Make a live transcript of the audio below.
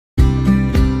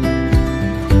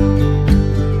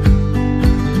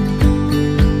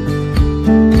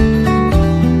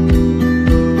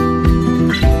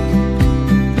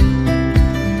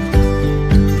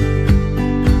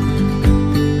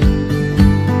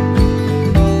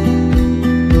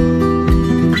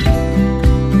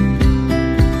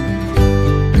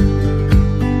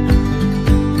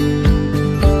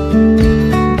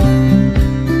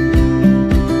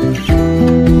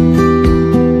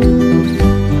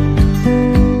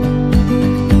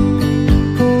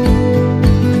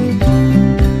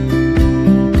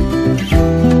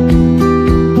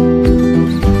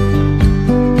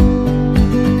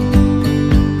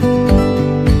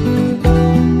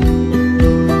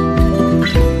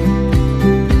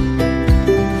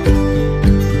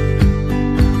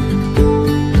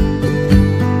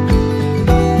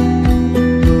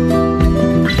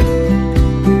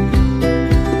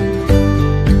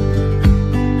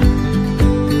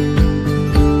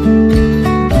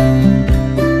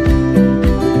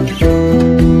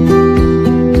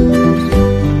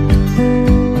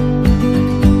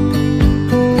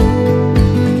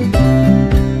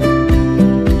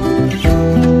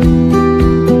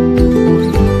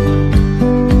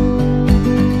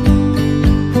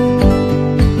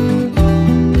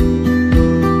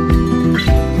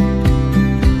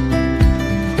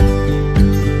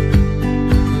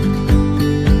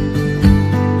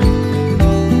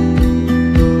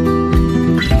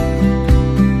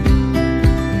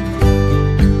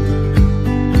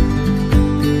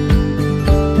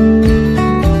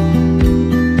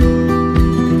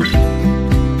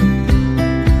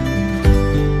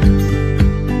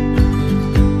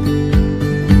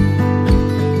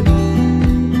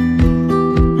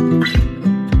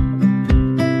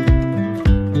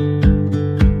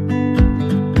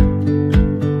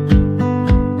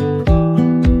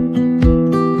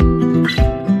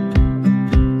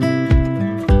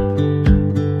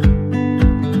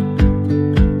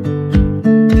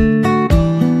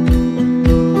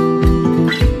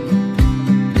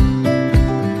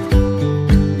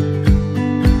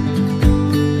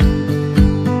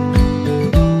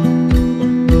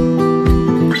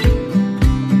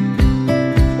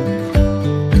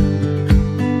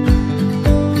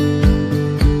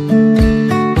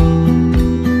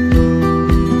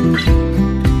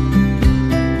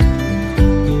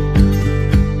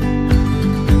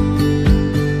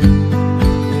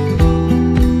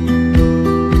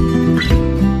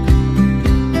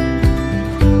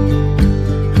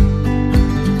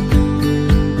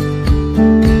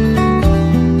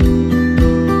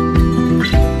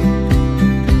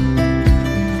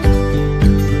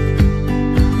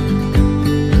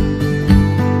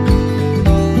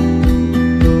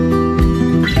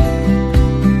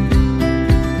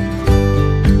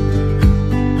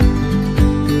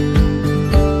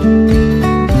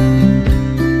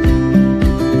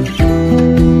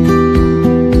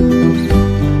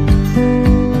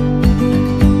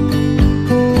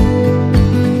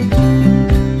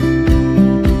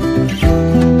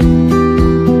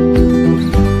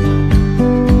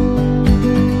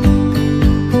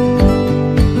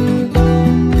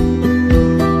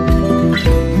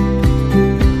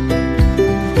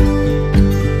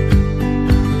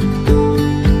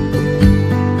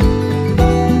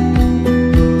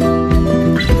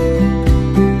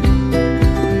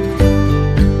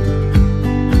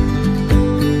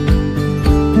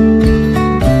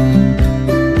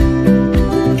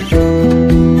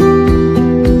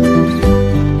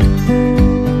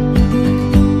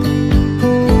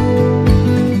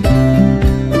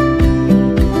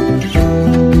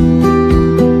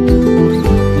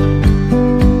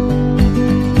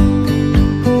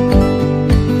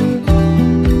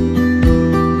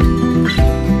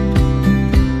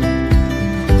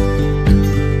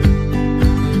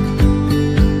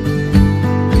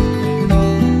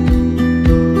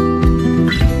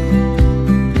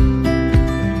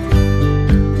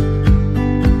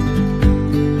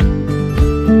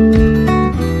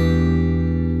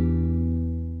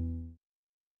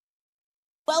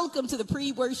Welcome to the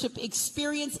pre-worship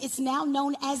experience. It's now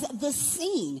known as The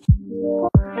Scene.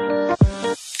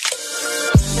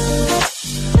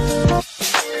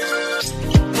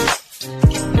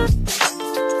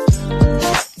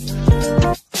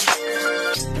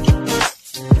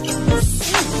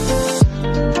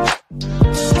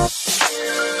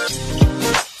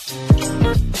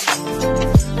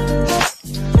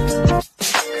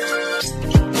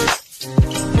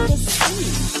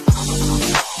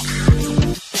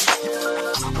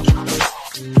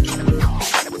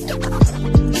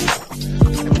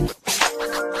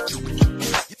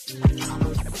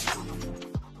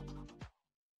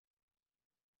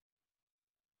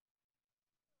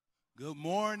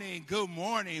 Good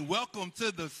morning. Welcome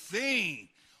to The Scene.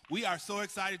 We are so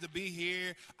excited to be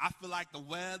here. I feel like the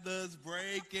weather's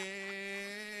breaking.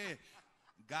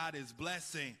 God is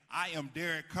blessing. I am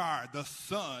Derek Carr, the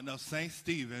son of St.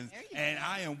 Stephen's, and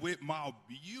I am with my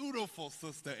beautiful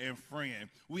sister and friend.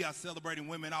 We are celebrating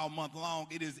women all month long.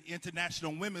 It is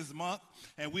International Women's Month,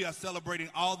 and we are celebrating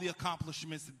all the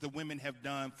accomplishments that the women have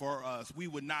done for us. We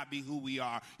would not be who we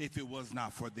are if it was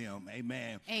not for them.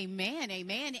 Amen. Amen,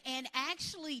 amen. And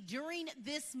actually, during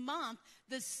this month,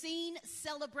 The Scene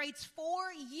celebrates 4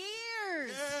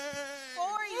 years. Yay. 4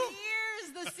 years.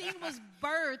 The Scene was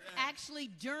birthed actually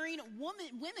during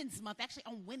Women's Month, actually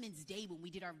on Women's Day when we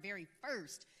did our very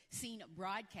first Scene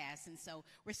broadcast. And so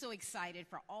we're so excited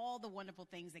for all the wonderful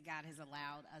things that God has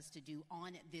allowed us to do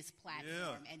on this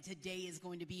platform. Yeah. And today is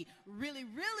going to be really,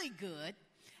 really good.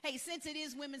 Hey, since it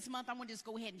is Women's Month, I want to just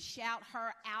go ahead and shout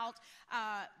her out.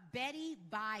 Betty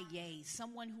Baye,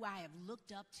 someone who I have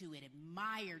looked up to and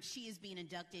admired. She is being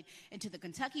inducted into the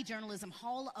Kentucky Journalism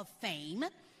Hall of Fame.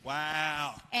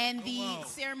 Wow. And the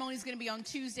ceremony is going to be on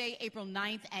Tuesday, April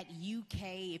 9th at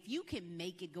UK. If you can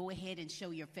make it, go ahead and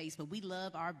show your face. But we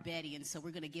love our Betty, and so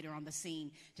we're going to get her on the scene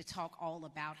to talk all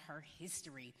about her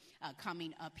history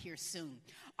coming up here soon.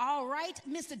 All right,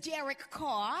 Mr. Derek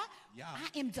Carr, yeah.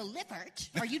 I am delivered.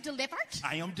 Are you delivered?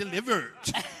 I am delivered.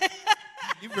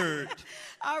 Delivered.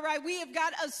 All right, we have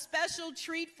got a special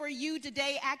treat for you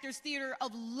today. Actors Theater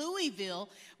of Louisville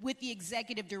with the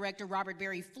executive director, Robert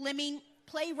Barry Fleming.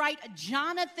 Playwright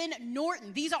Jonathan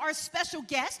Norton. These are our special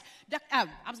guests. I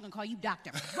was going to call you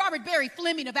Doctor. Robert Barry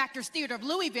Fleming of Actors Theater of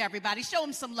Louisville, everybody. Show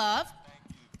him some love.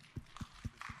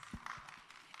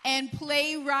 And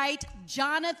playwright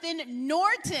Jonathan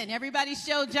Norton. Everybody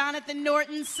show Jonathan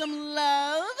Norton some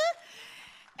love.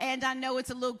 And I know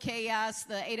it's a little chaos.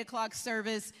 The 8 o'clock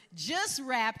service just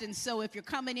wrapped. And so if you're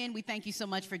coming in, we thank you so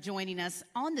much for joining us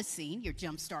on The Scene, your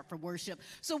jump start for worship.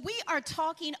 So we are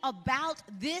talking about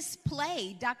this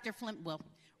play,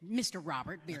 Mr.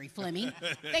 Robert Barry Fleming.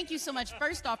 Thank you so much,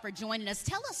 first off, for joining us.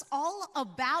 Tell us all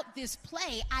about this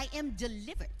play, I Am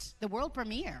Delivered, the world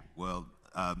premiere. Well,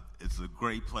 it's a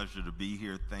great pleasure to be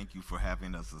here. Thank you for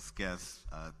having us as guests.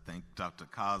 Thank Dr.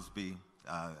 Cosby.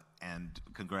 And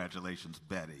congratulations,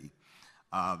 Betty.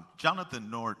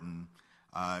 Jonathan Norton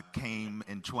came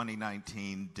in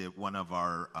 2019, did one of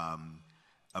our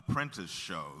apprentice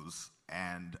shows,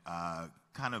 and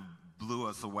kind of blew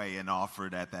us away and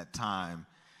offered at that time,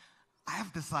 I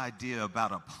have this idea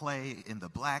about a play in the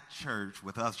black church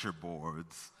with usher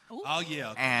boards. Ooh. Oh,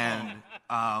 yeah.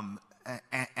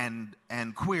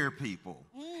 And queer people.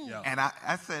 Yeah. And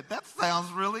I said, that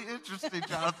sounds really interesting,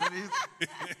 Jonathan.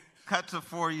 Cut to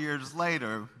 4 years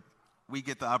later, we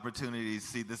get the opportunity to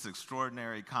see this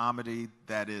extraordinary comedy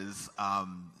that is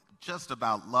just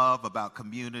about love, about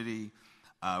community.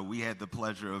 We had the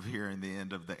pleasure of hearing the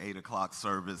end of the 8 o'clock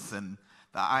service, and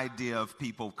the idea of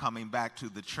people coming back to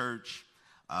the church,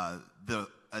 the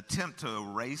attempt to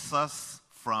erase us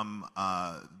from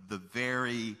the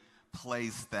very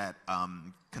place that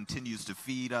continues to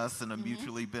feed us in a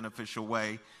mutually beneficial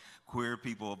way. Queer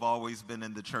people have always been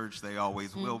in the church. They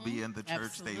always will be in the church.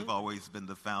 Absolutely. They've always been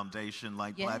the foundation,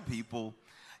 like black people,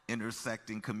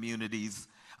 intersecting communities.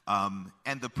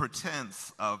 And the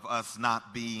pretense of us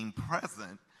not being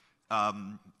present,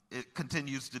 it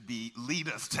continues to lead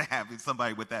us to having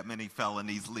somebody with that many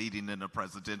felonies leading in a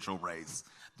presidential race.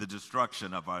 The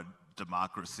destruction of our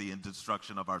democracy and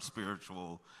destruction of our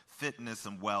spiritual fitness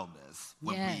and wellness.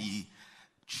 When we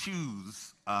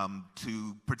choose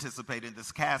to participate in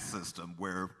this caste system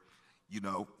where,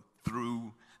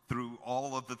 through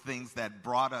all of the things that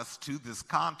brought us to this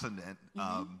continent,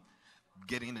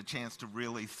 getting a chance to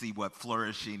really see what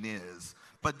flourishing is.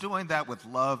 But doing that with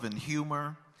love and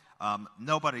humor,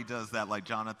 nobody does that like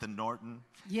Jonathan Norton.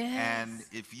 Yes. And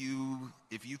if you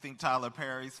think Tyler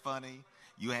Perry's funny,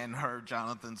 you hadn't heard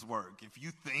Jonathan's work. If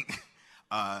you think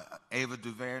Ava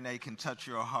DuVernay can touch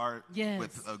your heart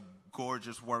with a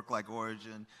gorgeous work like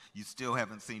Origin. You still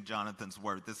haven't seen Jonathan's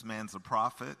work. This man's a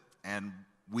prophet, and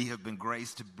we have been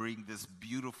graced to bring this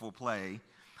beautiful play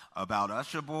about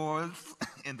usher boys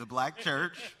in the black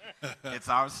church. It's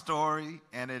our story,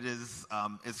 and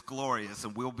it's glorious.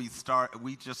 And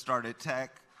we just started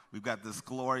tech. We've got this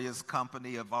glorious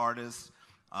company of artists,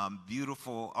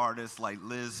 beautiful artists like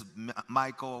Liz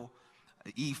Michael,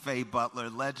 Ife Butler,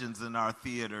 legends in our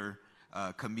theater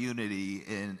community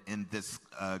in this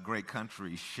great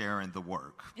country sharing the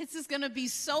work. This is going to be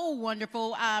so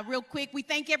wonderful. Real quick, we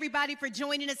thank everybody for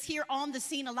joining us here on the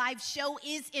Scene Alive. Show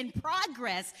is in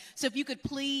progress. So if you could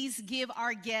please give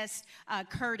our guests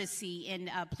courtesy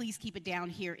and please keep it down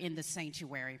here in the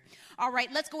sanctuary. All right,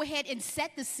 let's go ahead and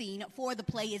set the scene for the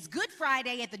play. It's Good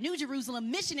Friday at the New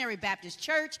Jerusalem Missionary Baptist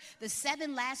Church. The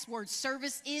 7 Last Word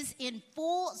service is in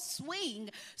full swing.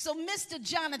 So Mr.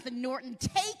 Jonathan Norton,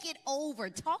 take it over.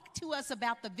 Talk to us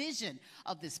about the vision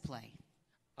of this play.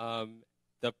 Is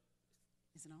it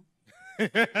on?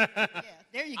 Yeah,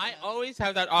 there you go. I always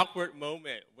have that awkward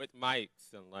moment with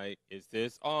mics and like, is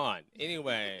this on?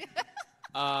 Anyway,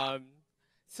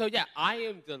 so yeah, I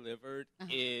Am Delivered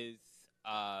is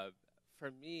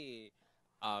for me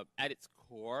at its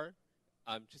core,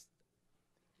 just.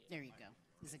 There you go.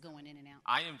 Is it going in and out?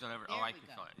 I Am Delivered. There I we can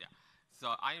go. feel it. Yeah.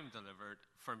 So I Am Delivered,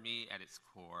 for me, at its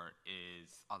core,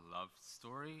 is a love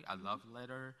story, a love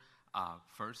letter,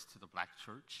 first to the black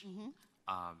church.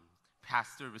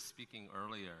 Pastor was speaking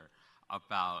earlier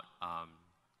about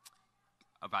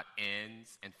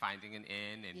ends and finding an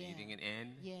end and needing an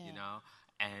end, you know.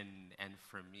 And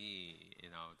for me,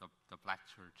 you know, the black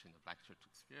church and the black church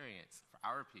experience for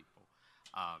our people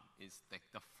is like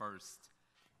the first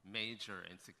major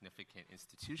and significant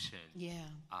institution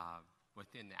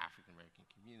within the African American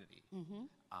community.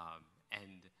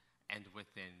 And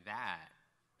within that,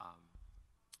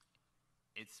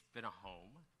 it's been a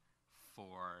home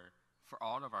for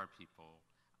all of our people,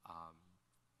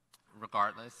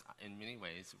 regardless, in many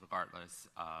ways, regardless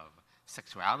of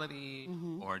sexuality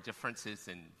or differences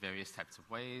in various types of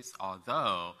ways,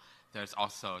 although there's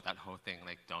also that whole thing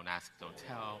like don't ask, don't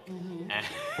tell.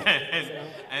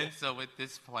 And so with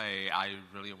this play, I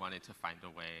really wanted to find a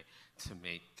way to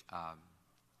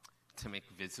make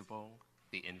visible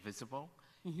the invisible,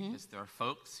 because there are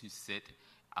folks who sit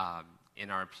in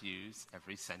our pews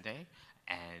every Sunday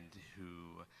and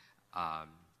who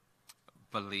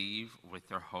believe with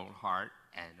their whole heart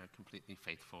and are completely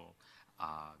faithful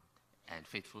and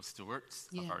faithful stewards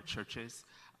of our churches,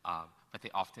 but they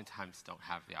oftentimes don't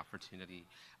have the opportunity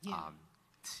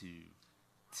to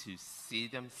see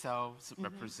themselves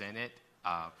represented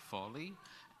fully.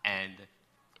 And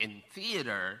in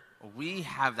theater, we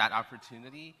have that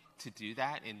opportunity to do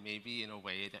that, and maybe in a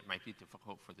way that might be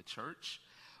difficult for the church,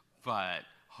 but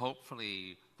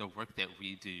hopefully the work that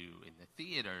we do in the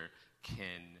theater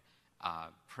can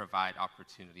provide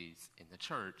opportunities in the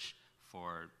church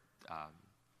for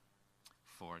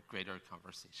greater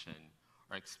conversation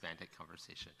or expanded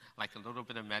conversation, like a little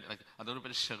bit of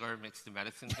sugar makes the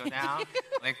medicine go down,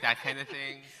 like that kind of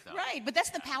thing. So. Right, but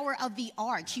that's the power of the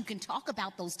arts. You can talk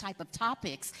about those type of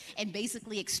topics and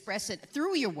basically express it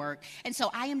through your work. And so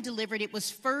I Am Delivered, it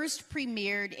was first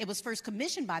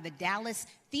commissioned by the Dallas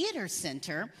Theater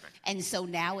Center, and so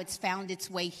now it's found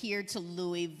its way here to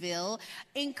Louisville.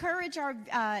 Encourage our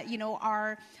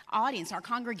audience, our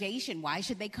congregation. Why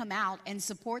should they come out and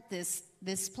support this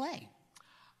play?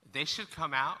 They should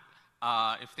come out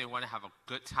if they want to have a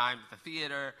good time at the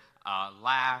theater,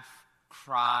 laugh,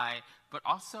 cry, but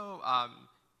also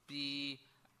be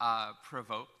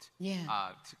provoked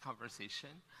to conversation.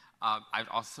 I'd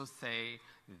also say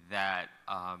that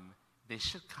they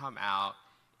should come out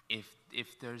if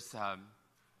there's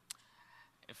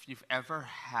if you've ever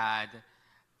had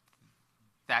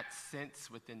that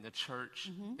sense within the church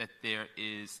that there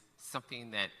is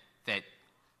something that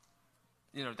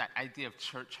you know, that idea of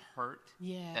church hurt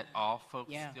that all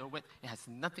folks deal with. It has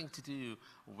nothing to do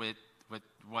with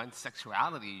one's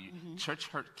sexuality. Church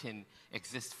hurt can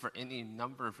exist for any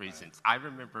number of reasons. I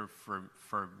remember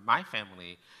for my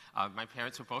family, my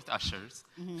parents were both ushers.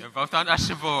 They were both on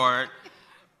usher board.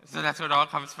 So that's where it all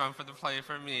comes from for the play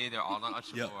for me. They're all on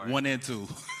usher board. 1 and 2.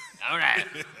 All right.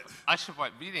 Usher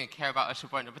board. We didn't care about usher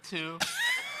board number 2.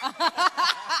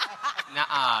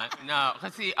 No.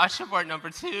 Because see, usher board number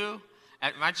 2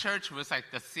 at my church was like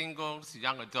the singles,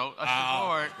 young adult usher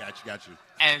board. Got you.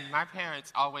 And my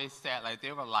parents always said, like,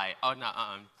 they were like, oh, no,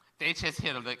 they just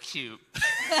here to look cute.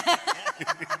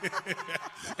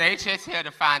 They just here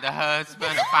to find a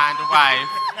husband or find a wife.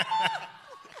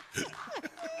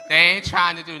 They ain't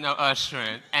trying to do no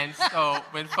ushering. And so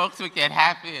when folks would get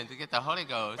happy and to get the Holy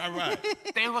Ghost,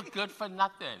 they were good for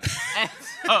nothing.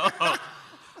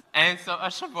 And so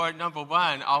usher board number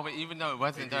one, always, even though it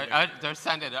wasn't their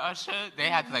Sunday to usher, they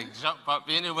had to like jump up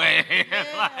anyway and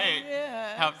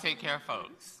help take care of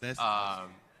folks. That's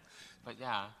but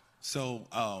yeah. So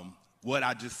what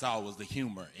I just saw was the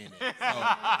humor in it. So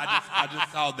I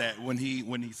just saw that when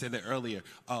he said that earlier.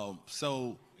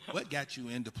 So what got you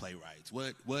into playwrights?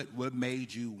 What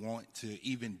made you want to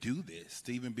even do this,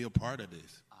 to even be a part of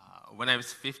this? When I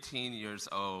was 15 years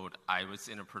old, I was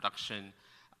in a production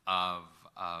of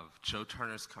Joe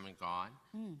Turner's Come and Gone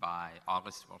by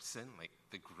August Wilson, like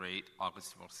the great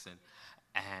August Wilson.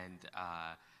 And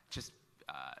just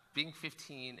being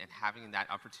 15 and having that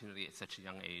opportunity at such a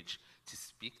young age to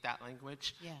speak that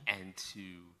language and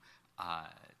to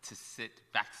sit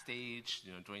backstage,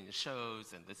 during the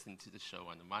shows and listen to the show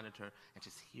on the monitor and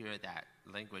just hear that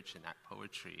language and that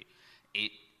poetry.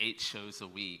 Eight shows a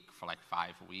week for like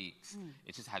 5 weeks.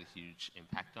 It just had a huge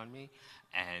impact on me.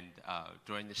 And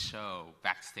during the show,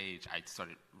 backstage, I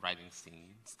started writing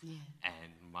scenes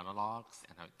and monologues,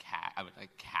 and I would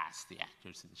cast the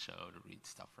actors in the show to read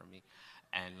stuff for me.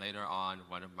 And later on,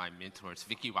 one of my mentors,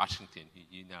 Vicki Washington, who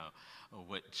you know,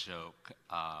 would joke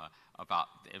about,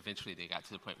 eventually they got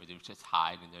to the point where they would just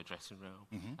hide in their dressing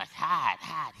room. Like,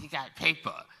 hide, he got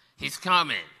paper. He's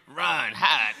coming, run,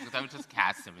 hide. Because I would just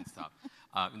cast him and stuff.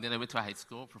 And then I went to a high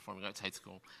school, performing arts high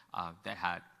school, that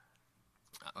had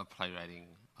a playwriting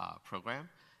program,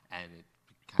 and it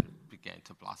kind of began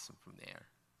to blossom from there.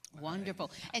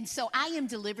 Wonderful. And so I Am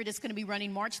Delivered is going to be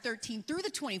running March 13th through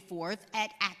the 24th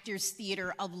at Actors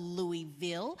Theater of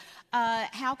Louisville.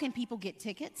 How can people get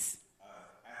tickets?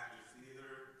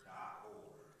 actorstheater.org.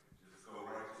 Just go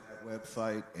right to that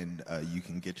website and you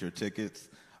can get your tickets.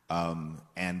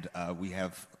 And we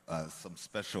have some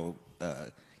special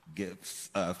gifts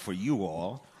for you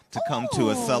all to come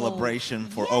to a celebration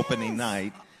for opening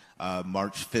night,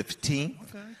 March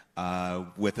 15th,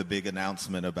 with a big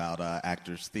announcement about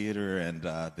Actors Theater and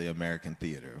the American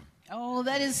Theater. Oh,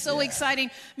 that is so exciting.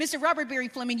 Mr. Robert Barry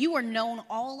Fleming, you are known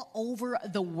all over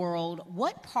the world.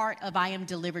 What part of I Am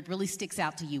Delivered really sticks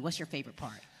out to you? What's your favorite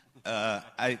part?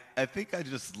 I think I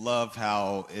just love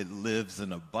how it lives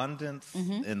in abundance,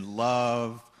 in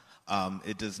love.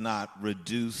 It does not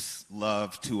reduce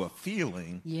love to a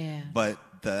feeling, but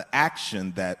the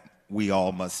action that we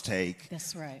all must take.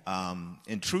 That's right.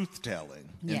 In truth-telling,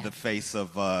 in the face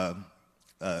of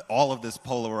all of this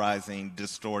polarizing,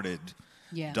 distorted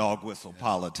dog whistle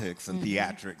politics and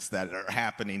theatrics that are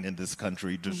happening in this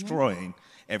country, destroying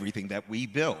everything that we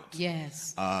built.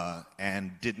 Yes.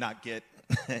 And did not get,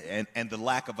 and the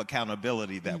lack of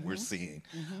accountability that we're seeing.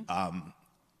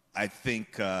 I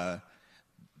think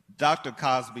Dr.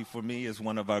 Cosby, for me, is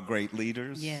one of our great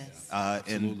leaders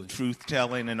in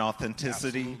truth-telling and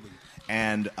authenticity,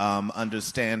 and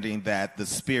understanding that the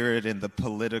spirit and the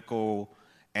political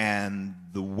and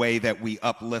the way that we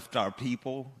uplift our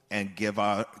people and give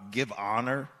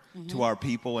honor to our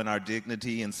people and our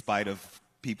dignity in spite of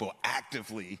people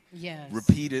actively,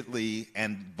 repeatedly,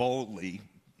 and boldly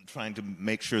trying to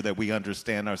make sure that we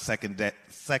understand our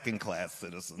second-class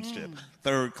citizenship,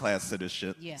 third-class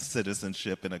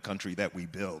citizenship in a country that we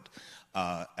build.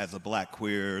 As a Black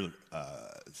queer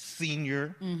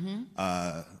senior,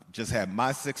 just had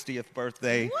my 60th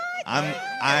birthday.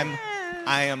 I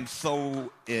am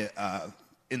so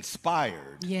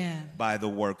inspired by the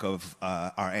work of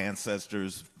our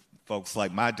ancestors, folks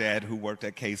like my dad who worked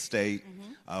at K-State,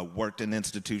 worked in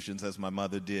institutions as my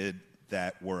mother did,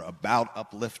 that were about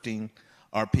uplifting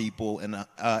our people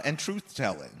and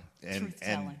truth-telling and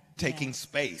taking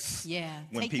space.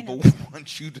 When people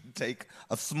want you to take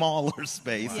a smaller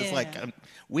space, it's like,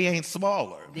 we ain't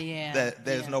smaller.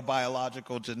 There's no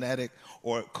biological, genetic,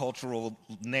 or cultural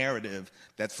narrative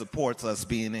that supports us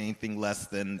being anything less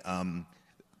than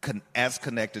as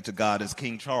connected to God as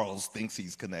King Charles thinks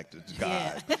he's connected to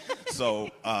God.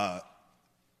 So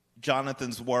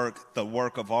Jonathan's work, the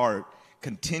work of art,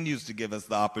 continues to give us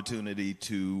the opportunity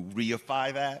to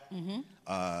reify that,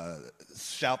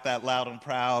 shout that loud and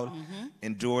proud,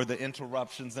 endure the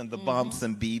interruptions and the bumps,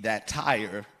 and be that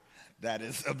tire that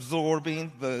is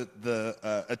absorbing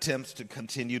the attempts to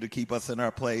continue to keep us in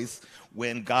our place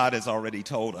when God has already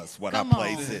told us what our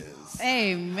place is.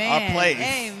 Amen. Our place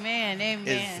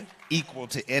Amen. equal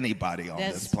to anybody on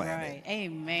this planet. Right.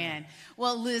 Amen.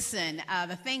 Well, listen,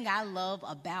 the thing I love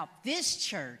about this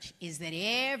church is that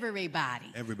everybody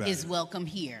is welcome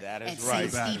here That is at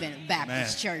right. St. Stephen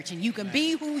Baptist Man. Church. And you can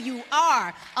be who you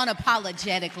are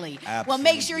unapologetically. Absolutely. Well,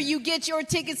 make sure you get your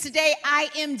tickets today. I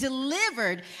Am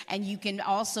Delivered. And you can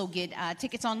also get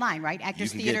tickets online, right?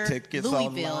 Actors You can Theater, get tickets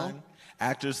Louisville. online.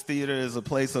 Actors Theater is a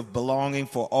place of belonging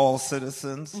for all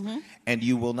citizens, and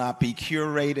you will not be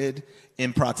curated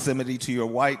in proximity to your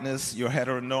whiteness, your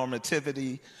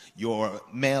heteronormativity, your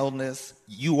maleness.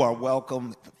 You are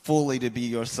welcome fully to be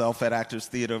yourself at Actors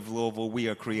Theater of Louisville. We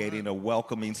are creating a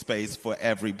welcoming space for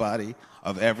everybody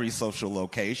of every social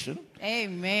location.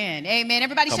 Amen. Amen.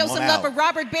 Everybody Come show on some love out. for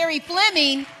Robert Barry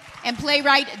Fleming and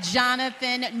playwright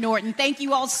Jonathan Norton. Thank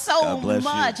you all so God bless you.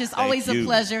 much. It's Thank always a you.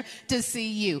 pleasure to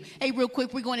see you. Hey, real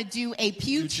quick, we're going to do a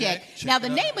pew check. Now, the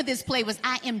name of this play was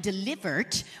I Am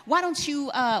Delivered. Why don't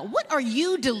you, what are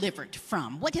you delivered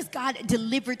from? What has God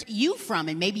delivered you from?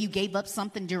 And maybe you gave up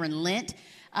something during Lent.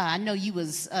 I know you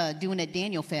was doing that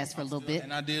Daniel fast for a little bit.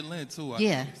 And I did Lent too.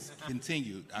 Yeah.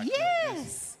 Continued.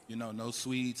 Yes. You know, no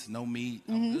sweets, no meat.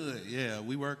 I'm good. Yeah,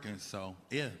 we working. So,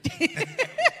 yeah.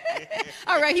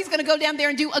 All right, he's going to go down there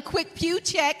and do a quick pew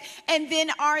check. And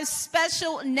then our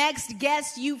special next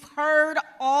guest, you've heard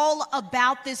all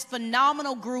about this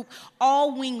phenomenal group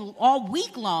all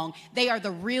week long. They are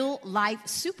the real life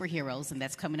superheroes, and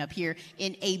that's coming up here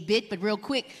in a bit. But real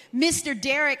quick, Mr.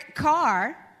 Derek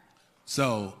Carr.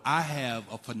 So, I have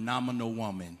a phenomenal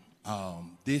woman.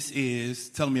 This is,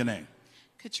 tell me your name.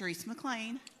 Catrice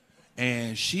McLean.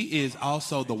 And she is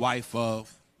also the wife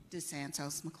of,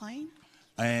 DeSantos McLean.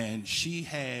 and she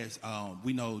has,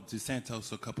 we know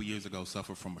DeSantos a couple years ago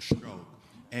suffered from a stroke.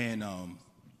 And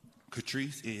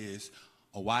Catrice is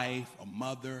a wife, a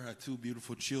mother, her 2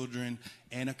 beautiful children,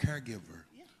 and a caregiver.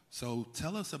 Yeah. So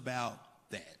tell us about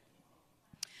that.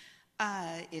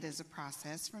 It is a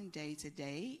process from day to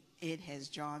day. It has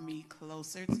drawn me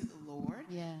closer to the Lord.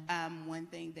 Yeah. One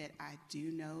thing that I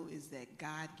do know is that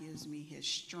God gives me his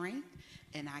strength,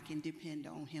 and I can depend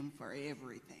on him for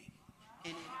everything.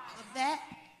 And in all of that,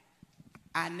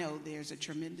 I know there's a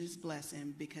tremendous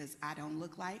blessing because I don't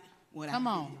look like what I do. Come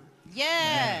on.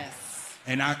 Yes.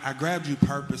 And I grabbed you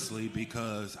purposely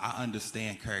because I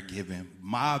understand caregiving.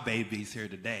 My baby's here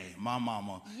today, my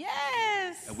mama.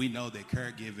 Yes. And we know that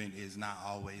caregiving is not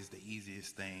always the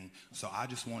easiest thing. So I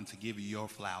just wanted to give you your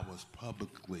flowers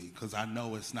publicly because I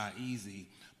know it's not easy.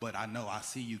 But I know I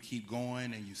see you keep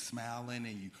going and you smiling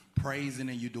and you praising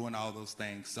and you doing all those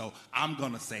things. So I'm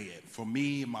going to say it. For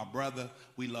me and my brother,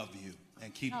 we love you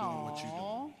and keep doing what you're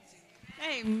doing.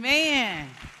 Amen.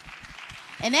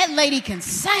 And that lady can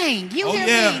sing. You hear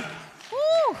yeah.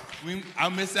 me? Woo. I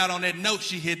missed out on that note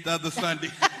she hit the other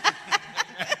Sunday.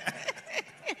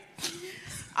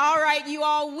 All right, you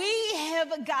all, we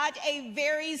have got a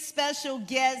very special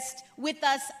guest with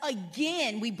us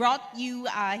again. We brought you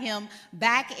him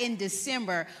back in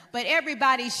December, but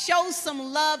everybody show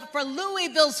some love for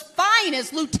Louisville's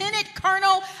finest, Lieutenant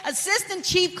Colonel Assistant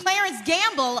Chief Clarence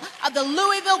Gamble of the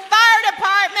Louisville Fire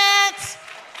Department.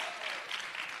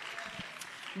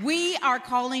 We are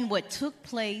calling what took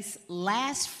place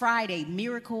last Friday,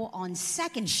 Miracle on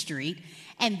 2nd Street,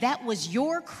 and that was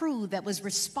your crew that was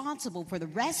responsible for the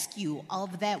rescue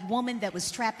of that woman that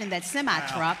was trapped in that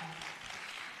semi-truck.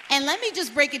 And let me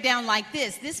just break it down like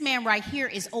this. This man right here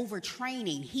is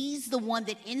overtraining. He's the one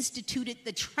that instituted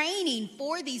the training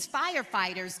for these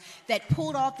firefighters that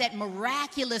pulled off that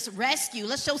miraculous rescue.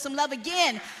 Let's show some love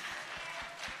again.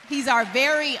 He's our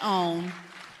very own.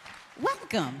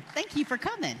 Welcome. Thank you for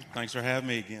coming. Thanks for having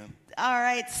me again. All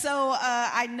right. So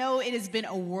I know it has been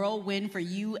a whirlwind for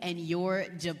you and your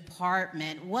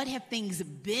department. What have things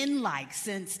been like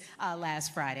since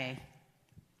last Friday?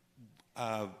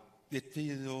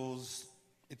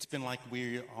 It's been like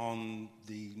we're on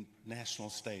the national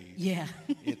stage. Yeah.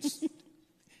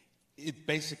 It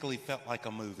basically felt like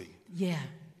a movie. Yeah.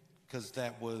 Because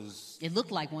that was. It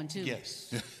looked like one too.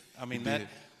 Yes. I mean,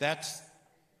 that's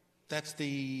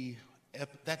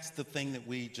the thing that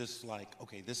we just like,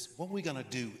 okay, what are we going to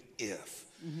do if?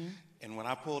 Mm-hmm. And when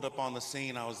I pulled up on the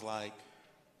scene, I was like,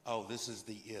 oh, this is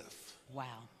the if. Wow.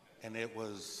 And it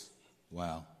was.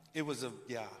 Wow. It was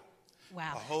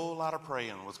Wow. A whole lot of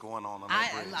praying was going on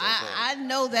that bridge. I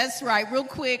know that's right. Real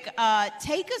quick,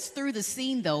 take us through the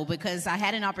scene, though, because I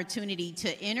had an opportunity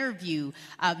to interview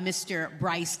Mr.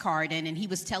 Bryce Carden, and he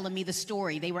was telling me the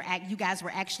story. You guys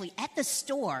were actually at the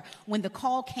store when the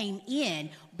call came in,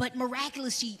 but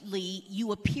miraculously,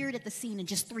 you appeared at the scene in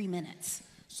just 3 minutes.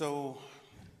 So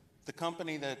the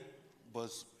company that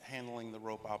was handling the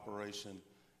rope operation,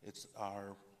 it's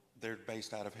our they're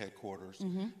based out of headquarters.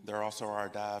 They're also our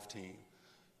dive team.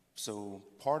 So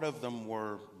part of them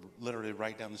were literally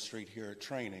right down the street here at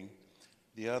training.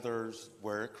 The others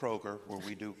were at Kroger, where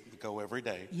we go every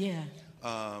day. Yeah.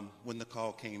 When the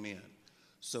call came in.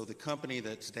 So the company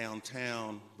that's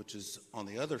downtown, which is on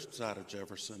the other side of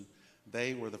Jefferson,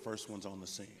 they were the first ones on the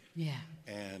scene. Yeah.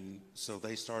 And so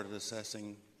they started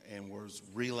assessing and was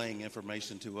relaying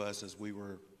information to us as we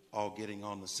were all getting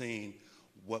on the scene,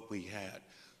 what we had.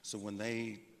 So when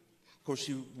they, of course,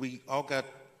 we all got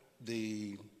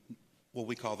what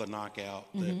we call the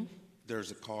knockout, that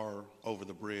there's a car over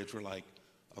the bridge. We're like,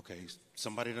 okay,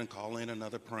 somebody didn't call in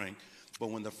another prank. But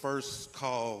when the first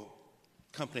call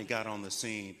company got on the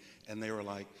scene and they were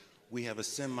like, we have a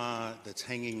semi that's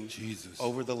hanging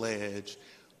over the ledge,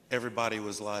 everybody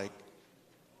was like,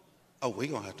 oh, we're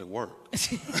going to have to work.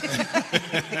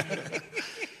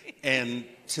 And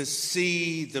to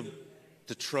see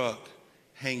the truck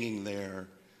hanging there,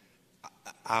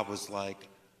 I was like,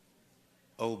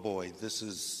 oh boy, this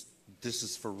is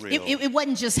for real. It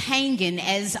wasn't just hanging,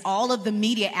 as all of the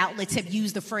media outlets have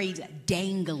used the phrase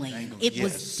dangling. It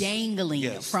was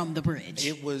dangling from the bridge.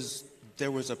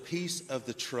 There was a piece of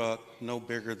the truck no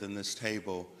bigger than this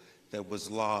table that was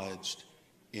lodged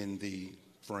in the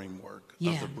framework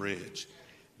of the bridge.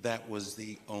 That was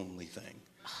the only thing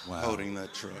holding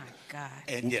that truck. Oh my God.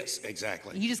 And yes,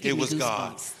 exactly. You just gave me was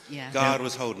God. goosebumps. Yeah. God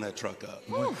was holding that truck up.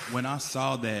 When I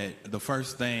saw that, the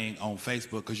first thing on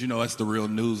Facebook, because you know it's the real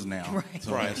news now. Right.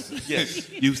 So Right. Yes.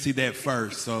 You see that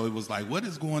first. So it was like, what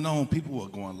is going on? People were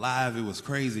going live. It was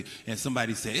crazy. And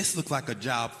somebody said, this looks like a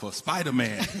job for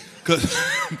Spider-Man. Because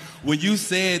when you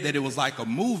said that it was like a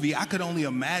movie, I could only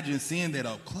imagine seeing that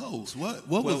up close. What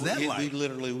was that like?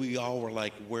 We all were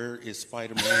like, where is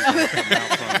Spider-Man going to come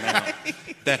out from now?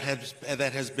 That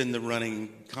has been the running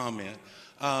comment.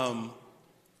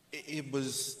 It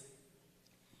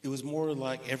was more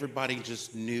like everybody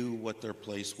just knew what their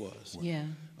place was. Yeah.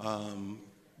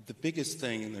 The biggest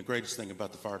thing and the greatest thing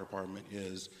about the fire department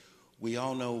is we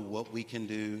all know what we can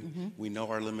do. We know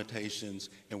our limitations,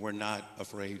 and we're not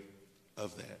afraid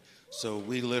of that. So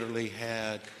we literally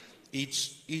had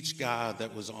each guy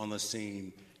that was on the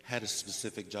scene had a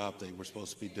specific job they were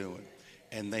supposed to be doing,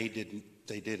 and they did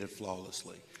it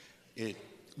flawlessly.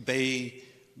 They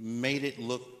made it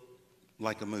look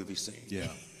like a movie scene. Yeah.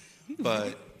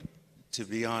 But to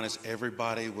be honest,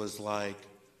 everybody was like,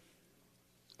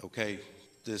 okay,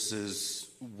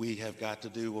 we have got to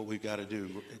do what we've got to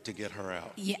do to get her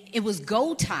out. Yeah, it was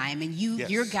go time, and Yes.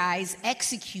 your guys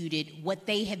executed what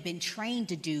they have been trained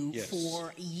to do Yes.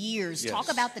 for years. Yes. Talk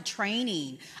about the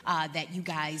training that you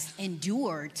guys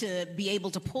endured to be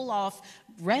able to pull off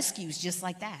rescues just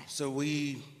like that. So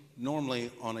we normally,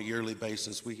 on a yearly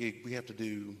basis, we have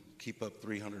to keep up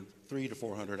 300 to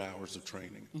 400 hours of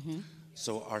training.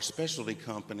 So our specialty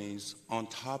companies, on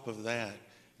top of that,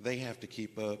 they have to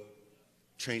keep up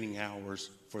training hours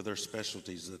for their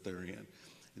specialties that they're in.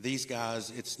 These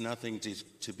guys, it's nothing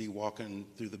to be walking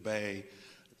through the bay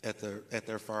at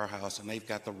their firehouse, and they've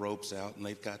got the ropes out, and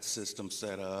they've got systems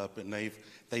set up, and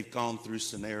they've gone through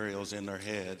scenarios in their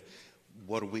head.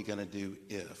 What are we going to do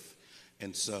if?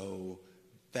 And so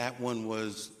that one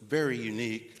was very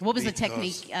unique. What was the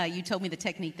technique? You told me the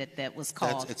technique that was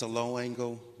called. It's a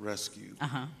low-angle rescue.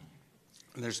 Uh-huh.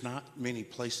 And there's not many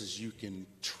places you can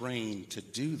train to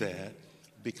do that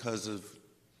because of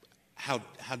how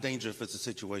dangerous a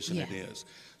situation it is.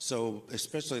 So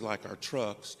especially like our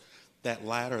trucks, that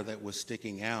ladder that was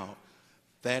sticking out,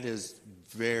 that is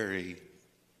very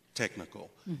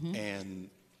technical. And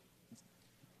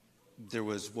there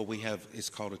was what we have is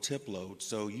called a tip load.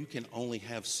 So you can only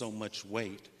have so much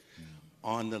weight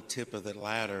on the tip of the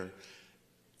ladder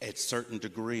at certain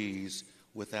degrees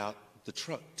without the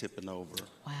truck tipping over.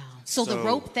 Wow. So the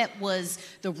rope that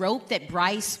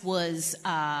Bryce was,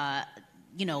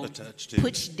 attached to.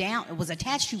 pushed down, was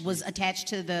attached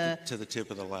to the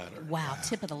tip of the ladder. Wow,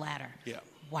 tip of the ladder. Yeah.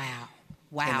 Wow.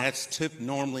 And that's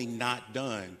normally not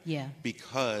done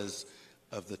because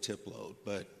of the tip load.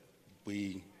 But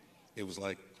it was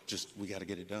like, we got to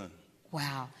get it done.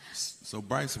 Wow. So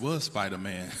Bryce was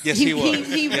Spider-Man. Yes, he was.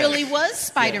 He really was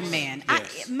Spider-Man.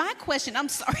 Yes. My question, I'm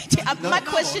sorry, my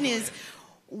question is,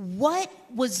 what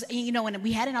was, and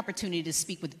we had an opportunity to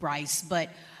speak with Bryce, but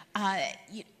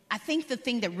I think the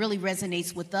thing that really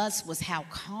resonates with us was how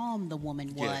calm the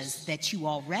woman was that you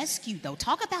all rescued, though.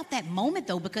 Talk about that moment,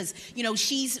 though, because,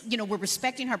 she's, we're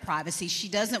respecting her privacy. She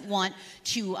doesn't want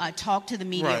to talk to the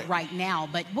media right now,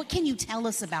 but what can you tell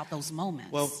us about those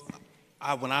moments? Well,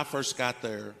 when I first got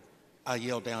there, I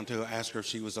yelled down to her, asked her if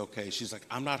she was okay. She's like,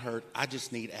 I'm not hurt. I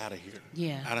just need out of here.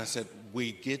 Yeah. And I said,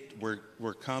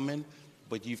 we're coming,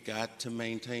 but you've got to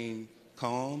maintain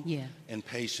calm and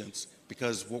patience,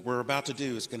 because what we're about to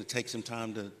do is going to take some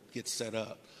time to get set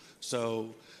up.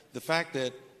 So the fact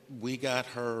that we got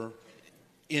her,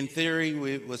 in theory,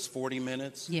 it was 40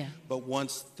 minutes. Yeah. But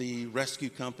once the rescue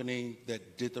company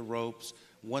that did the ropes,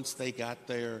 once they got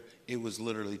there, it was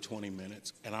literally 20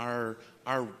 minutes. And our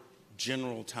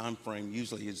general time frame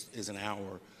usually is an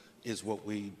hour, is what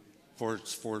we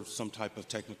for some type of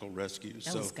technical rescue.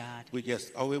 That was God. It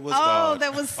was God. Oh,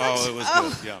 that was such. Oh, it was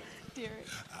good. Yeah. Derek.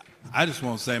 I just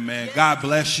want to say, man, God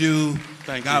bless you.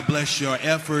 Thank God you. bless your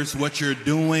efforts, what you're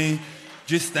doing.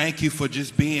 Just thank you for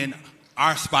just being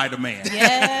our Spider-Man.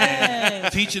 Yes.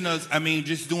 And teaching us,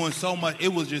 just doing so much.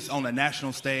 It was just on a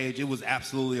national stage. It was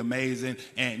absolutely amazing.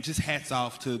 And just hats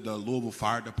off to the Louisville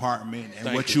Fire Department and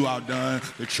Thank what you. you all done,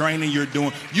 the training you're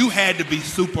doing. You had to be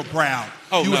super proud.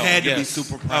 Oh, you no, had to be yes.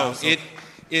 super proud. Oh,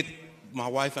 my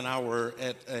wife and I were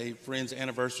at a friend's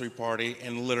anniversary party,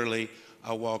 and literally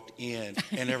I walked in,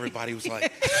 and everybody was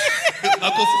like,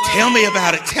 tell me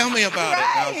about it, tell me about it.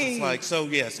 And I was just like, so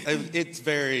yes,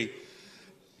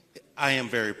 I am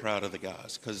very proud of the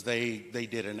guys, because they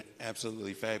did an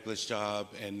absolutely fabulous job.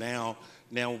 And now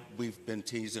we've been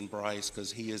teasing Bryce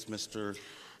because he is Mr.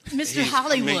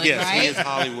 Hollywood, yes, right? he is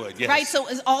Hollywood, yes. Right, so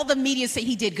is all the media say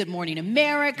he did Good Morning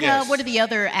America. Yes. What are the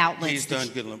other outlets? He's done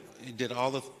good. He did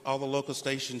all the local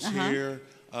stations here.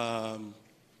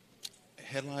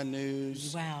 Headline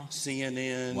News. Wow.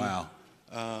 CNN. Wow.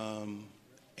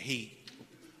 He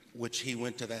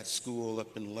went to that school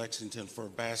up in Lexington for a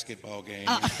basketball game.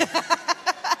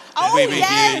 Oh, Maybe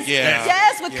yes. he did, yeah.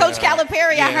 Yes, with Coach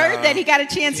Calipari. I Yeah. heard that he got a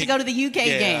chance to go to the UK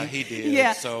game. Yeah, he did.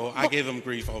 Yeah. So I gave him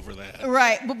grief over that.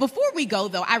 Right. But before we go,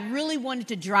 though, I really wanted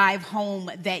to drive home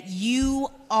that you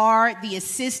are the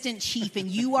assistant chief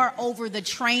and you are over the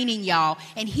training, y'all.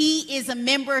 And he is a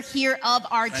member here of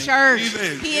our church.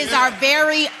 He is our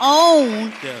very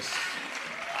own. Yes.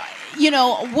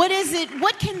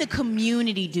 What can the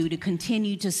community do to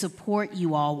continue to support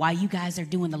you all while you guys are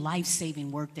doing the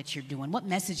life-saving work that you're doing? What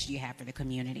message do you have for the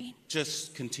community?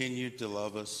 Just continue to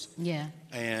love us. Yeah.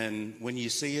 And when you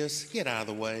see us, get out of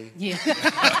the way. Yeah.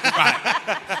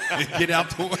 Right. Get out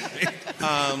the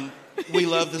way. We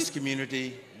love this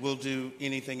community. We'll do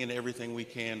anything and everything we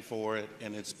can for it,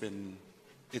 and it's been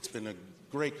a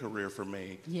great career for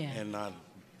me. Yeah. And I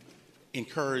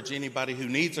encourage anybody who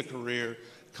needs a career,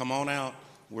 come on out.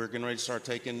 We're getting ready to start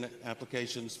taking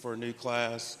applications for a new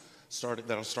class.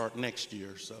 That'll start next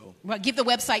year. So. Well, give the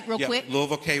website real quick.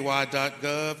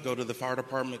 LouisvilleKY.gov. Go to the fire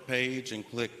department page and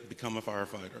click Become a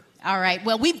Firefighter. All right.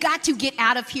 Well, we've got to get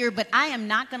out of here, but I am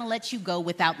not going to let you go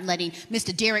without letting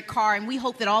Mr. Derek Carr, and we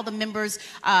hope that all the members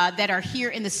that are here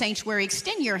in the sanctuary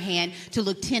extend your hand to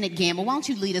Lieutenant Gamble. Why don't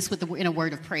you lead us in a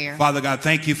word of prayer? Father God,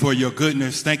 thank you for your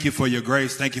goodness. Thank you for your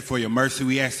grace. Thank you for your mercy.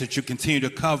 We ask that you continue to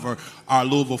cover our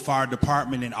Louisville Fire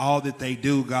Department and all that they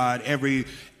do, God.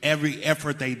 Every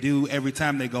effort they do, every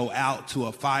time they go out to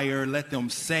a fire, let them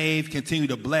save, continue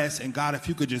to bless. And God, if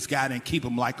you could just guide and keep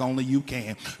them like only you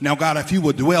can. Now, God, if you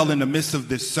would dwell in the midst of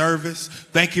this service,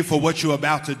 thank you for what you're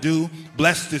about to do.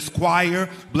 Bless this choir.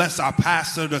 Bless our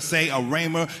pastor to say a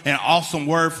rhema, an awesome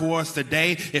word for us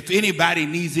today. If anybody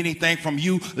needs anything from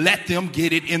you, let them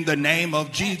get it in the name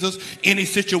of Jesus. Any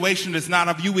situation that's not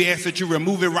of you, we ask that you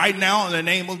remove it right now in the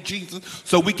name of Jesus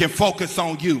so we can focus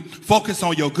on you. Focus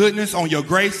on your goodness, on your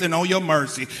grace, and on your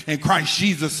mercy. In Christ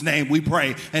Jesus' name we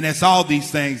pray. And it's all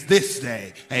these things this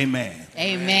day. Amen.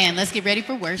 Amen. Let's get ready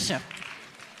for worship.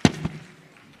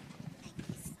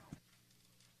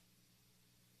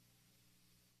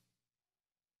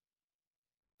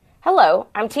 Hello,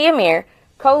 I'm Tia Meir,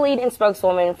 co-lead and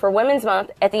spokeswoman for Women's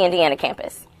Month at the Indiana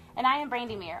campus. And I am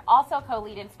Brandy Meir, also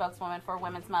co-lead and spokeswoman for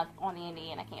Women's Month on the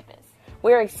Indiana campus.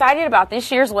 We're excited about this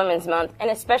year's Women's Month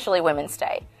and especially Women's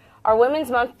Day. Our Women's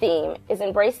Month theme is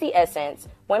Embrace the Essence,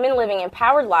 women living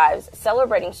empowered lives,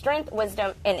 celebrating strength,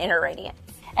 wisdom, and inner radiance.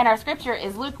 And our scripture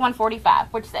is Luke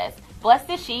 1:45, which says,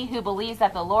 "Blessed is she who believes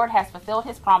that the Lord has fulfilled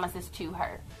his promises to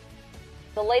her."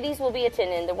 The ladies will be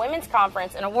attending the Women's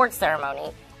Conference and Awards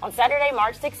Ceremony on Saturday,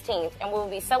 March 16th, and we will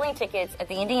be selling tickets at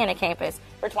the Indiana campus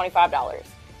for $25.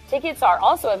 Tickets are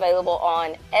also available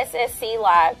on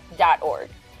ssclive.org.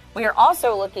 We are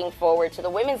also looking forward to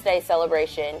the Women's Day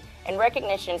celebration and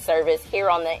recognition service here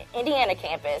on the Indiana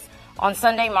campus on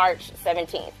Sunday, March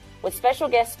 17th, with special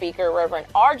guest speaker Reverend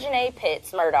R. Janae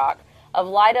Pitts Murdoch of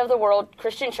Light of the World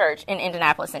Christian Church in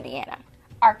Indianapolis, Indiana.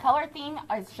 Our color theme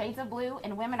is Shades of Blue,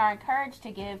 and women are encouraged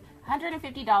to give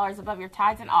 $150 above your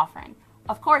tithes and offering.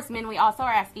 Of course, men, we also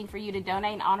are asking for you to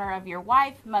donate in honor of your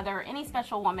wife, mother, or any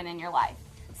special woman in your life.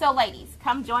 So ladies,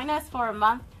 come join us for a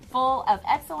month full of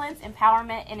excellence,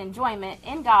 empowerment, and enjoyment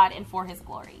in God and for His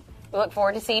glory. We look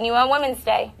forward to seeing you on Women's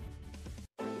Day.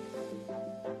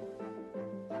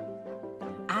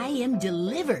 I Am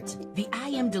Delivered, the I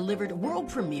Am Delivered world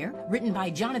premiere, written by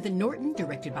Jonathan Norton,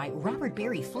 directed by Robert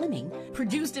Barry Fleming,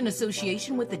 produced in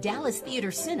association with the Dallas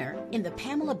Theater Center in the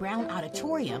Pamela Brown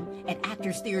Auditorium at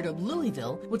Actors Theater of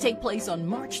Louisville, will take place on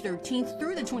March 13th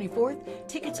through the 24th.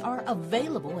 Tickets are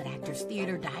available at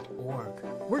actorstheater.org.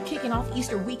 We're kicking off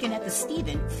Easter weekend at the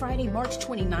Stephen, Friday, March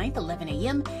 29th, 11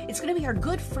 a.m. It's going to be our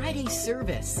Good Friday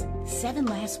service. 7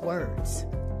 last words.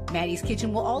 Maddie's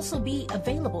Kitchen will also be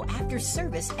available after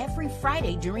service every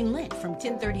Friday during Lent from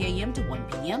 10:30 a.m. to 1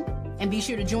 p.m. And be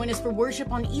sure to join us for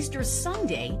worship on Easter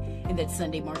Sunday, and that's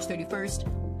Sunday, March 31st,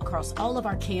 across all of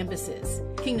our campuses.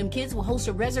 Kingdom Kids will host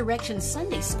a Resurrection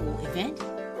Sunday School event,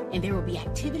 and there will be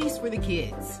activities for the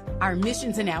kids. Our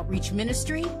missions and outreach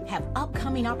ministry have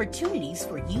upcoming opportunities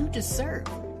for you to serve.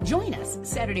 Join us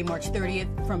Saturday, March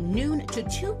 30th from noon to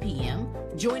 2 p.m.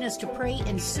 Join us to pray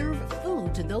and serve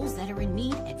food to those that are in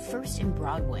need at First and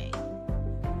Broadway.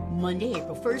 Monday,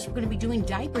 April 1st, we're going to be doing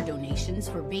diaper donations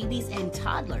for babies and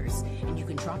toddlers, and you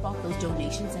can drop off those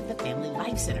donations at the Family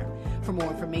Life Center. For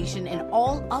more information and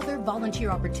all other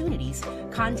volunteer opportunities,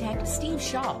 contact Steve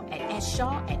Shaw at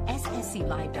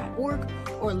shaw@ssclive.org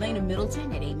or Elena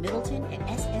Middleton at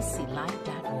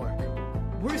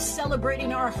amiddleton@ssclive.org. We're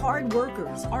celebrating our hard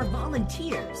workers, our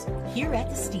volunteers, here at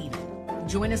the Stephen.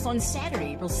 Join us on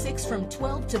Saturday, April 6th from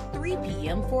 12 to 3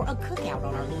 p.m. for a cookout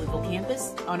on our Louisville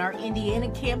campus. On our Indiana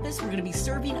campus, we're going to be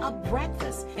serving up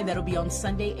breakfast, and that'll be on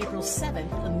Sunday, April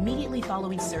 7th, immediately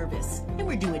following service. And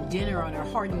we're doing dinner on our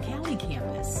Hardin County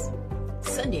campus.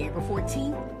 Sunday, April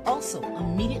 14th, also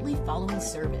immediately following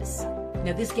service.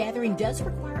 Now, this gathering does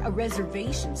require a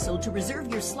reservation, so to reserve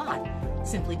your slot,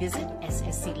 simply visit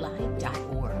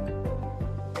ssclive.org.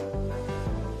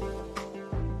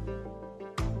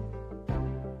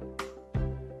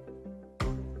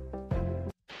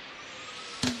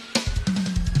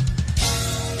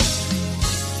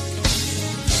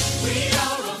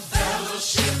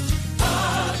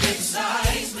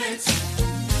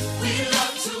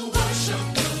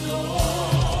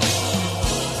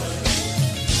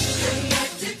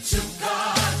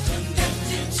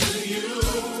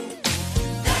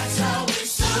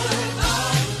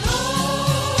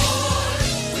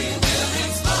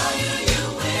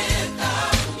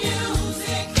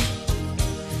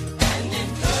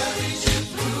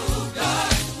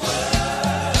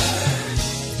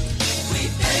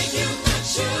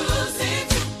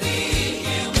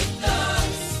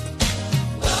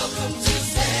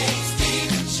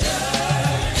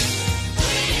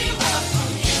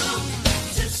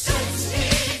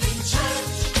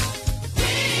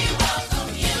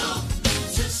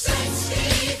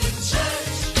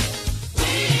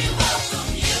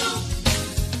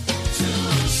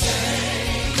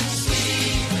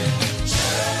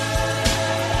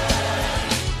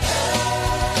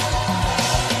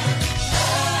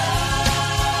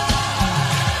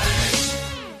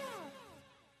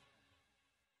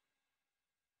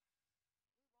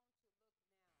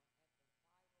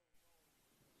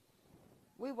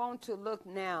 We want to look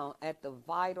now at the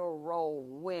vital role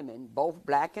women, both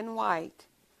black and white,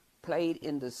 played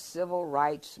in the civil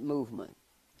rights movement.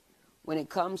 When it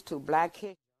comes to black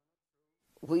history,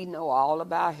 we know all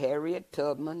about Harriet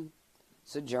Tubman,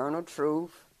 Sojourner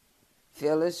Truth,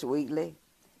 Phyllis Wheatley,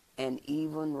 and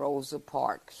even Rosa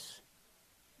Parks.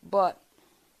 But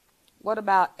what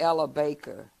about Ella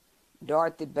Baker,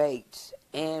 Dorothy Bates,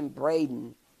 Ann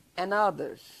Braden, and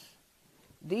others?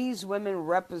 These women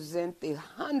represent the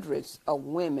hundreds of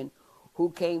women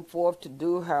who came forth to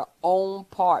do her own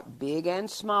part, big and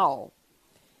small,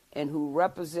 and who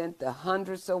represent the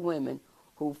hundreds of women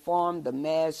who formed the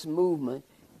mass movement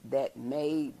that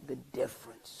made the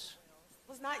difference.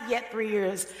 Was not yet 3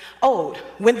 years old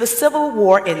when the Civil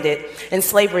War ended and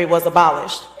slavery was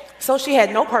abolished. So she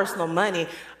had no personal money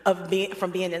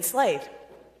from being enslaved.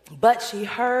 But she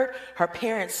heard her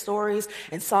parents' stories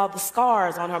and saw the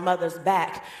scars on her mother's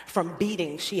back from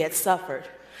beatings she had suffered.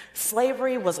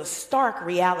 Slavery was a stark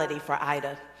reality for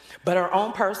Ida, but her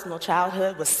own personal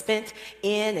childhood was spent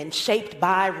in and shaped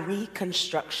by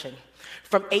Reconstruction.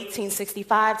 From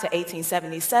 1865 to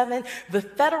 1877, the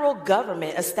federal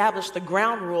government established the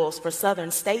ground rules for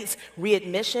Southern states'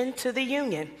 readmission to the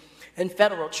Union, and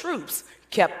federal troops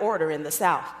kept order in the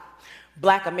South.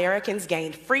 Black Americans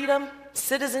gained freedom,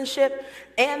 citizenship,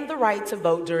 and the right to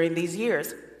vote during these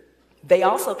years. They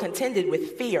also contended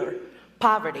with fear,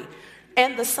 poverty,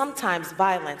 and the sometimes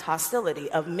violent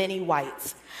hostility of many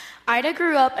whites. Ida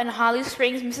grew up in Holly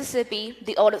Springs, Mississippi,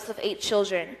 the oldest of 8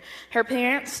 children. Her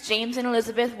parents, James and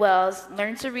Elizabeth Wells,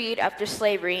 learned to read after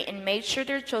slavery and made sure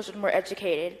their children were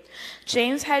educated.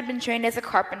 James had been trained as a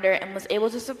carpenter and was able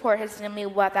to support his family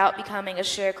without becoming a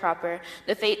sharecropper,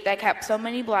 the fate that kept so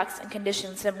many blacks in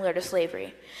conditions similar to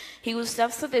slavery. He was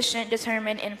self-sufficient,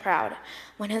 determined, and proud.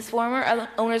 When his former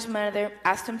owner's mother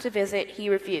asked him to visit, he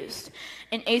refused.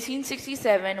 In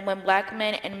 1867, when black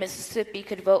men in Mississippi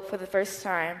could vote for the first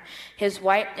time, his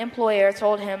white employer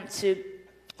told him to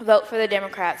vote for the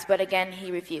Democrats, but again,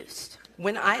 he refused.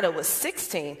 When Ida was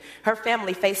 16, her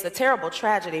family faced a terrible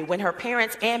tragedy when her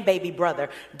parents and baby brother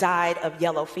died of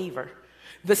yellow fever.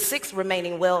 The 6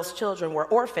 remaining Wells children were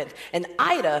orphaned, and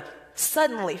Ida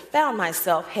suddenly found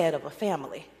herself head of a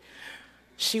family.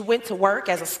 She went to work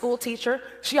as a school teacher.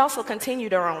 She also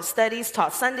continued her own studies,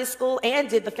 taught Sunday school, and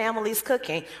did the family's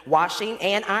cooking, washing,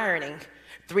 and ironing.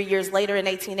 3 years later, in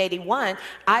 1881,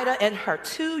 Ida and her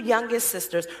 2 youngest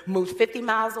sisters moved 50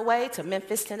 miles away to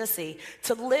Memphis, Tennessee,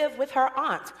 to live with her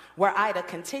aunt, where Ida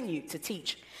continued to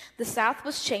teach. The South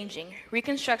was changing.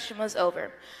 Reconstruction was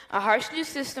over. A harsh new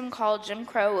system called Jim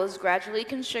Crow was gradually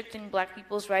constricting black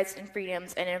people's rights and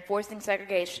freedoms and enforcing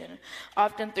segregation,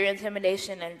 often through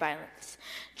intimidation and violence.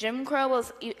 Jim Crow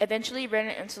was eventually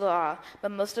written into law,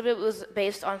 but most of it was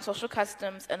based on social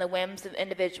customs and the whims of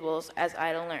individuals, as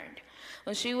Ida learned.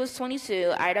 When she was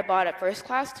 22, Ida bought a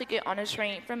first-class ticket on a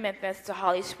train from Memphis to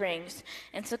Holly Springs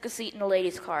and took a seat in the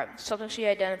ladies' car, something she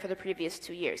had done for the previous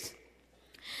 2 years.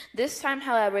 This time,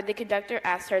 however, the conductor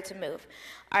asked her to move.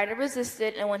 Ida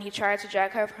resisted, and when he tried to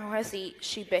drag her from her seat,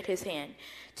 she bit his hand.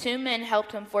 2 men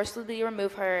helped him forcibly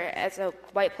remove her as the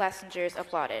white passengers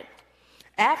applauded.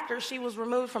 After she was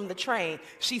removed from the train,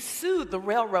 she sued the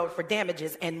railroad for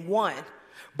damages and won.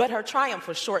 But her triumph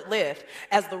was short-lived,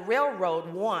 as the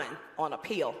railroad won on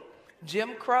appeal.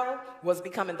 Jim Crow was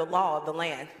becoming the law of the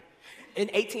land. In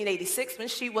 1886, when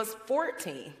she was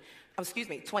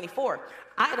 24,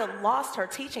 Ida lost her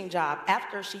teaching job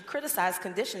after she criticized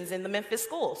conditions in the Memphis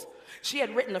schools. She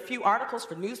had written a few articles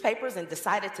for newspapers and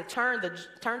decided to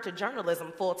turn to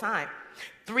journalism full-time.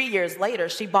 3 years later,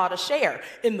 she bought a share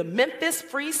in the Memphis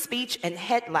Free Speech and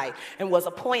Headlight and was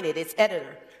appointed its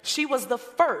editor. She was the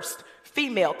first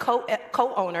female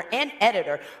co-owner and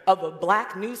editor of a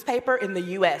black newspaper in the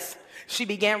U.S. She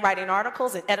began writing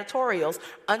articles and editorials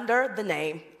under the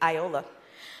name Iola.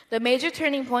 The major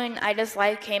turning point in Ida's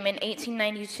life came in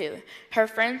 1892. Her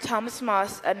friend Thomas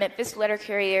Moss, a Memphis letter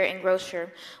carrier and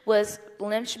grocer, was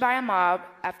lynched by a mob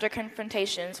after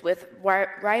confrontations with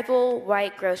rival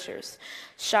white grocers.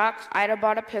 Shocked, Ida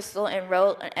bought a pistol and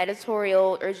wrote an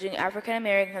editorial urging African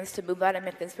Americans to move out of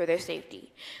Memphis for their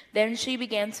safety. Then she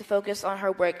began to focus on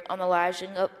her work on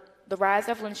the rise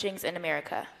of lynchings in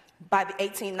America. By the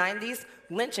 1890s,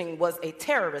 lynching was a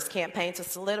terrorist campaign to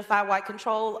solidify white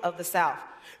control of the South.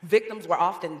 Victims were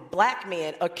often black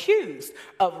men accused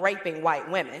of raping white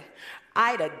women.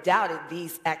 Ida doubted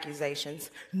these accusations,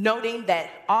 noting that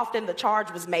often the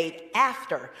charge was made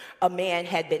after a man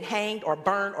had been hanged or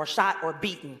burned or shot or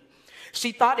beaten.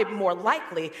 She thought it more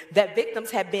likely that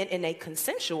victims had been in a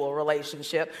consensual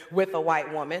relationship with a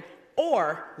white woman,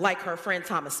 or, like her friend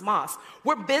Thomas Moss,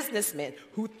 were businessmen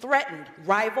who threatened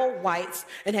rival whites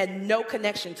and had no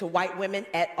connection to white women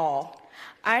at all.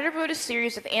 Ida wrote a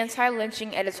series of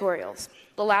anti-lynching editorials.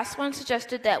 The last one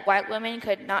suggested that white women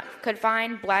could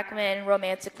find black men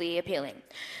romantically appealing.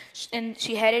 And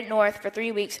she headed north for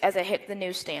 3 weeks as it hit the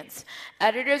newsstands.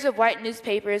 Editors of white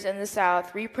newspapers in the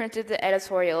South reprinted the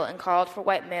editorial and called for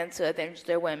white men to avenge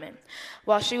their women.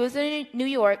 While she was in New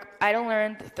York, Ida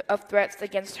learned of threats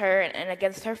against her and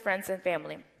against her friends and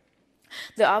family.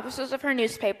 The offices of her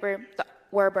newspaper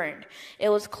were burned. It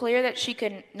was clear that she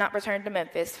could not return to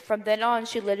Memphis. From then on,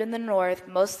 she lived in the North,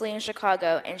 mostly in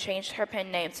Chicago, and changed her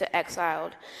pen name to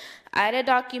Exiled. Ida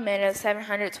documented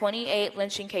 728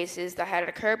 lynching cases that had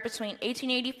occurred between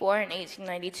 1884 and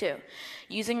 1892,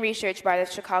 using research by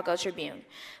the Chicago Tribune.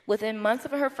 Within months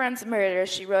of her friend's murder,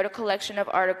 she wrote a collection of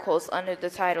articles under the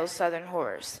title Southern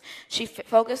Horrors. She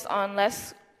focused on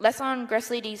less on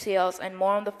grisly details and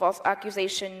more on the false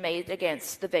accusation made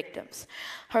against the victims.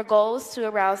 Her goal was to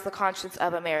arouse the conscience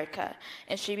of America,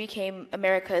 and she became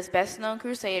America's best-known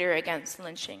crusader against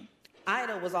lynching.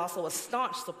 Ida was also a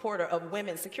staunch supporter of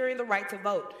women securing the right to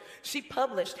vote. She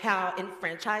published How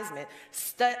Enfranchisement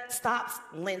Stops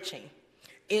Lynching.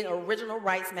 in Original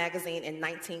Rights magazine in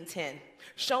 1910,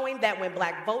 showing that when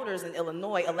black voters in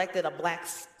Illinois elected a black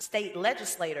state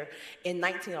legislator in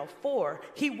 1904,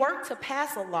 he worked to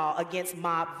pass a law against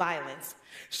mob violence.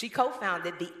 She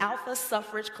co-founded the Alpha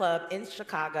Suffrage Club in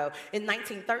Chicago in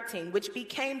 1913, which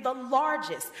became the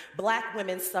largest black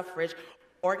women's suffrage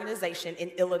organization in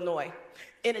Illinois.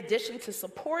 In addition to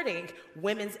supporting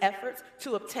women's efforts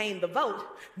to obtain the vote,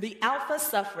 the Alpha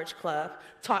Suffrage Club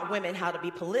taught women how to be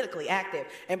politically active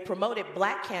and promoted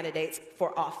black candidates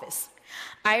for office.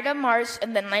 Ida marched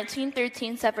in the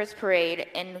 1913 Suffrage Parade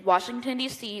in Washington,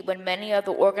 D.C. when many of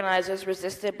the organizers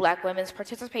resisted black women's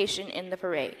participation in the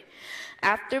parade.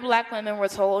 After black women were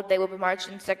told they would march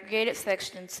in segregated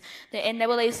sections, the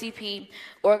NAACP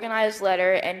organized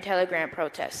letter and telegram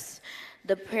protests.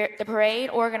 The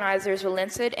parade organizers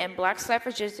relented, and black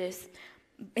suffragists,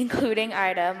 including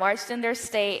Ida, marched in their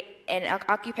state and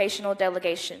occupational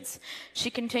delegations.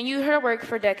 She continued her work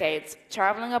for decades,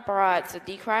 traveling abroad to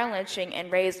decry lynching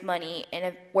and raise money,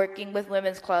 and working with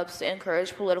women's clubs to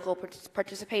encourage political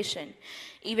participation,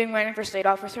 even running for state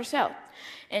office herself.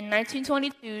 In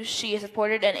 1922, she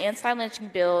supported an anti-lynching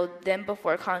bill then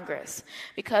before Congress.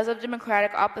 Because of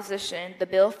Democratic opposition, the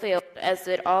bill failed, as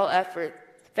did all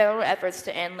federal efforts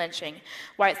to end lynching,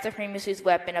 white supremacy's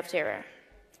weapon of terror.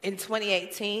 In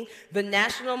 2018, the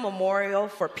National Memorial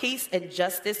for Peace and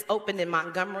Justice opened in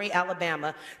Montgomery,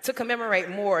 Alabama, to commemorate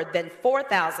more than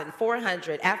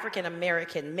 4,400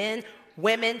 African-American men,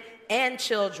 women, and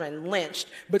children lynched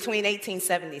between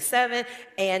 1877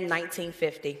 and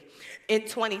 1950. In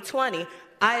 2020,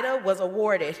 Ida was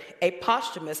awarded a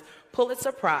posthumous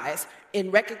Pulitzer Prize in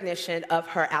recognition of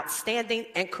her outstanding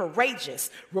and courageous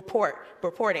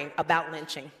reporting about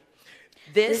lynching.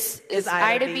 This is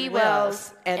Ida B.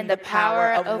 Wells and the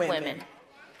Power of Women.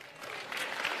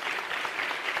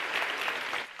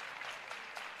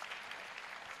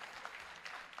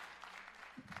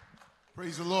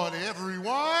 Praise the Lord,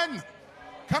 everyone.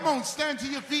 Come on, stand to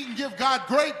your feet and give God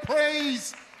great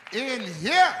praise in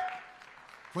here.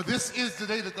 For this is the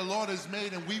day that the Lord has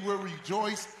made, and we will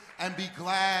rejoice and be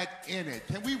glad in it.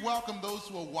 Can we welcome those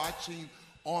who are watching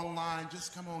online?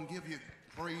 Just come on, give you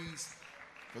praise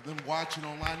for them watching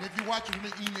online. If you're watching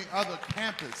from any other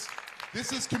campus,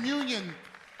 this is communion,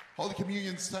 Holy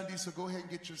Communion Sunday, so go ahead and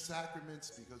get your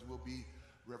sacraments, because we'll be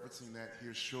referencing that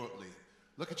here shortly.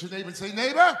 Look at your neighbor and say,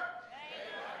 neighbor,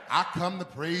 I come to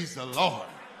praise the Lord.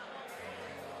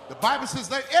 The Bible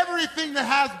says, let everything that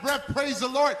has breath praise the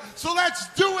Lord. So let's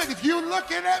do it. If you're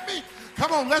looking at me,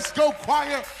 come on, let's go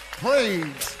choir.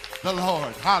 Praise the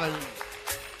Lord. Hallelujah.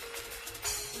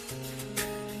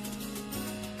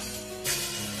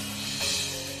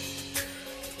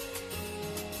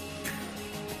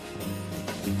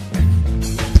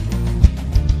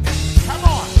 Come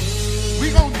on.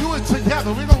 We're going to do it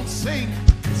together. We're going to sing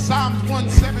Psalms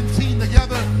 117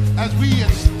 together as we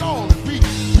install and we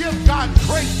give God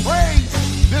great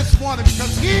praise this morning,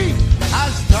 because he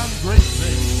has done great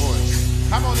things for us.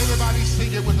 Come on, everybody,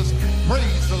 sing it with us.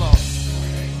 Praise the Lord.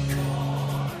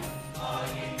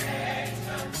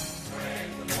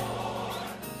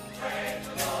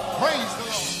 Praise the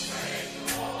Lord.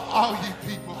 All ye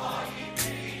people.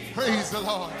 Praise the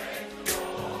Lord.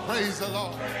 Praise the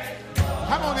Lord.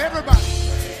 Come on, everybody.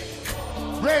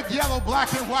 Red, yellow,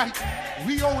 black, and white.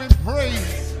 We owe him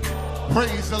praise.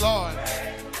 Praise the Lord.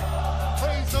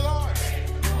 Praise the Lord.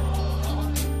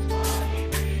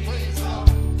 Praise the Lord.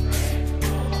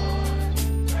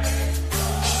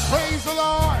 Praise the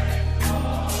Lord.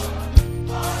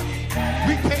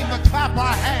 We came to clap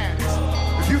our hands.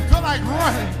 If you feel like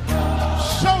running,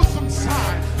 show some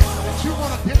sign that you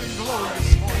want to give him glory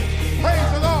this morning. Praise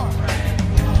the Lord.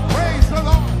 Praise the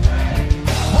Lord.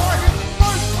 For his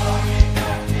mercy.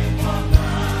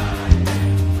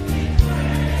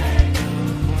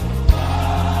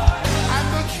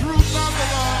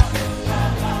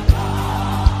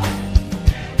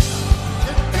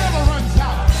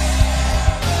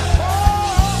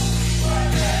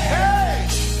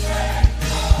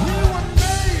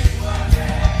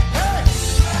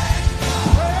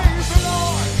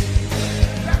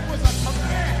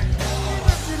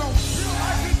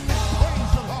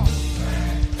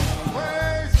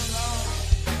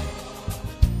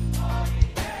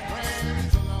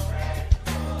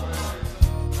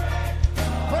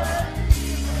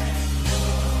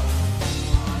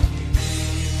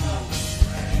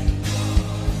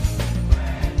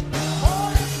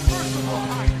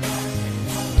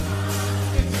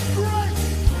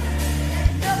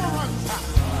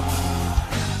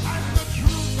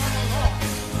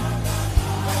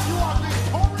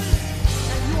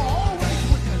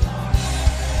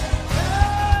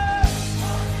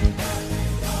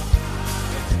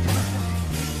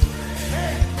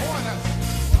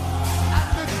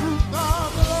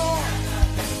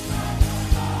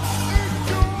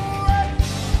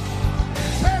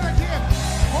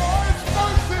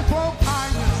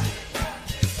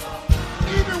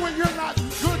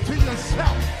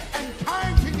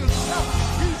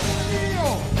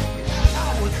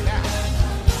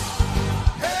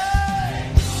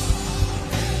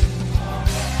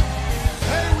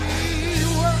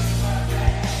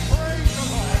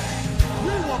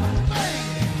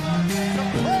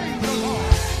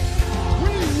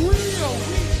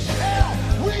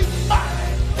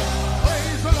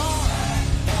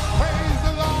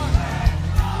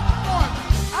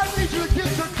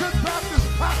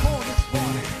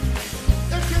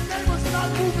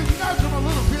 nudge them a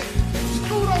little bit.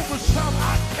 Scoot over some.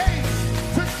 I came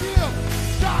to give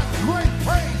God great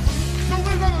praise. So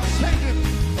we're going to sing it.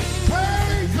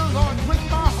 Praise the Lord with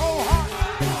my whole heart.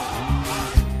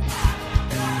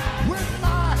 With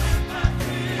my,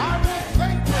 I will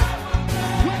thank Him.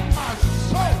 With my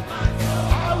soul,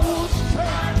 I will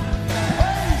sing.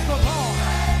 Praise the Lord.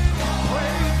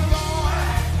 Praise the Lord.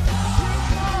 With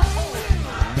my whole,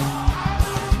 I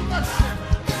will bless Him.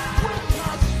 With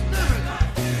my spirit,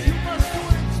 you must do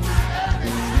it in spirit and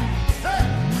in truth. Hey,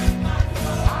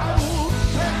 I will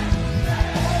sing.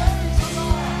 Praise the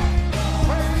Lord.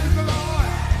 Praise the Lord.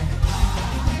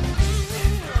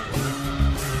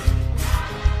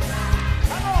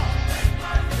 Come on.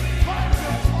 Find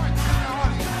your point in the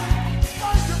audience.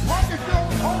 Find your point if you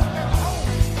don't hold it at home.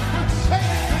 But say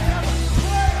it together.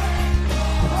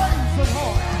 Praise the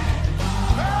Lord.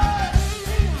 Hey.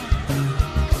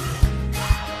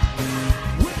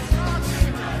 With my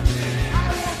spirit, I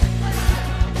will thank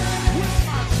Him. With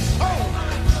my soul,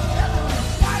 every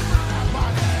fiber in my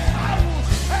body, I will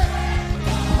say,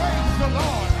 praise the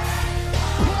Lord.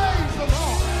 Praise the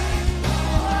Lord.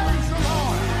 Praise the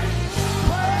Lord.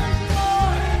 Praise the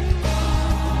Lord.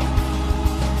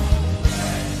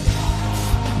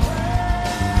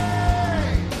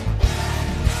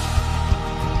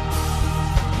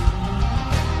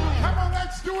 Come on,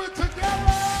 let's do it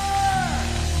together.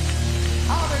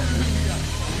 Hallelujah.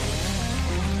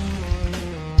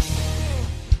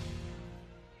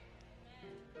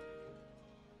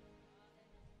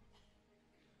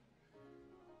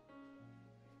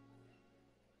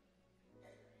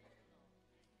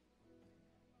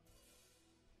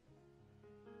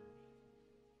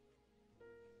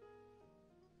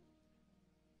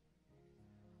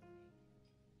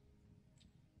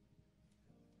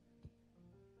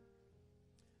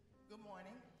 Good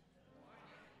morning.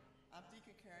 I'm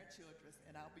Deacon Karen Childress,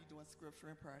 and I'll be doing scripture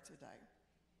and prayer today.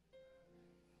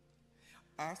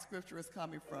 Our scripture is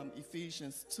coming from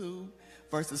Ephesians 2,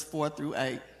 verses 4 through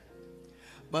 8.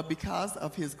 But because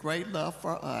of His great love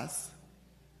for us,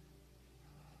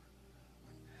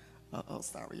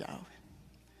 sorry, y'all.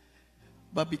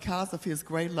 But because of His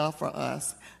great love for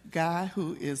us, God,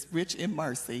 who is rich in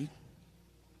mercy,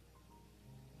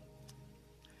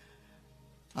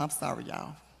 I'm sorry,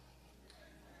 y'all.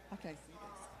 I can't see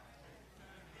this,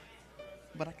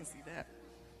 but I can see that.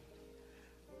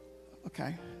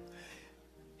 Okay.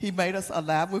 He made us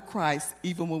alive with Christ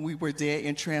even when we were dead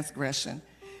in transgression.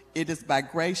 It is by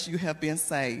grace you have been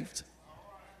saved.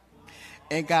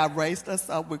 And God raised us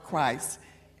up with Christ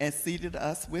and seated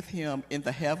us with Him in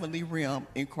the heavenly realm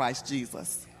in Christ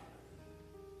Jesus,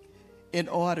 in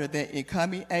order that in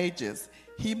coming ages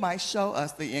He might show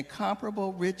us the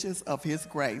incomparable riches of His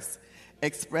grace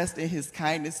expressed in His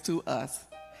kindness to us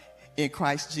in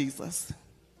Christ Jesus.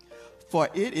 For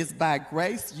it is by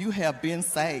grace you have been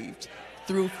saved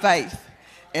through faith,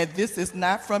 and this is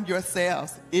not from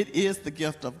yourselves, it is the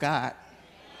gift of God.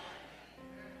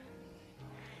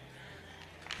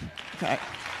 Okay.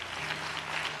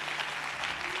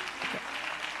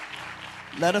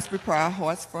 Let us prepare our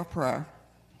hearts for prayer.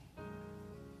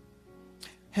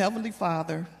 Heavenly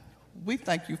Father, we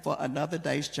thank you for another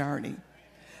day's journey.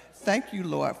 Thank you,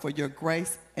 Lord, for your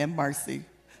grace and mercy,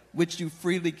 which you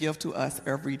freely give to us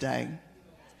every day.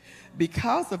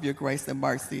 Because of your grace and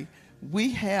mercy,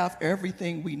 we have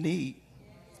everything we need.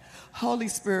 Holy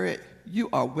Spirit, you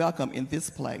are welcome in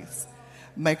this place.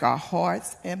 Make our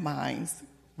hearts and minds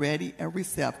ready and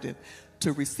receptive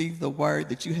to receive the word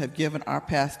that you have given our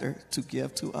pastor to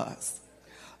give to us.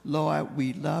 Lord,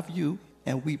 we love you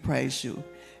and we praise you.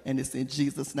 And it's in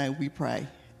Jesus' name we pray.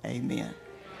 Amen.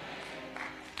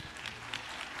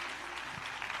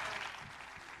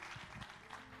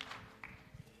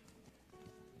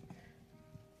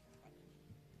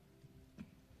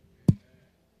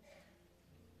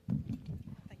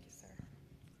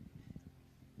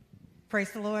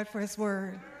 Praise the Lord for his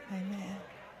word. Amen.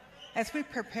 As we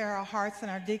prepare our hearts, and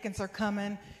our deacons are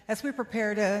coming, as we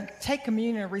prepare to take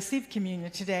communion or receive communion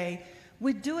today,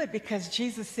 we do it because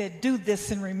Jesus said, do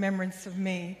this in remembrance of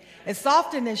me. As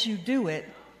often as you do it,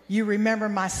 you remember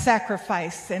my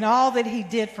sacrifice and all that he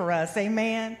did for us.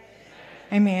 Amen.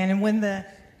 Amen. And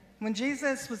when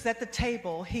Jesus was at the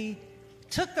table, he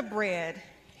took the bread,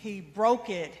 he broke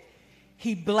it,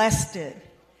 he blessed it,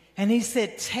 and he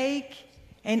said, take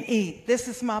and eat. This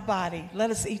is my body.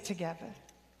 Let us eat together.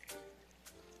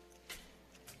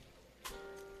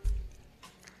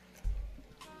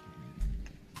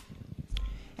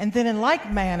 And then in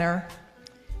like manner,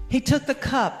 he took the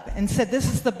cup and said,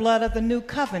 this is the blood of the new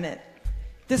covenant.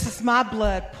 This is my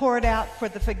blood poured out for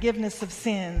the forgiveness of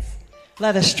sins.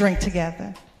 Let us drink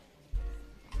together.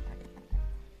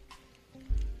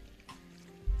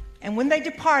 And when they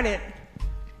departed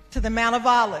to the Mount of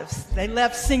Olives, they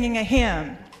left singing a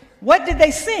hymn. What did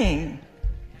they sing?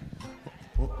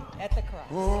 At the cross.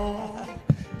 Oh,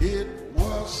 it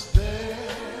was there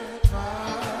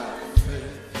by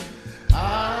faith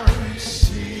I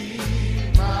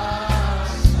received my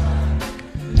sight,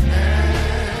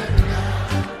 and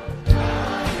now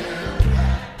I am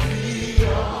happy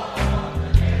all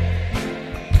the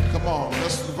day. Come on,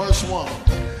 listen to verse 1.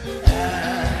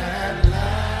 At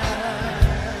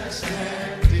last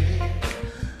ending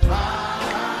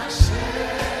my Savior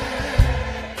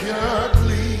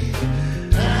plead,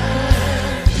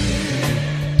 and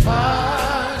in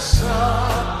my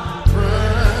sovereign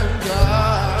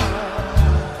God,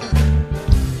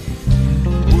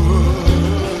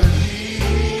 would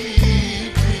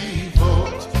he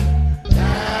devote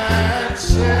and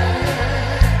sacred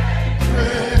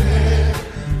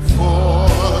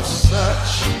for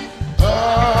such a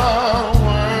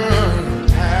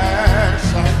word as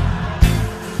I?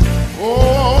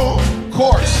 Oh, of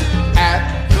course, at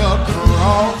the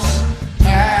cross,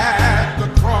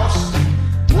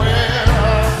 where I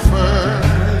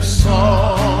first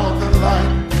saw the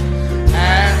light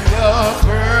and the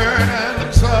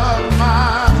burdens of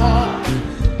my heart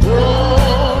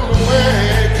rolled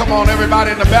away. Come on,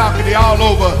 everybody in the balcony, all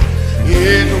over.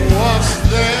 It was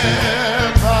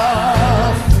there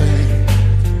by faith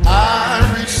I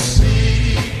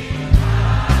received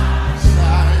my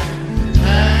sight,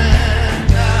 and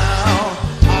now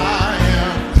I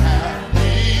am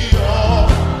happy all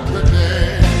the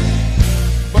day.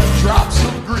 But drops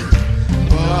of grief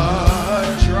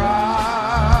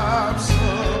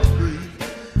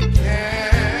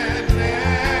can never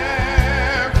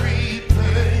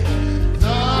repay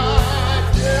the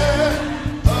debt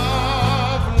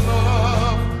of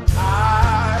love I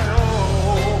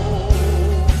owe.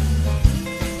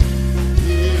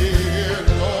 Dear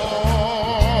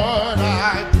Lord, I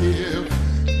give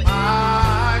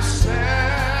myself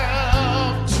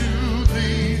to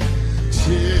thee.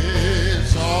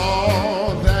 'Tis all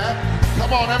that.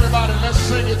 Come on, everybody, let's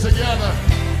sing it together.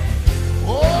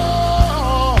 Oh,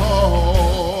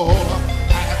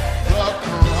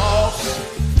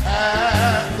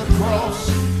 at the cross,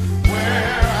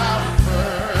 where I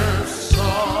first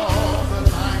saw the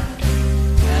light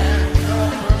and the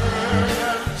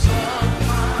burdens of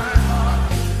my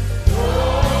heart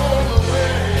rolled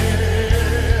away.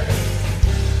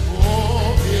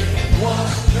 Oh, it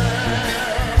was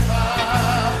there by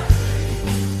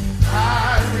faith I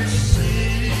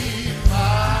received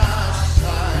my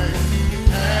sight.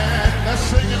 And let's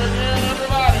sing it again,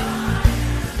 everybody.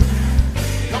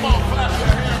 Come on, clap your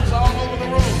hands all over the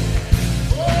room.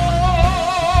 Oh,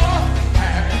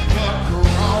 at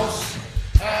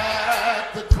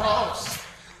the cross,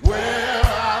 where I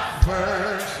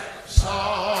first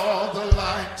saw the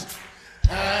light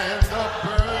and the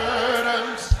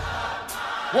burdens.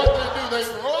 What they do, they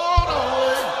rolled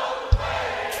away.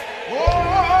 Oh,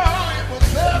 it was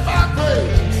there by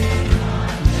faith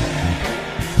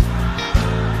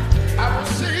I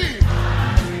received.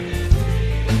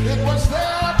 It was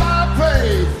there by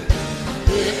faith.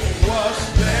 It was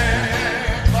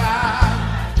there by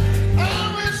I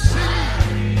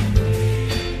received.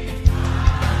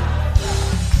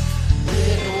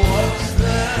 It was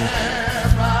there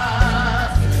by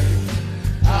faith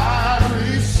I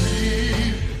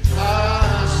received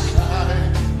my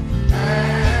sight,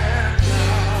 and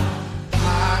now I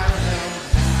am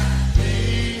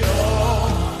happy all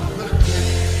the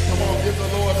day. Come on, give the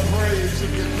Lord praise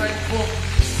if you're thankful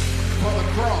for the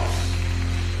cross.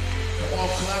 Come on,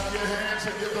 clap your hands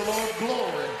and give the Lord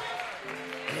glory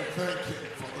and thank Him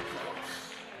for the cross.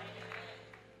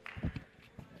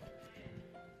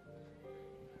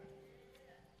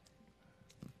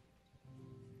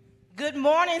 Good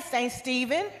morning, St.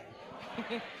 Stephen.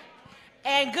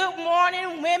 And good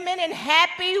morning, women, and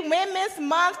happy Women's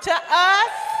Month to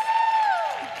us.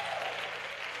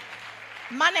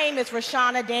 My name is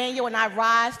Rashana Daniel, and I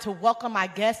rise to welcome our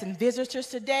guests and visitors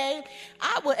today.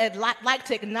 I would like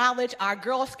to acknowledge our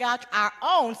Girl Scout, our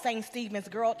own St. Stephen's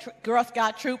Girl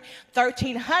Scout Troop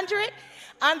 1300,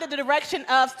 under the direction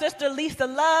of Sister Lisa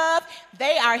Love.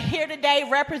 They are here today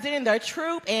representing their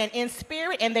troop and in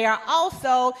spirit, and they are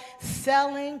also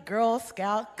selling Girl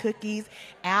Scout cookies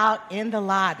out in the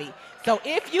lobby. So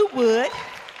if you would,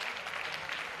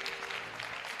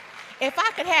 if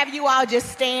I could have you all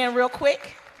just stand real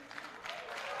quick.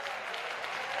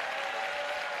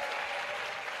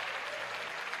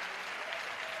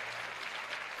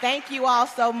 Thank you all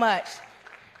so much.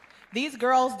 These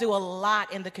girls do a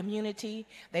lot in the community.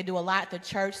 They do a lot at the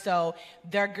church. So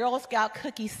their Girl Scout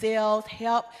cookie sales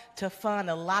help to fund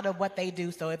a lot of what they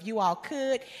do. So if you all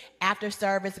could, after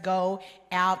service, go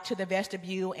out to the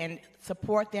vestibule and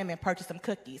support them and purchase some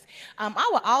cookies. I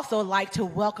would also like to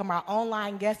welcome our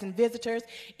online guests and visitors.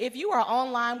 If you are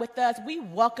online with us, we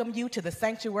welcome you to the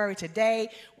sanctuary today.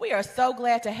 We are so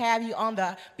glad to have you on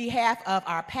the behalf of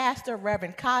our pastor,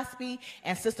 Reverend Cosby,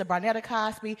 and Sister Barnetta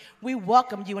Cosby. We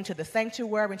welcome you into the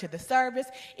sanctuary, into the service.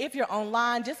 If you're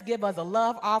online, just give us a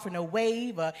love offering, a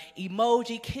wave, a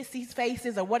emoji, kissy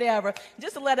faces, or whatever,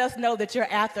 just to let us know that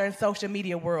you're out there in social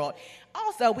media world.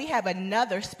 Also, we have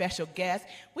another special guest.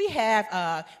 We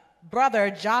have Brother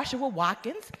Joshua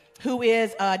Watkins, who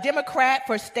is a Democrat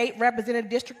for State Representative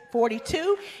District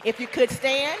 42. If you could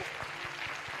stand.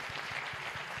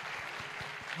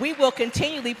 We will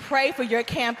continually pray for your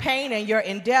campaign and your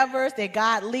endeavors, that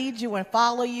God lead you and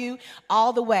follow you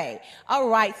all the way. All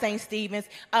right, St. Stephen's.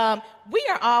 We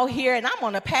are all here, and I'm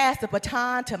going to pass the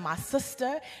baton to my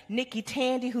sister, Nikki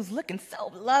Tandy, who's looking so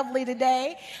lovely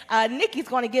today. Nikki's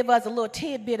going to give us a little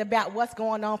tidbit about what's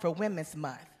going on for Women's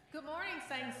Month. Good morning,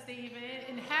 St. Stephen,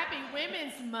 and happy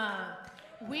Women's Month.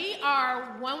 We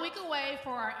are 1 week away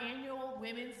for our annual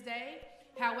Women's Day.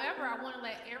 However, I want to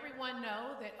let everyone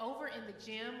know that over in the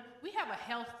gym, we have a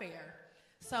health fair.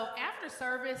 So after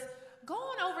service, go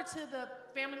on over to the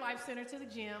Family Life Center, to the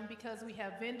gym, because we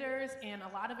have vendors and a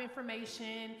lot of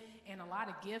information and a lot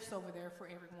of gifts over there for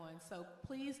everyone. So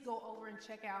please go over and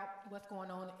check out what's going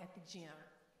on at the gym.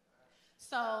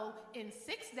 So in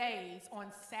 6 days, on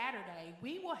Saturday,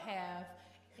 we will have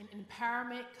an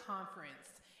empowerment conference.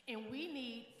 And we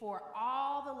need for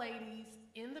all the ladies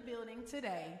in the building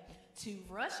today to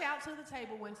rush out to the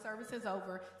table when service is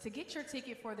over to get your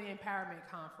ticket for the Empowerment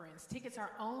Conference. Tickets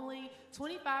are only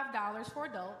 $25 for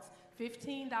adults,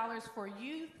 $15 for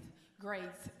youth,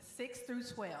 grades 6 through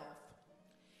 12.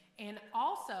 And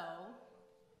also,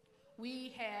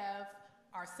 we have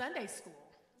our Sunday school.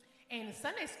 And in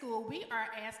Sunday school, we are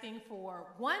asking for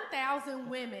 1,000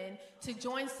 women to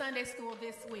join Sunday school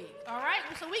this week. All right?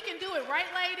 So we can do it, right,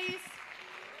 ladies?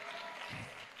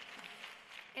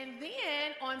 And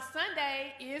then on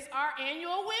Sunday is our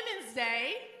annual Women's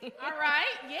Day. All right?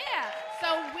 Yeah.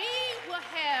 So we will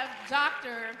have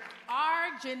Dr.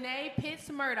 R. Janae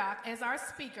Pitts-Murdoch as our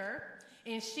speaker.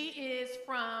 And she is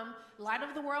from Light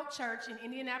of the World Church in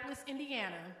Indianapolis,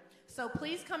 Indiana. So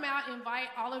please come out and invite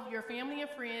all of your family and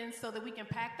friends so that we can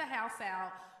pack the house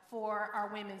out for our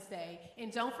Women's Day.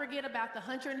 And don't forget about the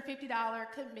 $150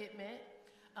 commitment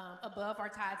above our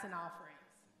tithes and offerings.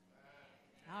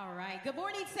 All right. Good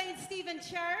morning, St. Stephen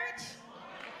Church.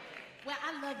 Well,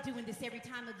 I love doing this every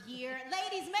time of year.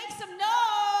 Ladies, make some noise.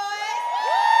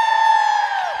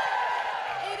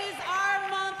 It is our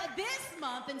month, this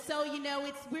month, and so, you know,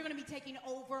 we're going to be taking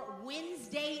over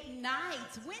Wednesday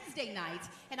nights,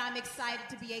 and I'm excited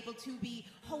to be able to be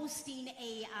hosting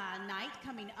a night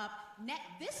coming up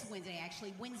this Wednesday,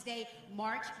 actually, Wednesday,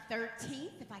 March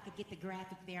 13th, if I could get the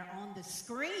graphic there on the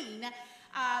screen.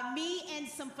 Me and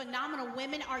some phenomenal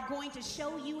women are going to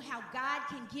show you how God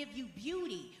can give you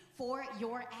beauty for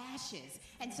your ashes.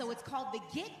 And so it's called the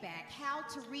Get Back, how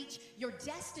to reach your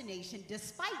destination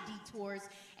despite detours.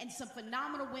 And some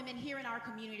phenomenal women here in our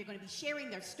community are going to be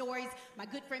sharing their stories. My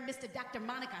good friend, Dr.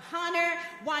 Monica Hunter,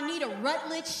 Juanita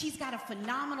Rutledge, she's got a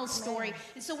phenomenal story.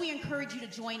 And so we encourage you to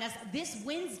join us this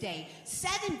Wednesday,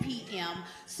 7 p.m.,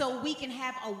 so we can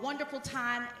have a wonderful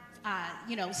time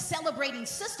celebrating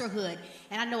sisterhood.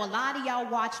 And I know a lot of y'all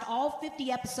watched all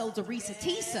 50 episodes of Risa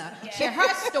Tisa share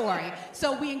her story.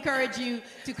 So we encourage you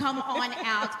to come on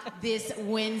out this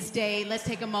Wednesday. Let's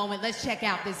take a moment. Let's check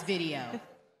out this video.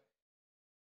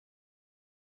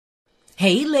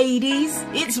 Hey ladies,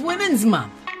 it's Women's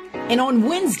Month. And on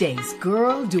Wednesdays,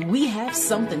 girl, do we have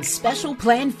something special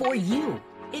planned for you.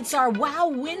 It's our Wow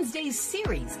Wednesdays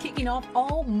series kicking off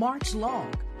all March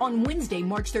long. On Wednesday,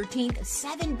 March 13th,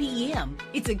 7 p.m.,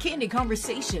 it's a candid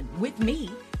conversation with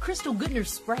me, Crystal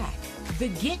Goodner-Spratt. The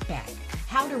Get Back,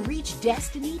 how to reach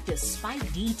destiny despite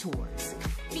detours.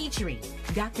 Featuring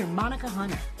Dr. Monica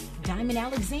Hunter, D.Min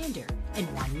Alexander, and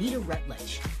Juanita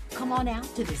Rutledge. Come on out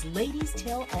to this Ladies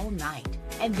Tell all night.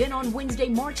 And then on Wednesday,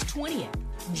 March 20th,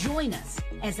 join us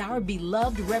as our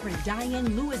beloved Reverend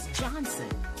Diane Lewis Johnson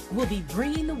will be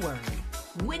bringing the word.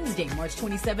 Wednesday, March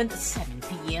 27th, 7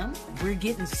 p.m., we're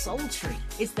getting sultry.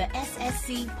 It's the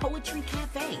SSC Poetry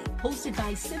Cafe, hosted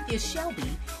by Cynthia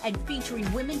Shelby and featuring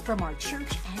women from our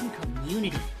church and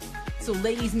community. So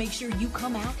ladies, make sure you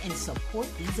come out and support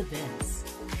these events.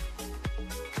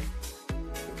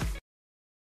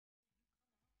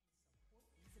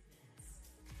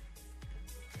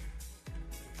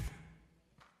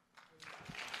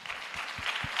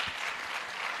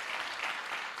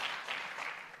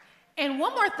 And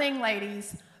one more thing,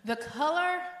 ladies, the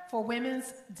color for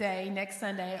Women's Day next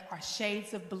Sunday are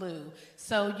shades of blue.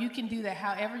 So you can do that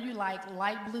however you like,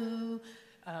 light blue,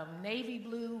 navy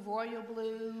blue, royal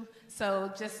blue.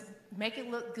 So just make it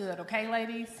look good, okay,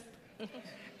 ladies?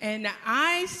 And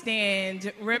I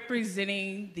stand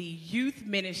representing the youth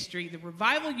ministry. The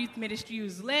Revival Youth Ministry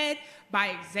is led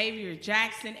by Xavier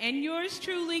Jackson and yours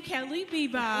truly, Kelly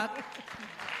Bebop.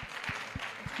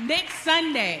 Next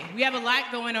Sunday, we have a lot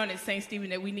going on at St.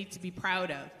 Stephen that we need to be proud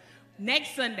of.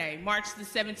 Next Sunday, March the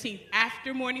 17th,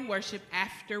 after morning worship,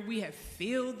 after we have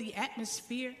filled the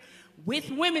atmosphere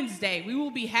with Women's Day, we will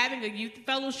be having a youth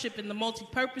fellowship in the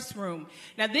multipurpose room.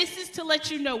 Now, this is to let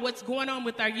you know what's going on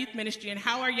with our youth ministry and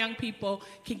how our young people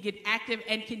can get active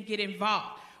and can get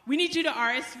involved. We need you to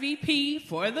RSVP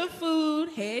for the food,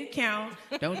 head count.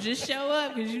 Don't just show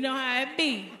up because you know how it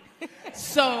be.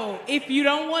 So if you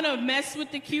don't want to mess with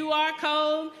the QR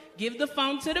code, give the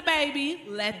phone to the baby,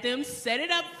 let them set it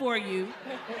up for you.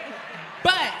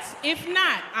 But if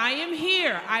not, I am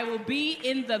here. I will be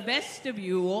in the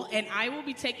vestibule, and I will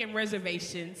be taking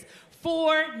reservations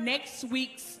for next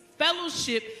week's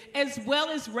fellowship, as well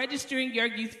as registering your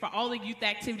youth for all the youth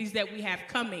activities that we have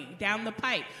coming down the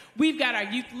pipe. We've got our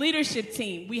youth leadership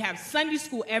team. We have Sunday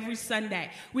school every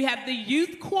Sunday. We have the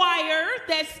youth choir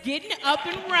that's getting up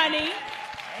and running.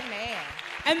 Amen.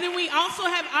 And then we also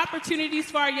have opportunities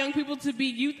for our young people to be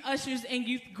youth ushers and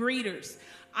youth greeters.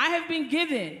 I have been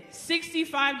given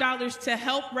 $65 to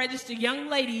help register young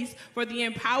ladies for the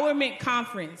Empowerment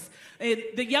Conference.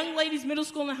 The young ladies, middle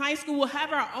school and high school, will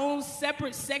have our own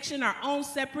separate section, our own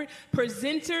separate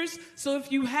presenters. So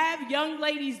if you have young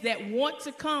ladies that want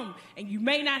to come and you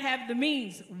may not have the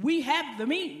means, we have the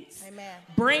means. Amen.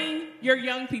 Bring your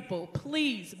young people.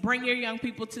 Please bring your young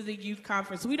people to the youth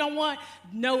conference. We don't want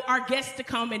our guests to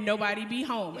come and nobody be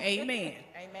home. Amen.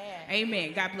 Amen.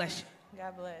 Amen. God bless you.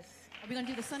 God bless. Are we going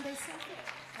to do the Sunday selfie?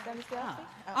 Oh.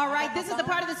 All right, this is the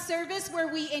part of the service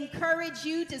where we encourage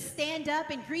you to stand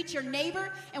up and greet your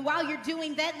neighbor. And while you're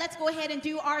doing that, let's go ahead and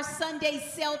do our Sunday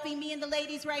selfie. Me and the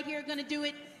ladies right here are going to do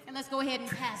it. And let's go ahead and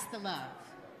pass the love.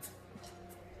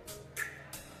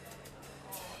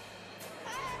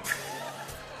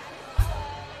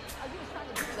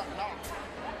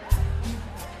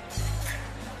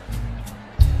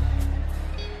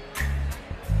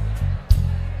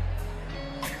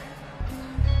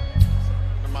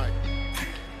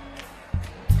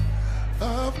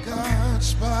 Of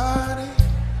God's body,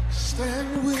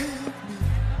 stand with me,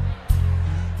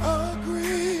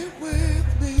 agree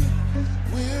with me,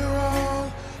 we're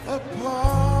all a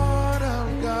part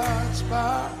of God's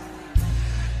body.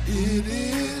 It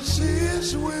is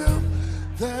His will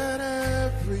that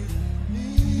every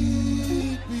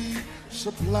need be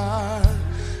supplied.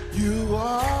 You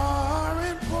are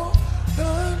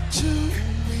important to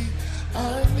me,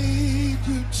 I need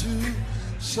you to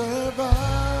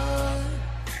survive.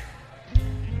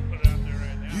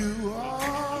 You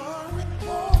are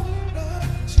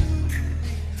important to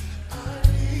me. I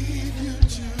need you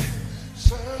to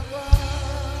survive.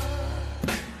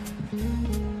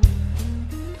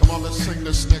 Come on, let's sing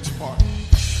this next part.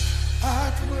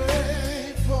 I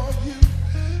pray for you.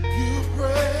 You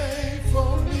pray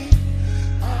for me.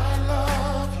 I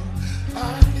love you. I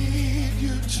need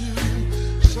you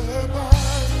to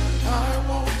survive. I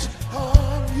won't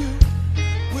harm you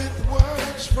with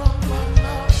words from my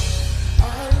mouth.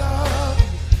 I love you.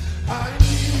 I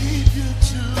need you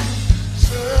to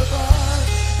survive.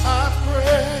 I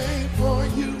pray for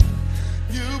you.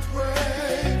 You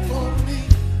pray for me.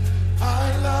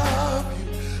 I love you.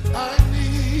 I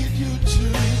need you to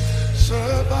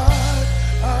survive.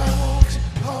 I won't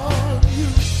harm you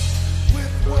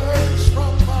with words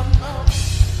from my mouth.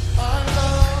 I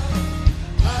love you.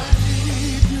 I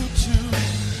need you to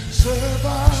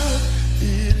survive.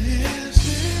 It is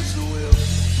His will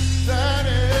that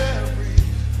every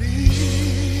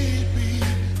need be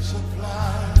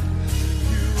supplied.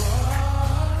 You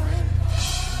are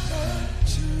important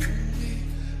to me.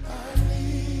 I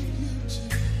need you to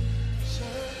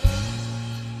survive.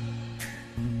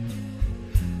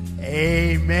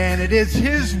 Amen. It is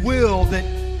His will that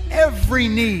every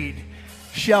need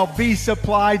shall be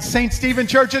supplied. St. Stephen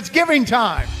Church, it's giving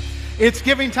time. It's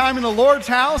giving time in the Lord's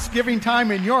house, giving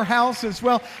time in your house as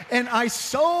well. And I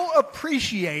so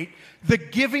appreciate the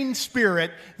giving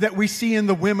spirit that we see in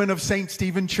the women of St.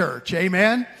 Stephen Church.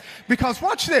 Amen? Because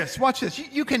watch this.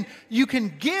 You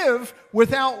can give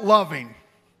without loving.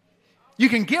 You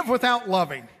can give without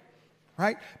loving,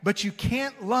 right? But you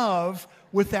can't love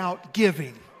without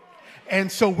giving.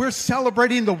 And so we're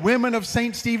celebrating the women of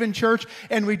St. Stephen Church,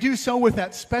 and we do so with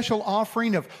that special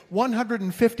offering of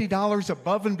 $150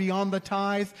 above and beyond the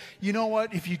tithe. You know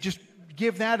what? If you just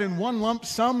give that in one lump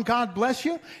sum, God bless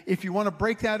you. If you want to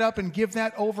break that up and give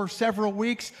that over several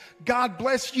weeks, God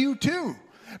bless you too.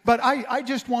 But I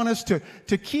just want us to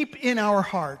keep in our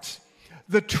hearts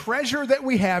the treasure that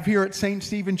we have here at St.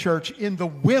 Stephen Church in the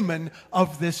women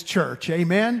of this church.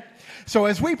 Amen? So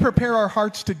as we prepare our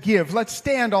hearts to give, let's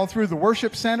stand all through the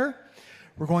worship center.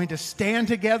 We're going to stand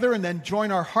together and then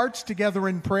join our hearts together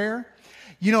in prayer.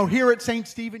 You know, here at St.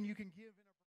 Stephen, you can give.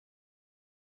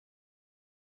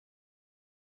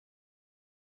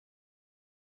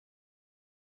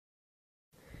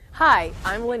 Hi,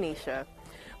 I'm Lanisha.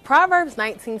 Proverbs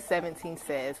 19:17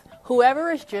 says,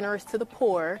 "Whoever is generous to the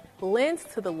poor lends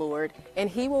to the Lord, and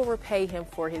he will repay him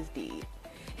for his deed."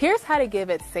 Here's how to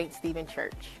give at St. Stephen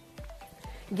Church.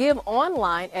 Give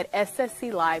online at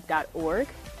ssclive.org.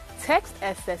 Text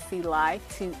SSC Live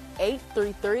to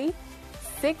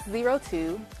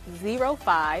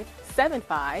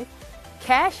 833-602-0575.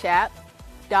 Cash App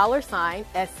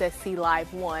 $SSC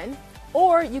Live 1.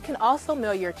 Or you can also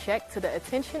mail your check to the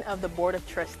attention of the Board of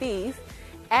Trustees.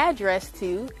 Address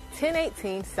to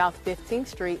 1018 South 15th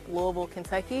Street, Louisville,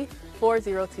 Kentucky,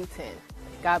 40210.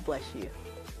 God bless you.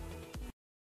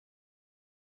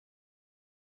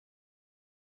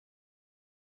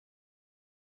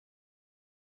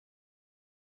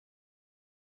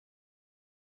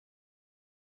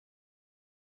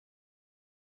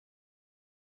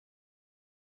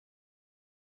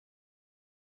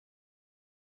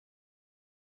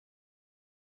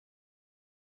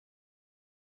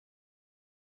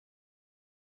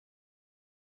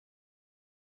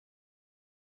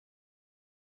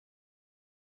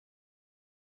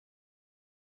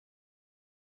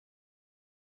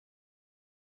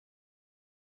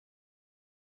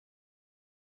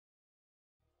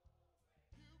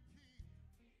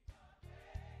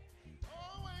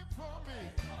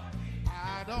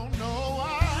 I don't know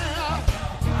why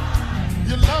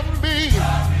you love me.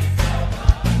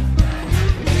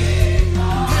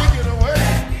 Take it away.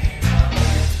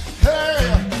 Hey,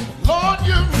 Lord,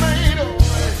 you made a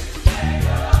way.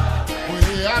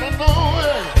 Way out of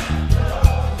nowhere.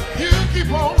 You keep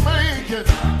on making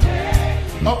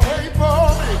a way for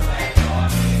me.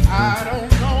 I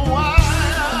don't know why.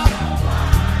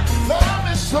 Love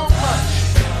me so much.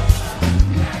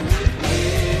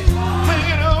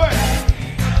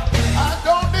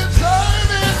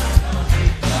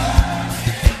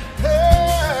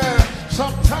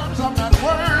 Sometimes I'm not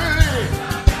worthy,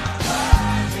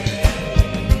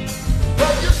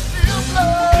 but you still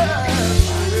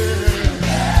bless me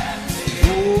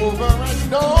over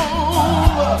and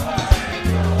over.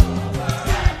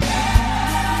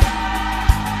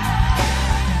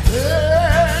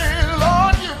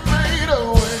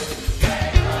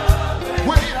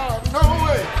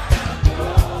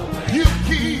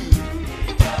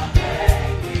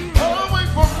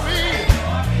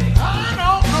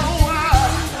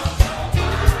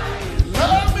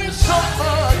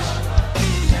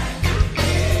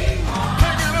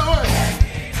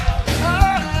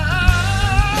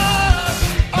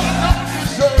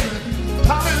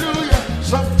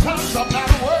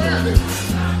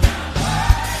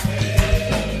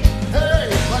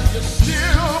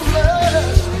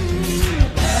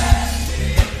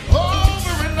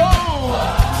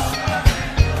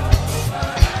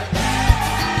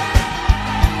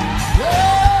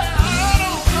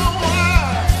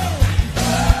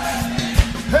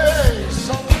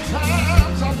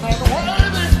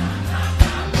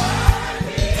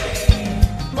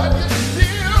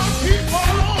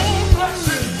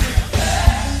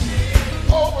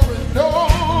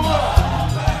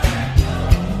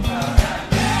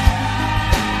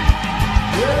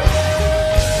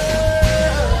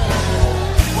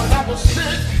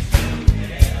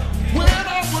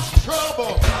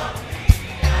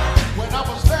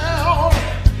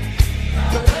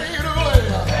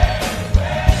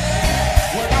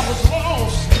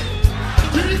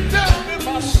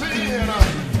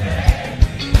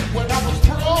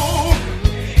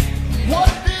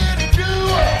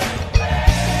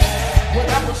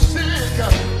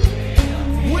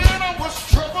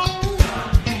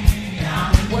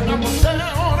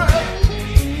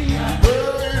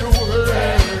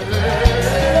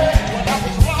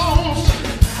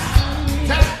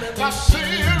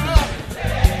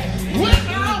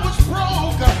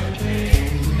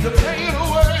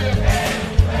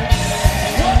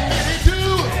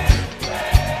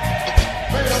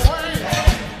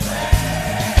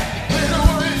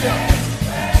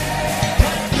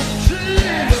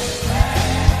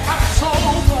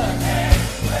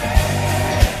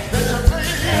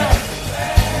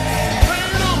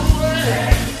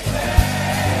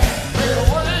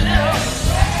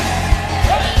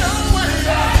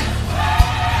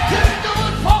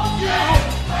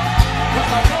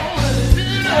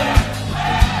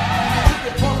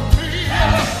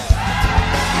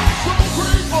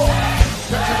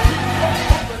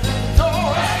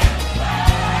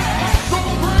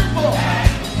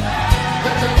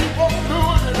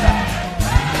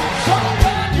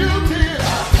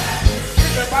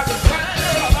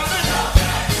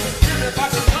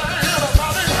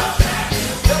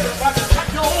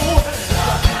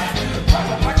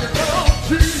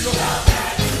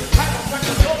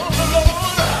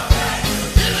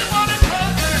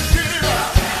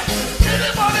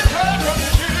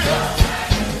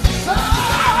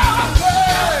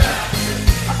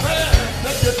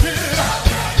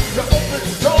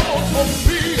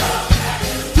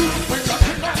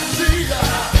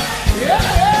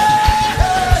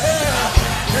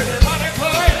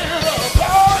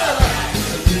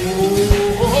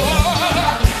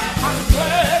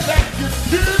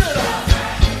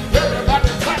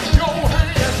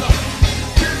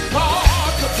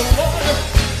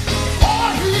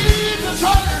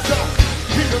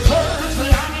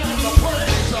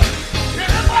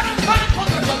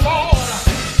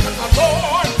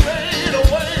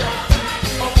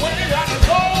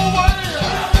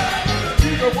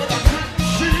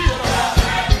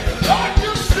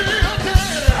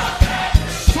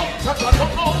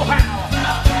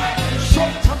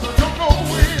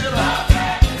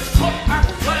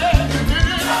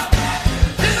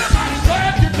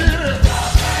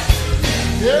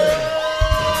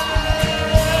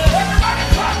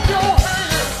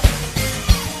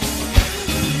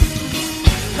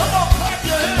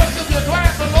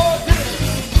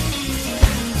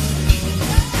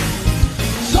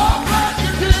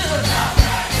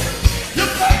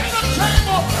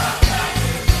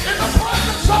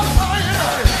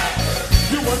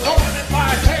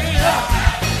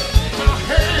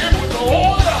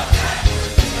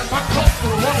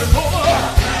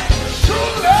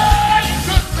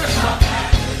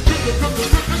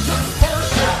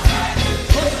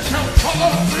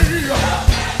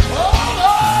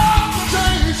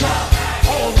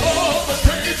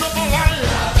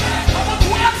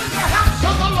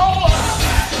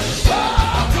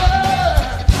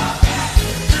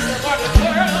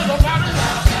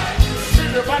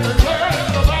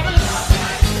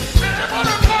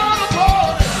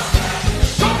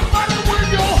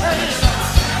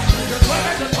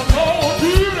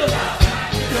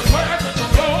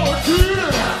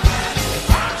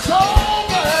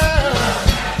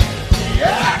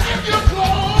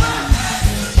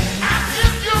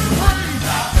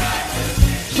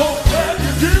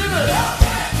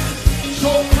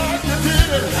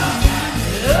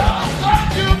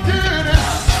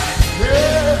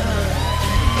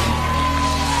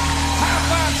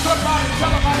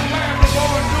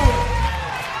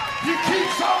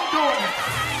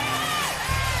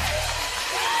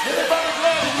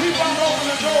 keep on opening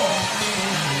the door.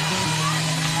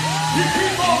 You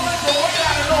keep on making way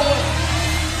out of nowhere.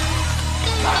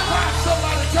 High five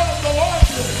somebody, tell them the Lord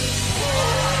did it.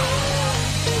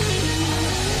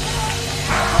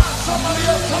 High five somebody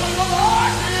else, tell them the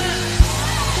Lord did it.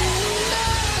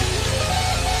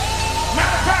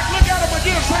 Matter of fact, look at them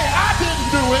again and say, I didn't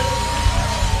do it.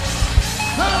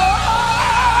 The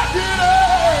Lord did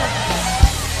it.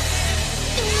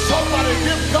 Somebody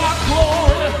give God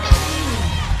glory.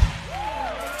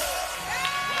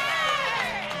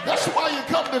 That's why you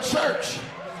come to church.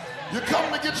 You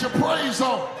come to get your praise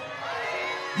on.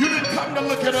 You didn't come to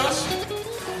look at us.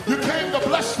 You came to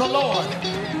bless the Lord.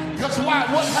 Because why?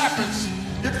 What happens?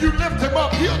 If you lift him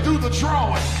up, he'll do the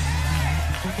drawing.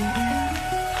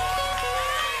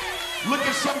 Look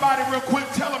at somebody real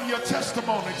quick. Tell them your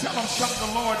testimony. Tell them something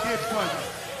the Lord did for you.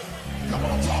 Come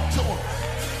on, talk to them.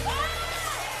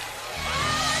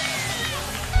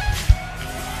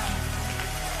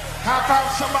 How about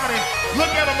somebody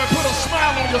look at them and put a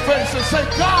smile on your face and say,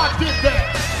 God did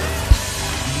that.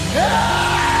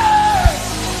 Yeah!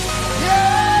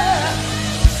 Yeah!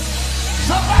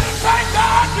 Somebody say,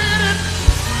 God did it.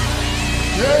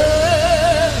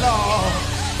 Yeah,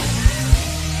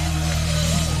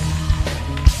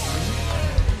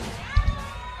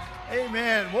 Lord.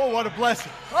 Amen. Whoa, what a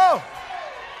blessing. Oh,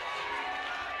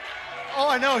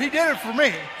 I know. He did it for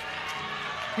me.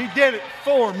 He did it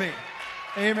for me.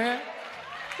 Amen.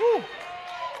 Woo.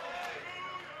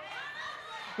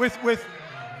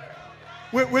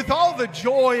 With all the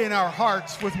joy in our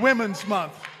hearts with Women's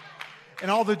Month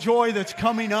and all the joy that's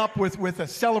coming up with a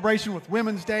celebration with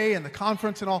Women's Day and the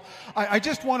conference and all, I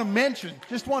just want to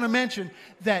mention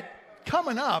that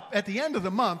coming up at the end of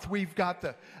the month, we've got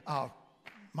the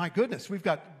my goodness, we've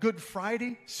got Good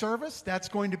Friday service. That's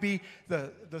going to be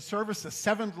the service, the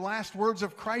 7 last words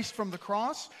of Christ from the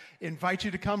cross. Invite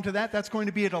you to come to that. That's going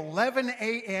to be at 11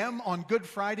 a.m. on Good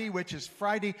Friday, which is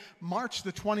Friday, March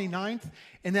the 29th.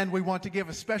 And then we want to give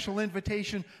a special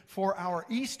invitation for our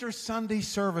Easter Sunday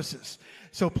services.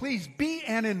 So please be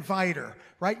an inviter,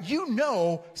 right? You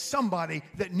know somebody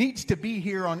that needs to be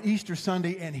here on Easter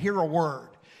Sunday and hear a word.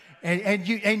 And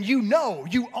you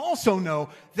also know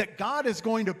that God is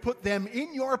going to put them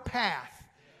in your path.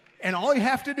 And all you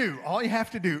have to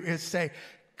do is say,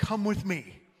 come with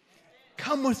me.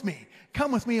 Come with me.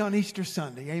 Come with me on Easter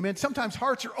Sunday. Amen. Sometimes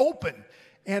hearts are open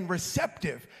and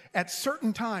receptive at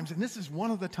certain times. And this is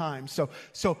one of the times.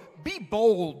 So be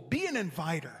bold. Be an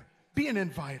inviter. Be an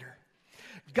inviter.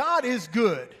 God is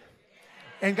good.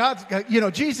 And God's,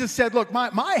 Jesus said, look,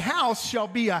 my house shall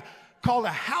be called a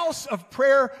house of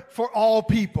prayer for all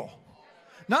people.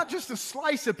 Not just a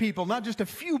slice of people, not just a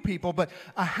few people, but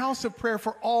a house of prayer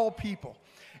for all people.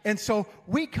 And so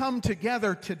we come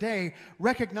together today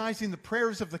recognizing the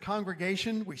prayers of the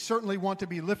congregation. We certainly want to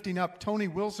be lifting up Tony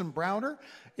Wilson Browder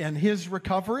and his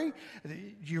recovery.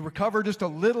 You recover just a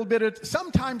little bit.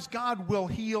 Sometimes God will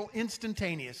heal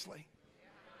instantaneously.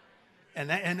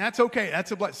 And that's okay.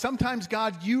 That's a blessing. Sometimes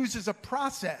God uses a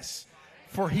process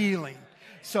for healing.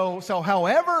 So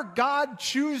however God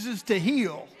chooses to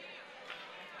heal,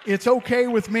 it's okay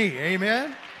with me.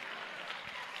 Amen.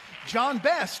 John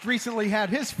Best recently had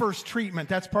his first treatment.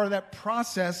 That's part of that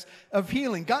process of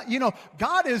healing.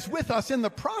 God is with us in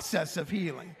the process of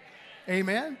healing.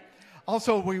 Amen.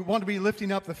 Also, we want to be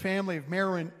lifting up the family of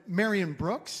Marion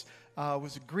Brooks.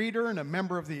 Was a greeter and a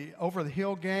member of the Over the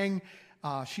Hill gang.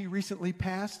 She recently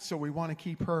passed, so we want to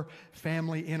keep her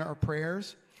family in our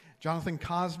prayers. Jonathan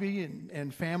Cosby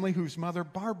and family, whose mother,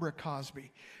 Barbara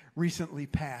Cosby, recently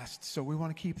passed. So we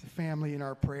want to keep the family in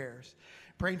our prayers.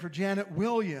 Praying for Janet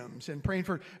Williams and praying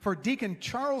for Deacon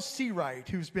Charles Seawright,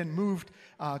 who's been moved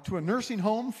to a nursing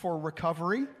home for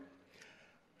recovery.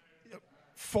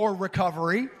 For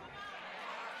recovery.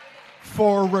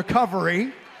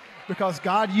 Because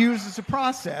God uses a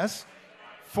process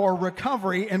for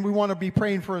recovery, and we want to be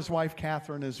praying for his wife,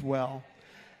 Catherine, as well.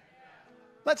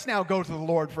 Let's now go to the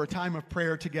Lord for a time of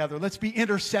prayer together. Let's be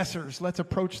intercessors. Let's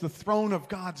approach the throne of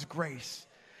God's grace.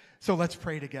 So let's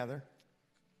pray together.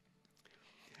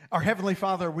 Our Heavenly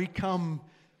Father, we come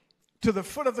to the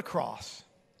foot of the cross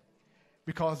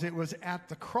because it was at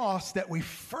the cross that we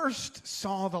first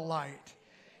saw the light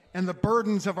and the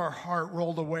burdens of our heart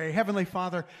rolled away. Heavenly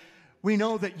Father, we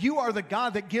know that you are the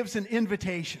God that gives an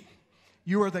invitation.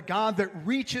 You are the God that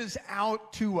reaches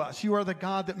out to us. You are the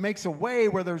God that makes a way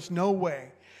where there's no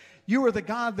way. You are the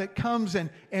God that comes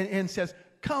and says,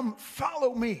 come,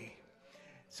 follow me.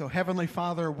 So, Heavenly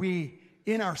Father, we,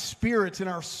 in our spirits, in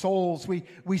our souls,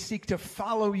 we seek to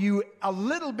follow you a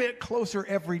little bit closer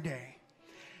every day.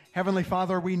 Heavenly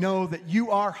Father, we know that you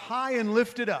are high and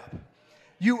lifted up,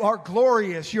 You are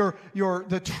glorious.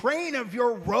 The train of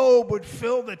your robe would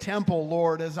fill the temple,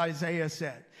 Lord, as Isaiah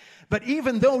said. But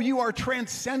even though you are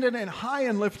transcendent and high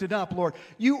and lifted up, Lord,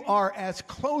 you are as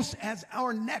close as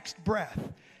our next breath.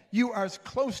 You are as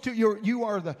close to you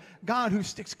are the God who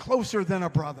sticks closer than a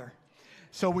brother.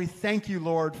 So we thank you,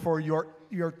 Lord, for your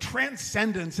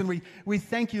transcendence, and we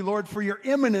thank you, Lord, for your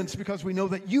immanence, because we know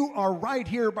that you are right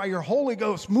here by your Holy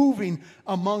Ghost moving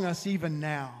among us even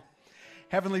now.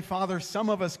 Heavenly Father, some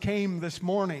of us came this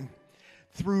morning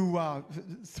through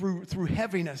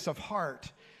heaviness of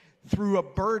heart, through a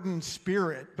burdened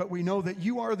spirit, but we know that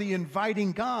you are the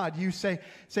inviting God. You say,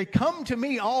 come to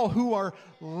me, all who are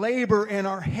labor and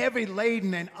are heavy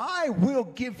laden, and I will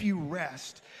give you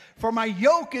rest. For my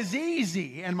yoke is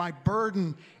easy and my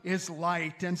burden is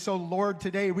light. And so, Lord,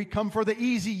 today we come for the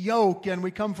easy yoke and we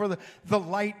come for the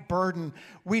light burden.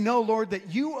 We know, Lord,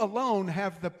 that you alone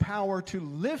have the power to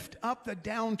lift up the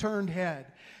downturned head.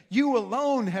 You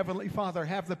alone, Heavenly Father,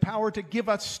 have the power to give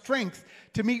us strength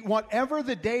to meet whatever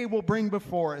the day will bring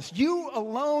before us. You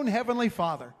alone, Heavenly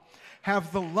Father,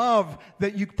 have the love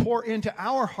that you pour into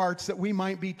our hearts that we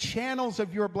might be channels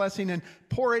of your blessing and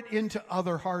pour it into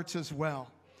other hearts as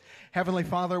well. Heavenly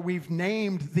Father, we've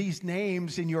named these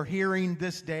names in your hearing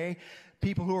this day,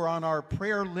 people who are on our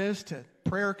prayer list,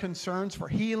 prayer concerns for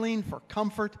healing, for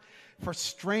comfort, for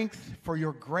strength, for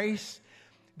your grace.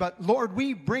 But Lord,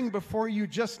 we bring before you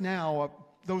just now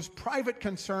those private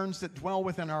concerns that dwell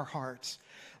within our hearts.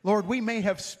 Lord, we may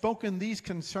have spoken these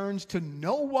concerns to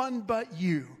no one but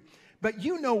you. But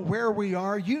you know where we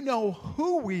are, you know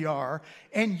who we are,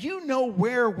 and you know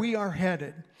where we are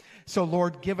headed. So,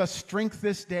 Lord, give us strength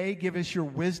this day. Give us your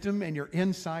wisdom and your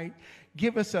insight.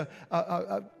 Give us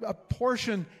a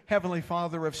portion, Heavenly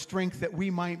Father, of strength that we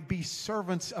might be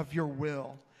servants of your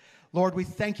will. Lord, we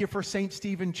thank you for St.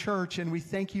 Stephen Church, and we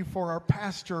thank you for our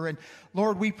pastor. And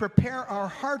Lord, we prepare our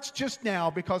hearts just now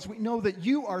because we know that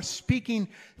you are speaking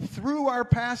through our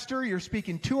pastor, you're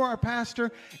speaking to our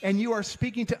pastor, and you are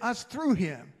speaking to us through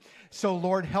him. So,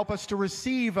 Lord, help us to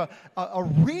receive a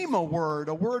rhema word,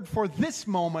 a word for this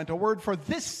moment, a word for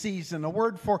this season, a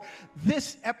word for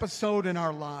this episode in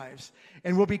our lives.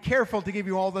 And we'll be careful to give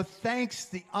you all the thanks,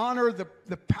 the honor,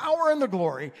 the power, and the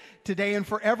glory today and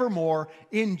forevermore.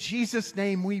 In Jesus'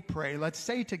 name we pray. Let's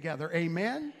say together,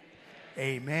 amen.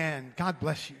 Amen. God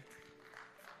bless you.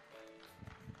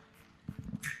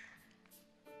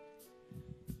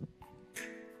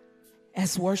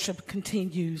 As worship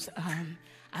continues,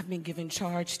 I've been given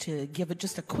charge to give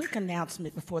just a quick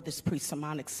announcement before this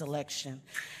pre-sermonic selection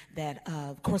that,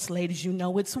 of course, ladies, you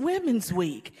know it's Women's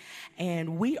Week,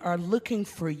 and we are looking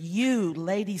for you,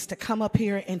 ladies, to come up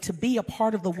here and to be a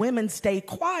part of the Women's Day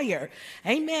choir.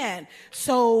 Amen.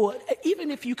 So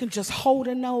even if you can just hold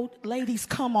a note, ladies,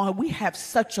 come on. We have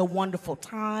such a wonderful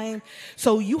time.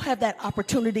 So you have that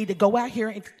opportunity to go out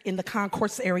here in the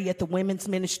concourse area at the women's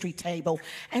ministry table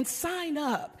and sign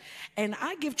up. And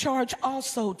I give charge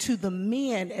also to the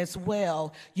men as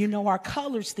well. You know, our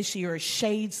colors this year are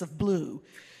shades of blue,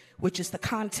 which is the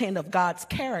content of God's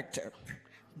character.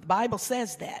 The Bible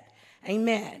says that.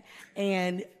 Amen.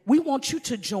 And we want you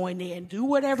to join in. Do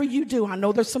whatever you do. I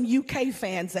know there's some UK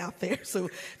fans out there, so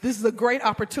this is a great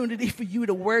opportunity for you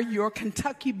to wear your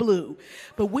Kentucky blue.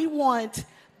 But we want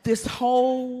this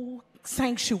whole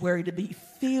sanctuary to be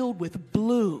filled with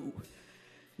blue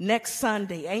next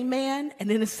Sunday. Amen. And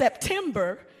then in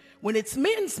September, when it's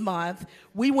Men's Month,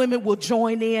 we women will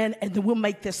join in, and then we'll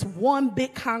make this one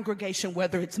big congregation,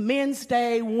 whether it's Men's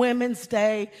Day, Women's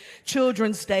Day,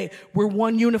 Children's Day. We're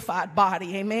one unified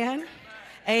body. Amen.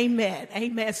 Amen.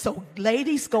 Amen. So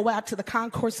ladies, go out to the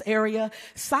concourse area,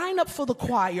 sign up for the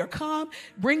choir, come,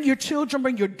 bring your children,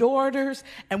 bring your daughters,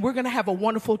 and we're going to have a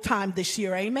wonderful time this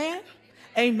year. Amen.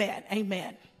 Amen.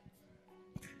 Amen.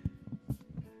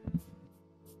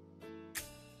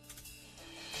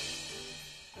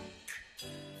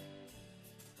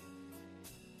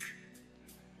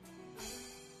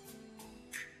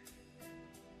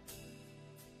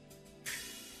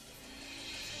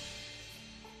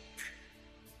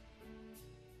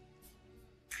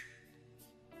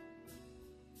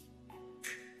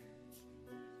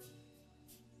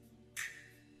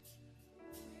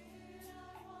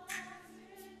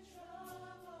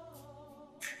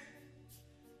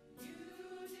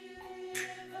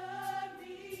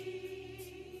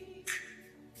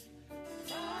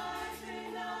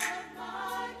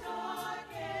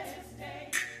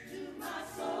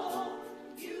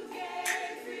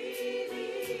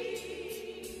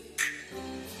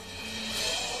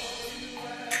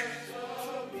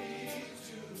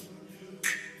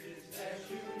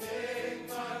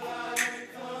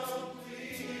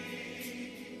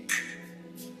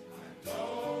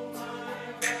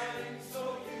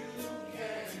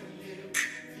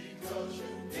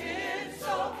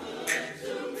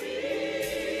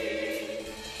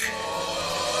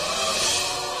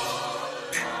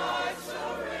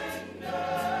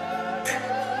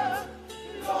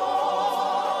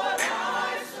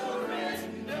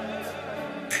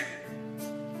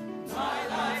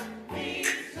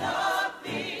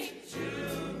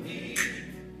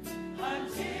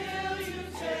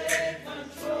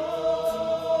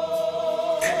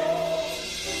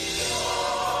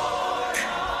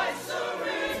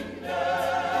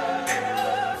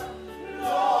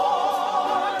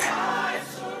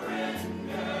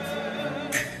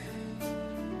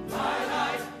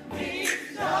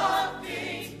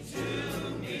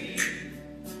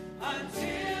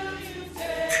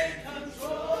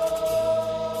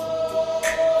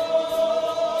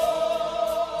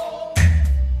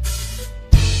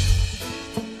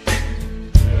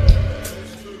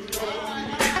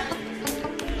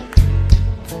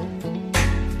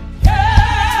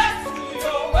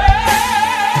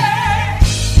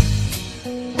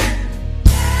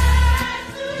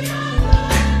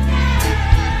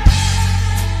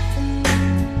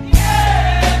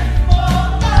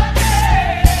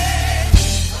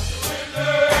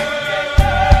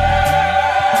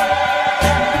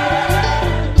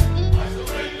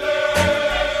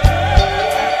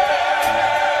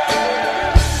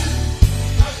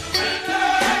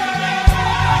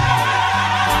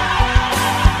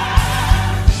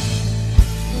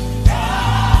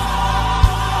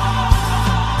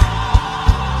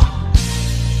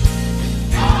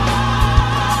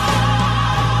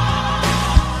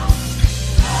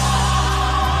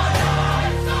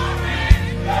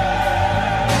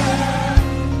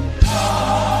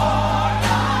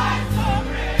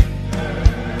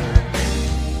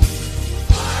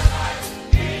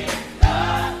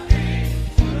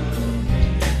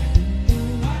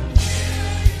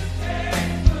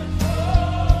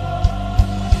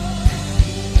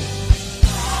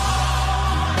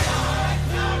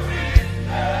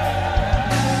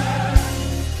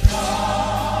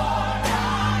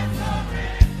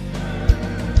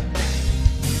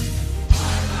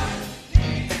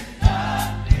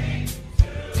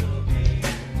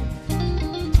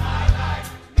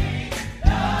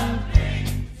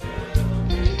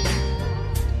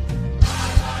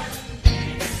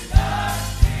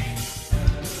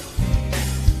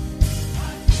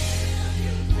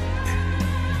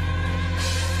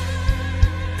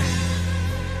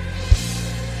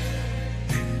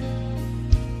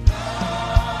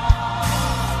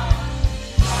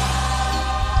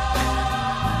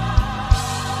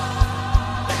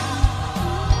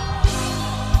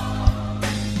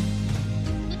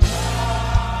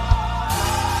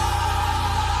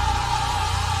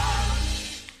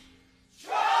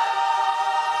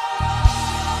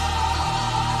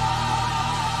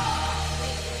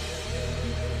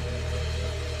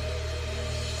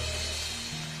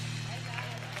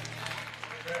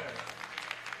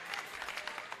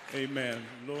 Amen.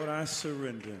 Lord, I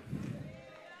surrender.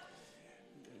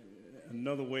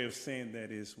 Another way of saying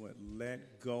that is what?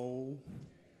 Let go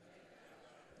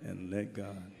and let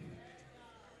God.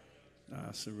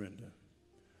 I surrender.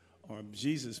 Or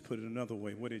Jesus put it another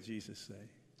way. What did Jesus say?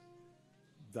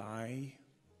 Thy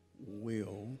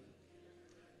will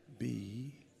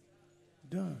be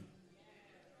done.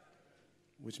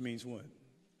 Which means what?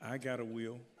 I got a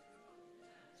will,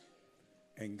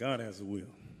 and God has a will.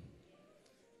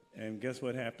 And guess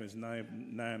what happens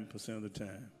 9% of the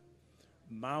time?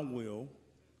 My will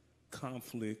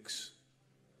conflicts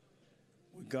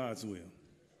with God's will.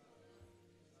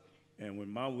 And when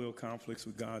my will conflicts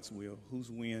with God's will, whose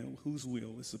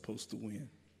will is supposed to win?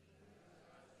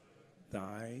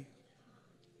 Thy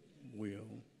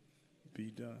will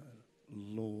be done.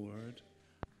 Lord,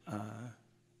 I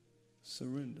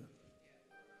surrender.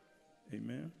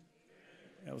 Amen.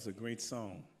 That was a great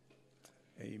song.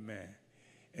 Amen.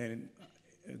 And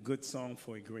a good song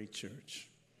for a great church.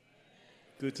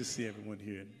 Good to see everyone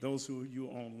here. Those who are you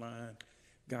online,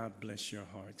 God bless your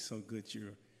heart. So good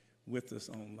you're with us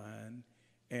online.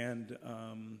 And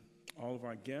all of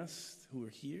our guests who are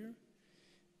here,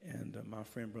 and my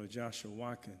friend, Brother Joshua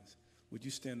Watkins. Would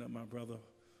you stand up, my brother,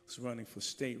 who's running for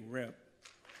state rep,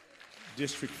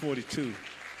 District 42.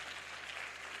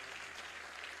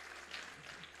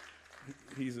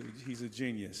 He's a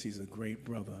genius. He's a great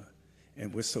brother.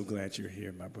 And we're so glad you're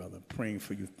here, my brother. Praying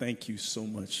for you. Thank you so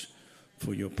much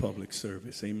for your public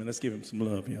service. Amen. Let's give him some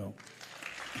love, y'all.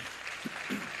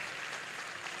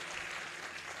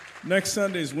 Next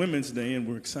Sunday is Women's Day, and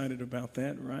we're excited about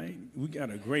that, right? We got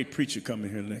a great preacher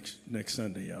coming here next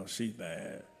Sunday, y'all. She's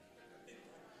bad.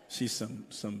 She's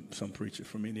some preacher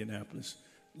from Indianapolis.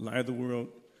 Light of the World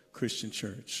Christian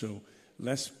Church. So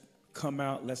let's come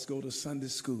out. Let's go to Sunday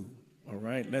school, all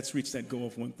right? Let's reach that goal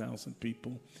of 1,000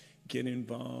 people. Get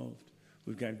involved.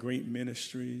 We've got great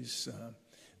ministries,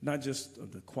 not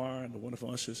just the choir and the wonderful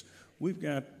ushers. We've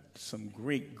got some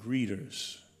great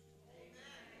greeters.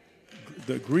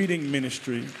 The greeting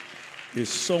ministry is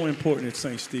so important at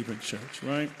St. Stephen Church,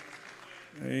 right?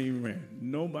 Amen.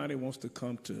 Nobody wants to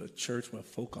come to a church where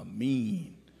folk are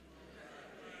mean.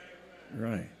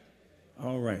 Right.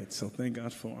 All right. So thank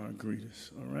God for our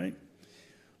greeters. All right.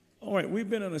 All right. We've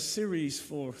been in a series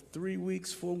for 4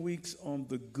 weeks on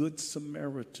the Good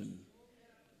Samaritan.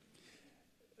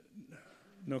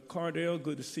 Now, Cardell,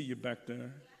 good to see you back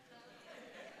there.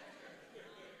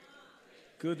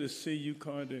 Good to see you,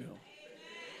 Cardell.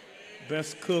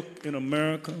 Best cook in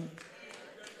America.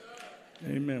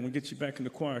 Amen. We'll get you back in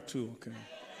the choir, too, okay?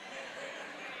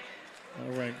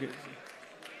 All right, get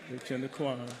you in the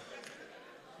choir.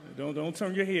 Don't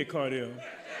turn your head, Cardell.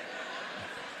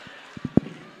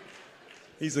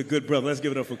 He's a good brother. Let's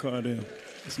give it up for Cardell.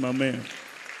 It's my man.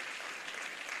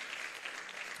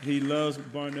 He loves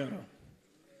Barnetta.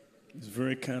 He's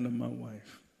very kind to my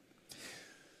wife.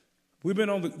 We've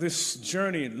been on this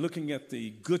journey looking at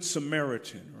the Good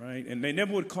Samaritan, right? And they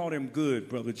never would call him good,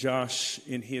 Brother Josh,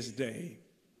 in his day,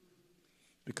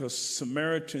 because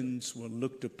Samaritans were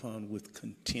looked upon with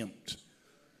contempt,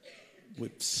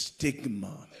 with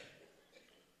stigma,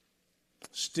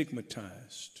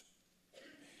 stigmatized.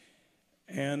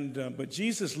 And but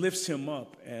Jesus lifts him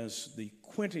up as the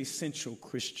quintessential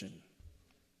Christian.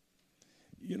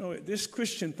 You know, this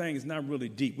Christian thing is not really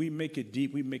deep. We make it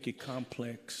deep. We make it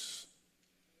complex.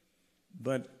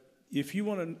 But if you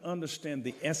want to understand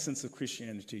the essence of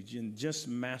Christianity, just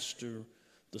master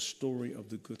the story of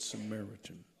the Good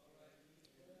Samaritan.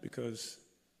 Because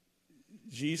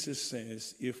Jesus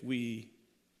says if we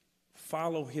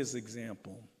follow his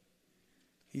example,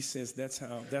 he says that's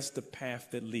the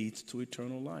path that leads to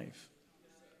eternal life.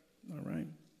 All right?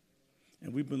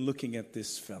 And we've been looking at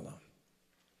this fella.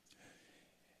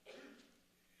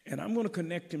 And I'm going to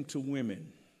connect him to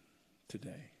women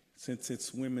today, since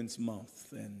it's Women's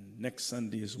Month and next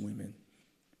Sunday is women.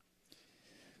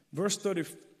 Verse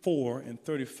 34 and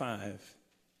 35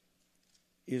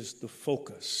 is the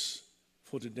focus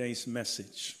for today's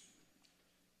message.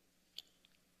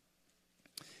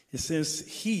 It says,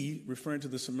 he, referring to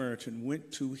the Samaritan,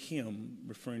 went to him,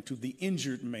 referring to the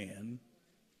injured man,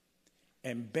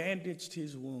 and bandaged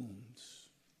his wounds.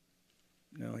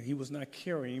 Now, he was not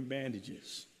carrying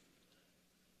bandages,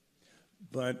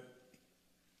 but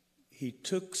he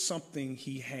took something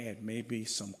he had, maybe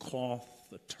some cloth,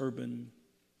 a turban,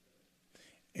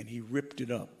 and he ripped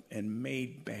it up and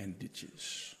made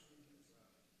bandages.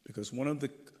 Because one of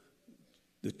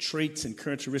the traits and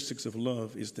characteristics of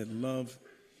love is that love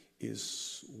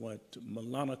is what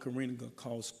Malana Karinga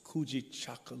calls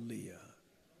kujichakalia.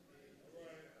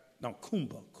 Now,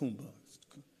 kumba.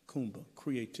 Kumba,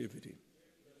 creativity.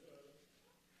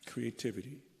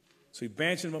 Creativity. So he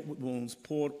bandaged him up with wounds,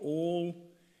 poured oil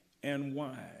and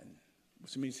wine,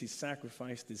 which means he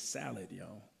sacrificed his salad,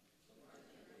 y'all.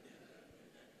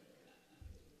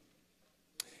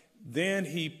 Then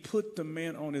he put the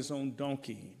man on his own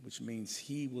donkey, which means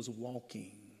he was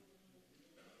walking.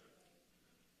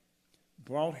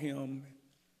 Brought him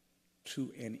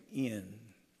to an inn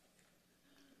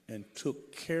and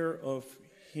took care of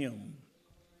him.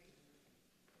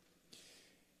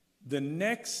 The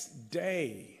next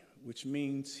day, which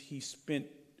means he spent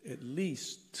at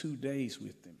least 2 days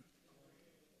with them,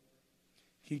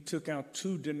 he took out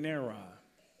 2 denarii.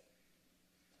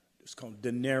 It's called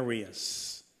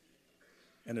denarius.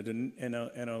 And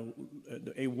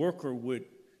a worker would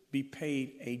be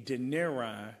paid a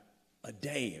denarii a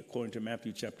day, according to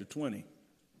Matthew chapter 20.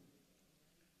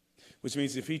 Which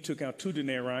means if he took out 2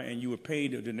 denarii and you were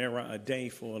paid a denarii a day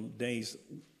for a day's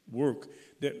work,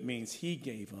 that means he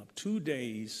gave up 2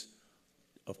 days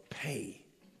of pay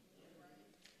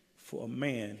for a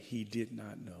man he did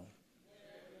not know.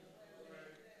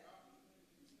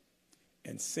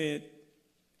 And said,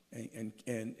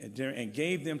 and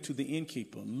gave them to the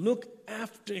innkeeper. Look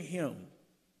after him,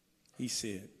 he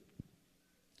said,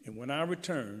 and when I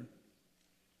return,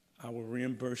 I will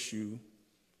reimburse you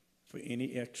for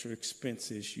any extra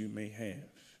expenses you may have.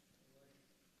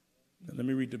 Now let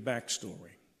me read the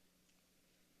backstory.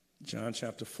 John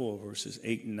chapter 4, verses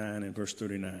 8 and 9 and verse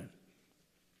 39.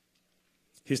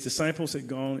 His disciples had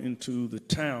gone into the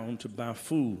town to buy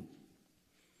food.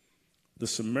 The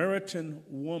Samaritan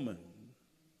woman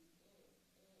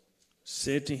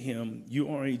said to him, "You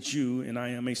are a Jew and I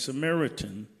am a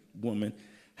Samaritan woman.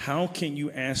 How can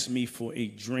you ask me for a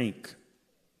drink?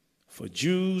 For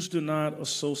Jews do not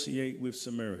associate with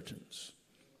Samaritans."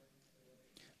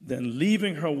 Then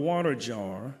leaving her water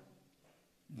jar,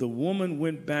 the woman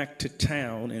went back to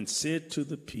town and said to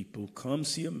the people, "Come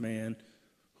see a man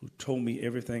who told me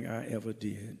everything I ever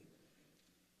did.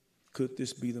 Could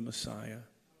this be the Messiah?"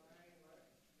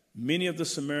 Many of the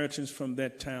Samaritans from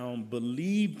that town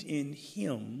believed in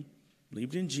him,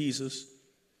 believed in Jesus,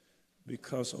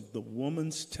 because of the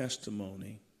woman's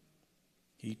testimony.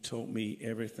 He told me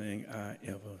everything I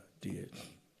ever did.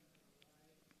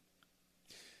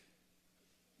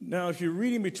 Now, if you're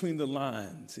reading between the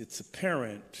lines, it's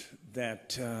apparent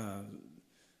that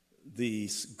the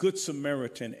Good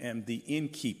Samaritan and the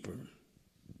innkeeper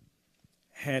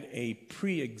had a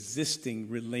pre-existing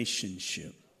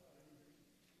relationship.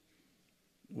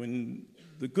 When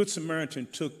the Good Samaritan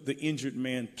took the injured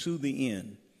man to the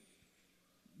inn,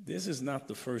 this is not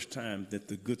the first time that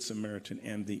the Good Samaritan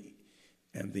and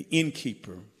the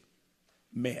innkeeper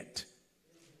met.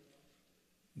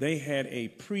 They had a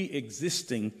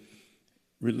pre-existing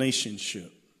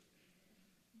relationship,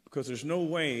 because there's no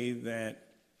way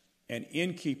that an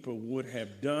innkeeper would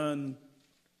have done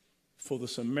for the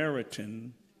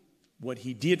Samaritan what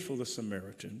he did for the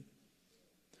Samaritan,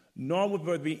 nor would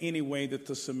there be any way that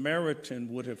the Samaritan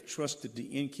would have trusted the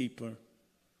innkeeper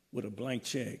with a blank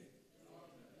check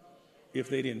if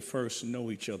they didn't first know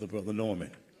each other, Brother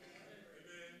Norman.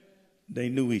 They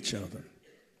knew each other.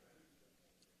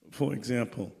 For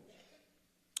example,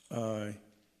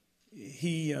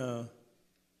 he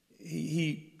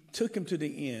took him to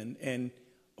the inn, and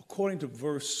according to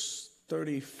verse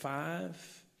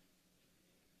 35,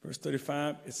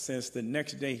 it says the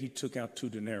next day he took out 2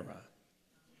 denarii,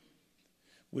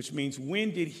 which means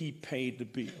when did he pay the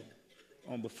bill?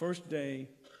 On the first day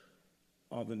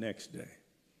or the next day?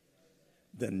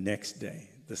 The next day,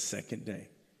 the second day,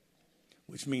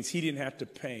 which means he didn't have to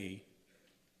pay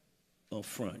up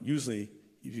front. Usually,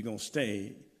 if you're going to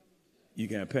stay, you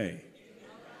got to pay.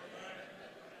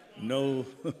 No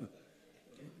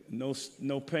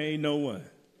pay, no what?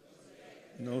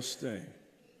 No stay.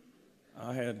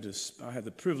 I had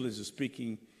the privilege of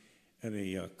speaking at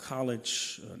a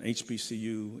college, an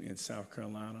HBCU in South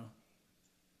Carolina.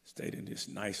 Stayed in this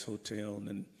nice hotel and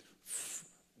then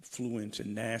flew into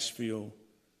Nashville.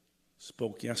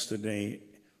 Spoke yesterday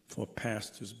for a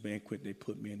pastor's banquet. They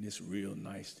put me in this real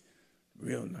nice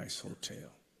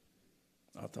hotel.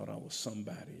 I thought I was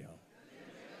somebody, y'all.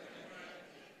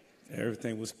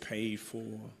 Everything was paid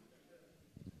for.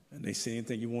 And they said,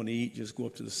 anything you want to eat, just go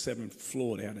up to the 7th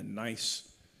floor. They had a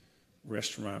nice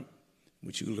restaurant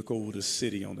which you look over the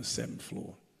city on the 7th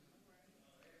floor.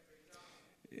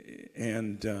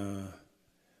 And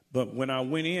but when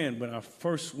I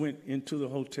first went into the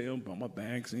hotel, brought my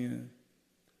bags in,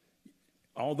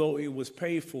 although it was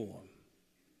paid for,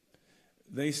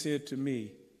 they said to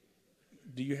me,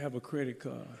 "Do you have a credit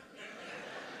card?"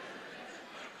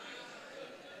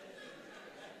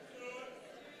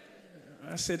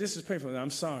 I said, this is paper. I'm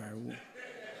sorry.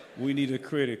 We need a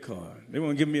credit card. They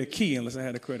won't give me a key unless I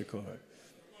had a credit card.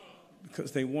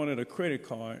 Because they wanted a credit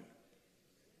card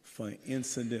for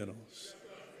incidentals.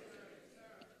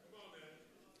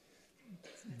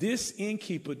 This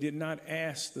innkeeper did not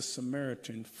ask the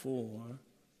Samaritan for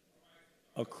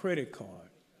a credit card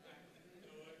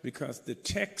because the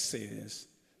text says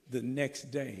the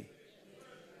next day.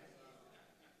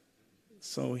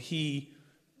 So he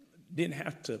didn't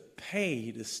have to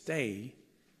pay to stay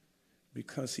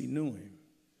because he knew him.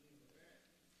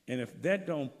 And if that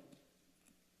don't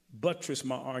buttress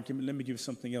my argument, let me give you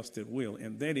something else that will.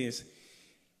 And that is,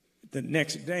 the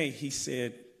next day he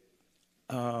said,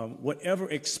 whatever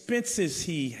expenses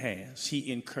he has, he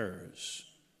incurs.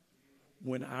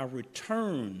 When I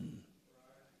return,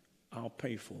 I'll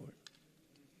pay for it.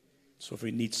 So if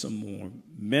he needs some more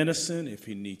medicine, if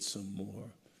he needs some more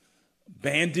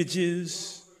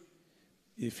bandages,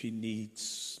 if he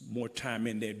needs more time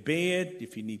in that bed,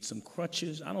 if he needs some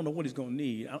crutches, I don't know what he's going to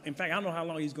need. In fact, I don't know how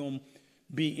long he's going to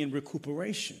be in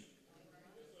recuperation.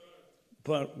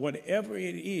 But whatever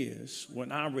it is,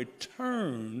 when I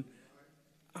return,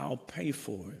 I'll pay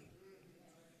for it.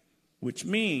 Which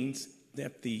means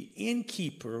that the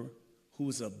innkeeper,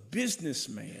 who's a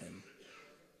businessman,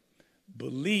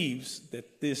 believes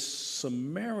that this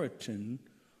Samaritan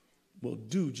will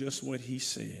do just what he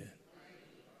said.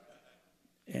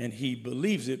 And he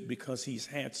believes it because he's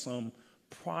had some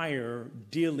prior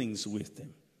dealings with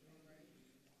him.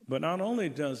 But not only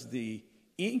does the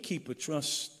innkeeper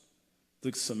trust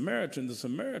the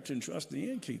Samaritan trusts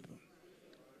the innkeeper.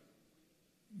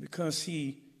 Because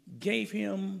he gave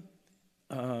him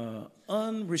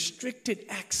unrestricted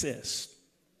access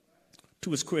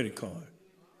to his credit card.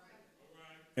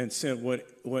 And said,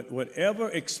 whatever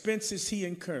expenses he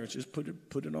incurs, just put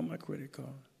it on my credit card.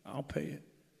 I'll pay it.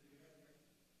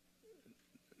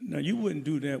 Now, you wouldn't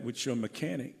do that with your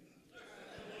mechanic.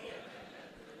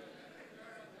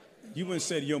 You wouldn't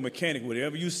say to your mechanic,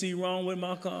 whatever you see wrong with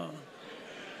my car.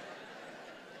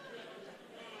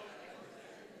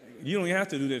 You don't have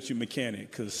to do that to your mechanic,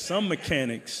 because some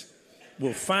mechanics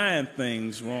will find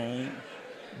things wrong.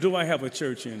 Do I have a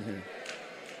church in here?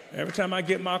 Every time I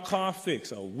get my car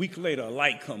fixed, a week later, a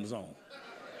light comes on.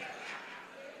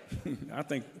 I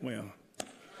think, well.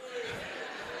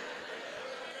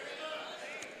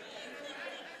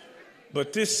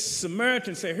 But this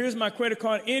Samaritan said, here's my credit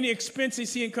card, any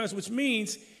expenses he incurs, which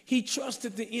means he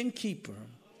trusted the innkeeper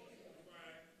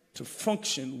to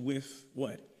function with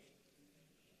what?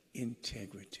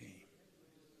 Integrity.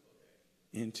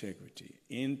 Integrity.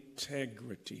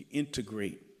 Integrity.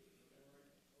 Integrate.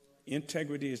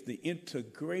 Integrity is the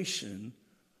integration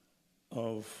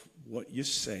of what you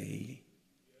say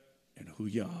and who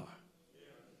you are.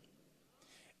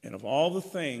 And of all the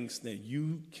things that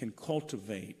you can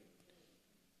cultivate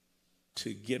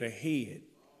to get ahead,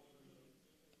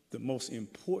 the most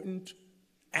important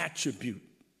attribute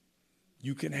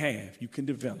you can have, you can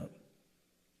develop,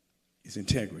 is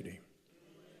integrity.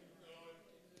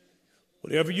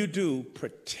 Whatever you do,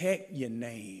 protect your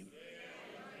name.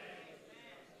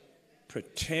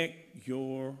 Protect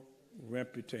your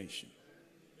reputation.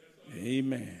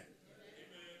 Amen.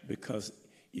 Because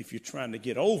if you're trying to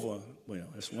get over, well,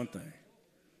 that's one thing.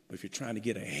 But if you're trying to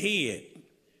get ahead,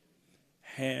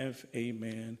 have,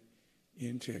 amen,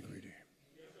 integrity.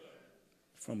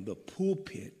 From the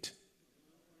pulpit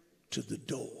to the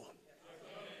door.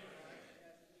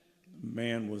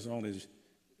 Man was on his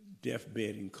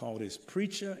deathbed and called his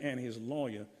preacher and his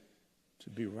lawyer to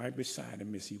be right beside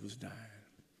him as he was dying.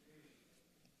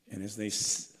 And as they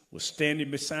were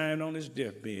standing beside him on his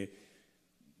deathbed,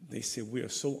 they said, we are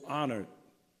so honored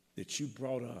that you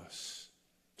brought us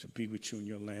to be with you in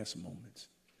your last moments.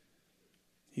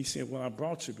 He said, well, I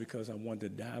brought you because I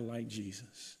wanted to die like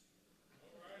Jesus.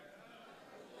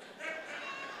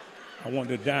 I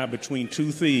wanted to die between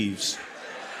two thieves.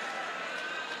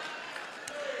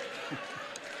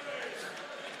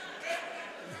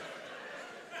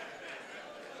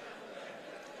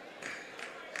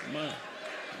 Come on.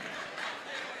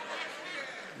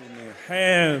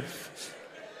 Have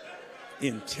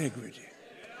integrity.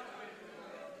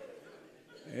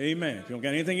 Amen. If you don't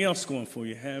got anything else going for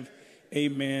you, have,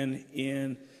 amen,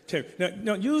 integrity.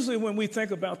 Now, usually when we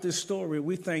think about this story,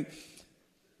 we think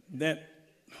that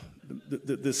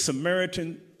the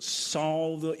Samaritan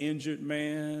saw the injured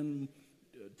man,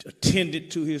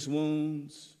 attended to his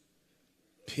wounds,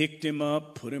 picked him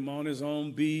up, put him on his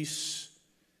own beast,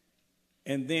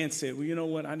 and then said, well, you know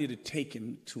what? I need to take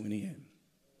him to an inn.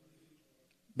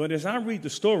 But as I read the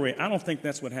story, I don't think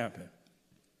that's what happened.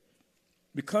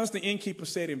 Because the innkeeper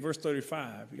said in verse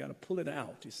 35, you got to pull it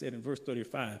out. He said in verse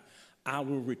 35, I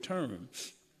will return.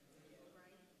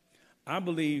 I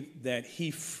believe that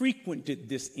he frequented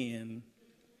this inn,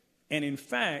 and in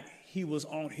fact, he was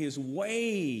on his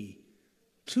way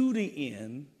to the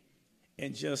inn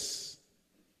and just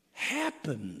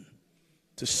happened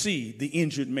to see the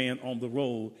injured man on the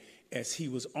road as he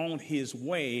was on his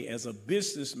way as a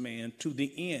businessman to the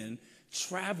inn,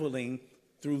 traveling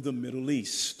through the Middle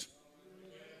East.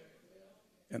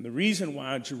 And the reason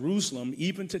why Jerusalem,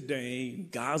 even today,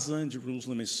 Gaza and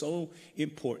Jerusalem is so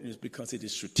important is because it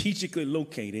is strategically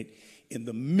located in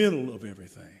the middle of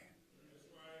everything.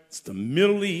 It's the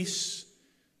Middle East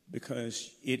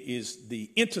because it is the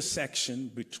intersection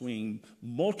between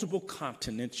multiple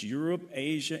continents, Europe,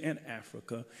 Asia, and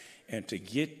Africa. And to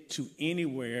get to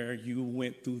anywhere, you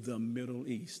went through the Middle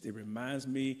East. It reminds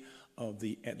me of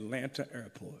the Atlanta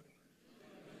airport.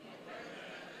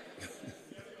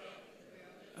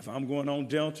 If I'm going on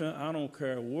Delta, I don't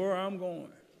care where I'm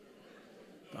going.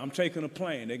 If I'm taking a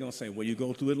plane, they're going to say, well, you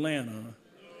go through Atlanta,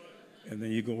 and then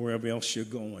you go wherever else you're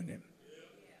going. And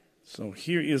so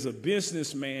here is a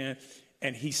businessman,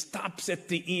 and he stops at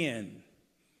the inn.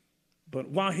 But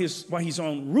while he's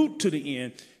en route to the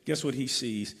inn, guess what he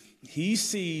sees? He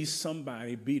sees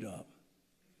somebody beat up.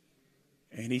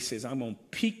 And he says, I'm going to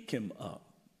pick him up.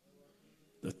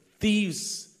 The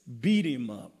thieves beat him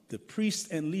up. The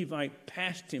priest and Levite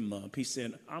passed him up. He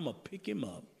said, I'm going to pick him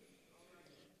up,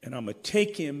 and I'm going to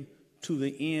take him to the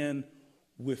inn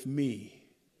with me.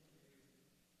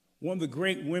 One of the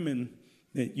great women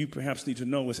that you perhaps need to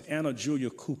know is Anna Julia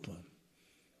Cooper.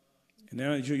 And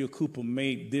Anna Julia Cooper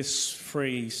made this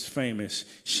phrase famous.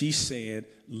 She said,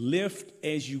 lift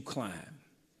as you climb.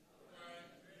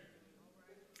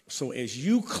 So as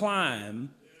you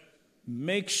climb,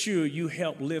 make sure you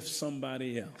help lift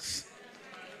somebody else.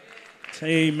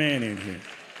 Say amen in here.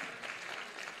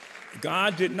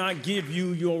 God did not give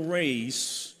you your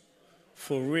race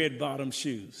for red bottom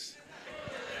shoes.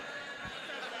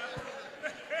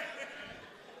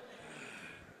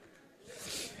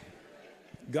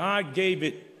 God gave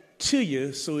it to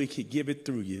you so he could give it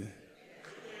through you.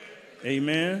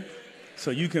 Amen. So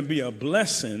you can be a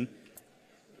blessing,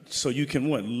 so you can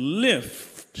what?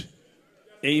 Lift,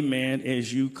 amen,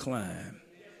 as you climb.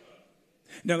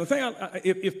 Now, the thing,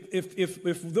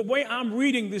 if the way I'm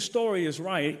reading this story is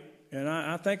right, and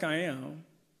I think I am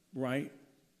right,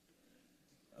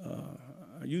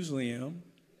 I usually am.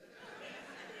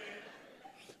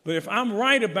 But if I'm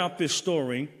right about this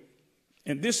story,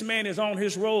 and this man is on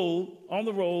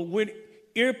the road with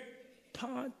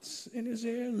earpods in his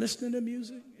ear, listening to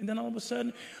music, and then all of a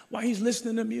sudden, while he's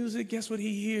listening to music, guess what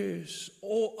he hears?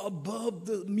 Oh, above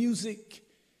the music,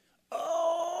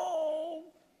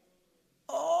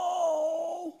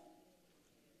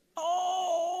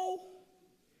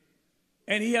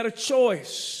 and he had a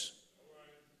choice.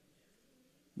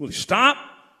 Will he stop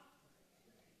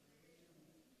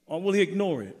or will he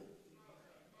ignore it?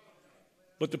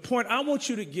 But the point I want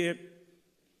you to get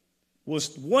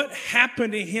was what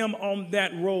happened to him on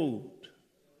that road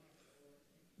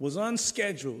was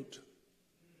unscheduled,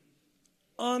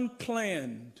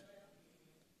 unplanned,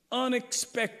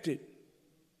 unexpected,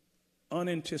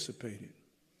 unanticipated.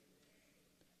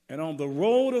 And on the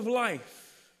road of life,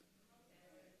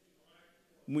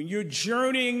 when you're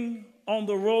journeying on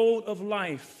the road of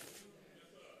life,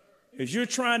 as you're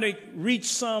trying to reach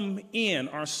some end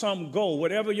or some goal,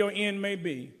 whatever your end may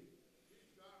be,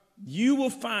 you will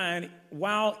find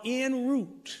while en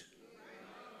route,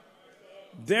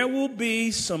 there will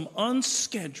be some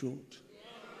unscheduled,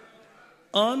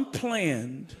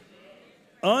 unplanned,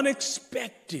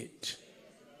 unexpected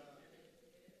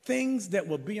things that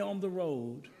will be on the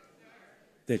road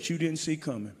that you didn't see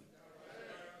coming.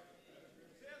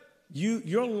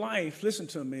 Your life, listen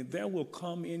to me, there will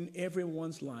come in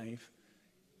everyone's life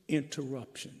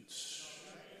interruptions.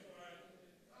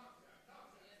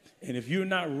 And if you're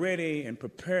not ready and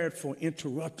prepared for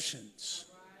interruptions,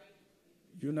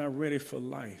 you're not ready for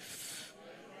life.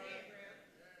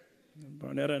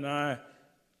 Barnetta and I,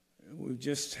 we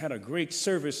just had a great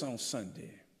service on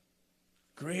Sunday.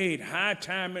 Great high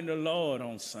time in the Lord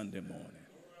on Sunday morning.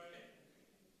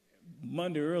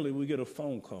 Monday early, we get a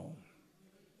phone call.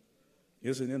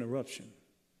 It's an interruption.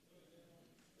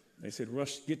 They said,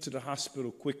 rush, get to the hospital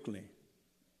quickly.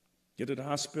 Get to the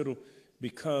hospital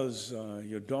because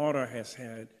your daughter has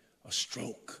had a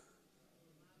stroke.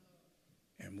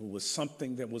 And it was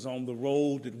something that was on the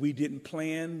road that we didn't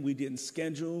plan, we didn't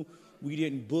schedule, we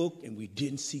didn't book, and we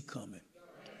didn't see coming.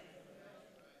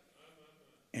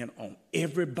 And on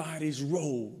everybody's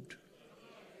road,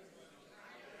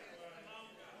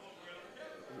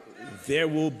 There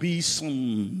will be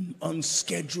some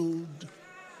unscheduled,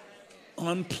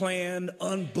 unplanned,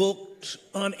 unbooked,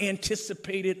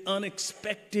 unanticipated,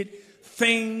 unexpected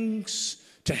things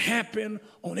to happen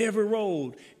on every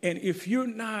road. And if you're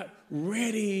not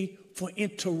ready for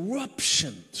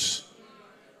interruptions,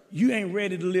 you ain't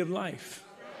ready to live life.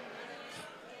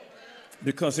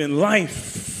 Because in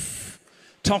life,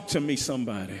 talk to me,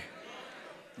 somebody.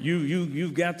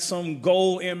 You've got some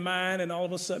goal in mind, and all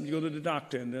of a sudden you go to the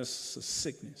doctor and there's a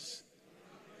sickness.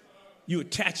 You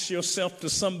attach yourself to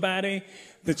somebody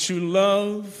that you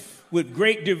love with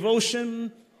great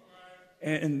devotion,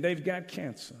 and they've got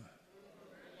cancer.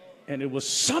 And it was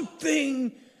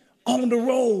something on the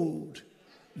road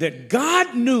that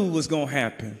God knew was going to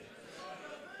happen,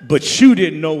 but you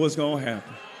didn't know was going to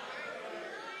happen.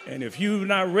 And if you're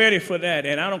not ready for that,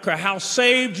 and I don't care how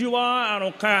saved you are, I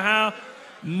don't care how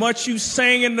much you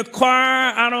sing in the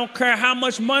choir, I don't care how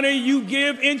much money you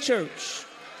give in church,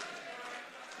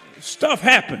 stuff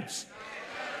happens.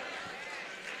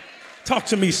 Talk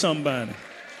to me, somebody.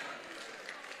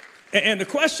 And the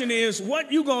question is,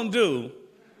 what you gonna do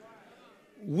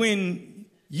when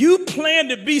you plan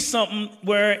to be something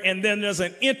and then there's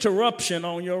an interruption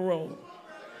on your road?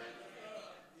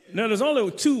 Now, there's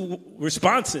only two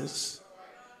responses.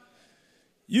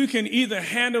 You can either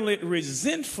handle it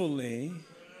resentfully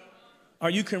or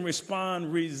you can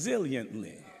respond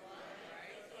resiliently.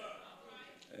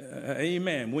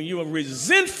 Amen. When you are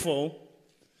resentful,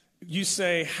 you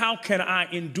say, how can I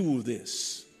endure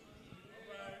this?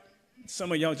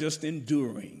 Some of y'all just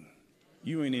enduring.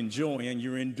 You ain't enjoying,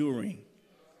 you're enduring.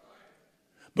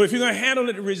 But if you're going to handle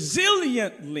it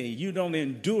resiliently, you don't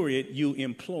endure it, you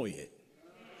employ it.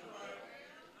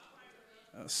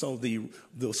 So the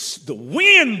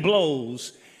wind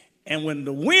blows, and when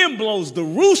the wind blows, the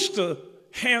rooster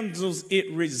handles it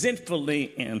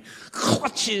resentfully and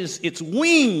clutches its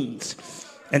wings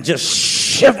and just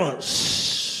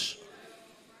shivers.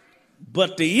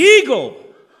 But the eagle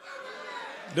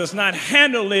does not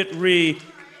handle it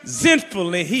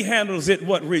resentfully. He handles it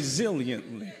what?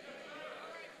 Resiliently.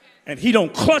 And he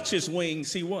don't clutch his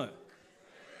wings, he what?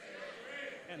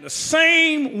 And the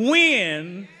same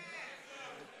wind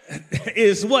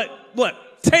is what?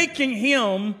 Taking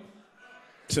him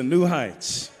to new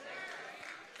heights.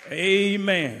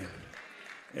 Amen.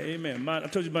 Amen. I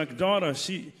told you my daughter,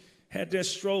 she had that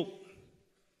stroke.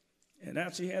 And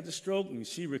after she had the stroke and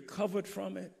she recovered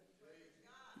from it,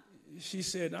 she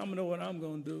said, I'm going to know what I'm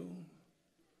going to do.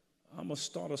 I'm going to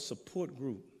start a support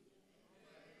group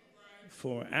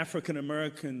for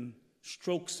African-American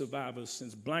stroke survivors,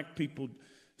 since black people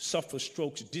suffer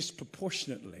strokes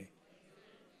disproportionately.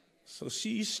 So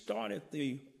she started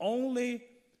the only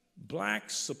black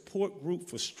support group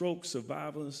for stroke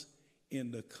survivors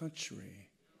in the country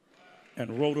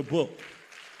and wrote a book.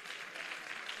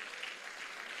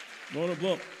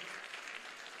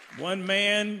 One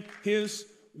man, his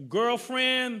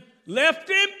girlfriend left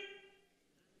him.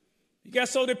 He got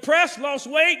so depressed, lost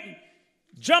weight,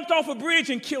 jumped off a bridge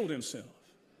and killed himself.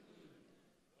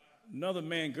 Another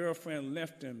man, girlfriend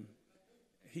left him.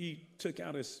 He took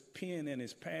out his pen and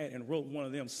his pad and wrote one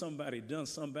of them "Somebody Done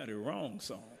Somebody Wrong"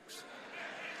 songs.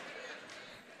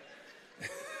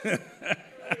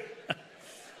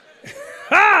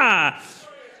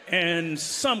 And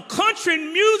some country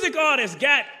music artists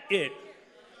got it.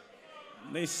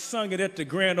 They sung it at the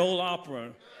Grand Ole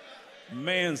Opera.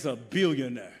 Man's a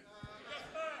billionaire.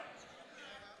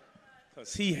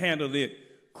 Because he handled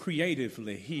it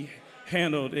creatively. He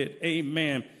handled it,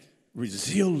 amen,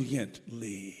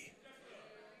 resiliently.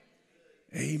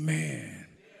 Amen.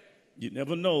 You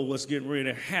never know what's getting ready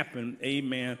to happen,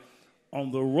 amen,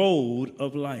 on the road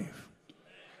of life.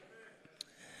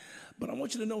 But I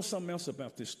want you to know something else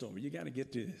about this story. You got to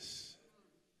get this.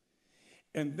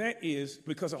 And that is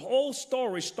because the whole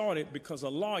story started because a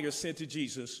lawyer said to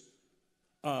Jesus,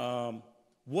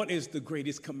 what is the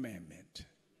greatest commandment?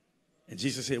 And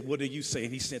Jesus said, what do you say?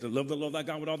 And he said, to love the Lord thy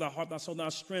God with all thy heart, thy soul, thy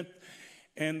strength,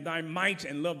 and thy might,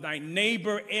 and love thy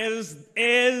neighbor as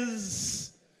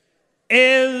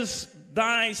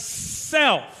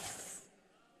thyself.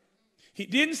 He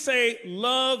didn't say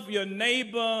love your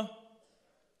neighbor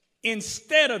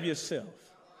instead of yourself.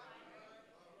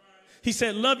 He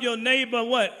said, love your neighbor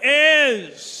what?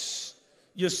 As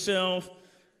yourself.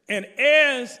 And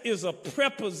as is a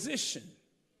preposition.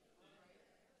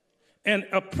 And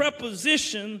a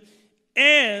preposition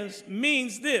as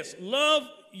means this: love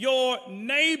your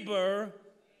neighbor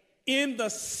in the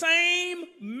same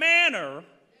manner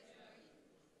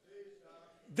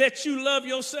that you love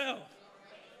yourself.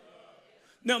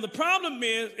 Now, the problem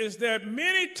is that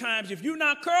many times, if you're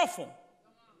not careful,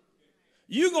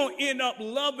 you're going to end up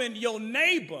loving your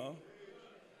neighbor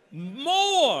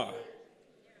more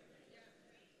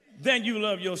than you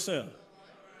love yourself.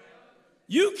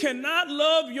 You cannot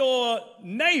love your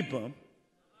neighbor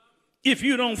if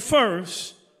you don't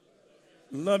first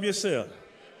love yourself.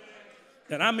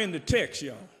 And I'm in the text,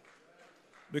 y'all,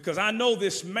 because I know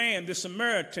this man, this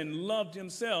Samaritan, loved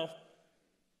himself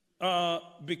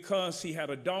because he had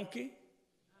a donkey.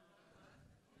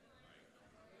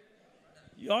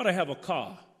 You ought to have a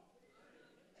car.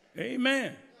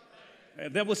 Amen.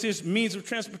 And that was his means of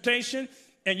transportation.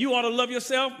 And you ought to love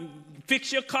yourself.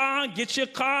 Fix your car, get your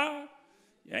car.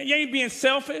 You ain't being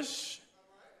selfish.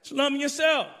 It's loving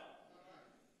yourself.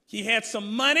 He had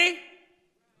some money.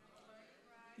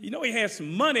 You know he had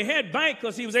some money. He had bank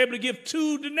because he was able to give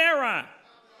 2 denarii.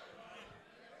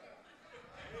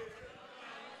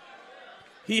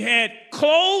 He had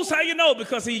clothes. How you know?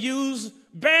 Because he used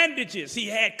bandages. He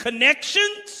had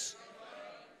connections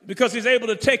because he's able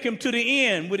to take him to the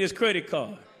end with his credit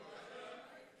card.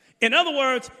 In other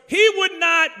words, he would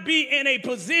not be in a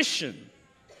position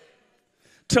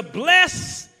to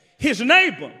bless his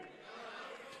neighbor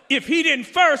if he didn't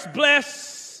first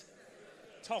bless.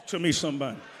 Talk to me,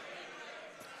 somebody.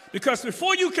 Because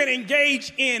before you can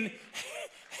engage in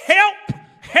help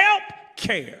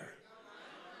care,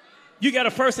 you got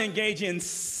to first engage in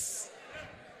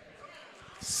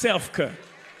self-care.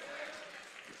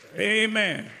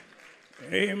 Amen.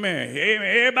 Amen.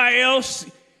 Amen. Everybody else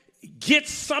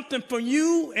gets something from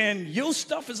you and your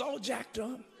stuff is all jacked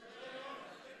up.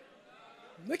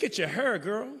 Look at your hair,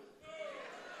 girl.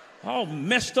 All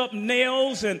messed up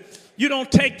nails, and you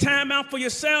don't take time out for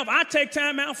yourself. I take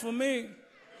time out for me.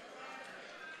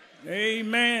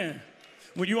 Amen.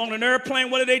 When you're on an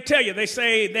airplane, what do they tell you? They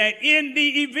say that in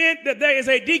the event that there is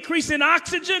a decrease in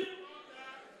oxygen,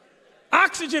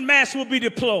 oxygen masks will be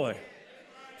deployed.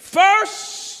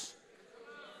 First,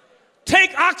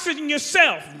 take oxygen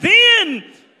yourself. Then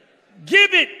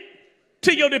give it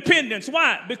to your dependents.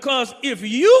 Why? Because if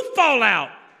you fall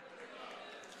out,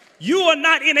 you are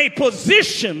not in a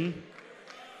position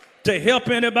to help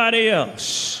anybody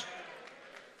else.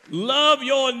 Love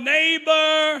your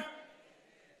neighbor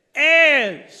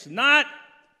as, not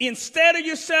instead of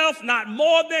yourself, not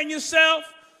more than yourself.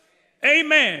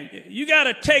 Amen. You got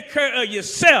to take care of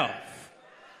yourself.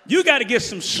 You got to get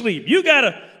some sleep. You got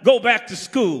to go back to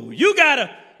school. You got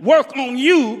to work on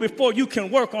you before you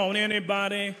can work on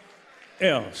anybody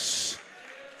else.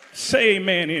 Say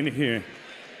amen in here.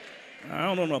 I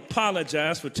don't want to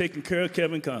apologize for taking care of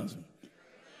Kevin Cosby.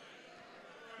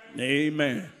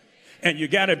 Amen. And you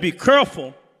got to be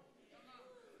careful,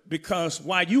 because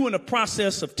while you in the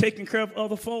process of taking care of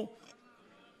other folk,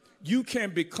 you can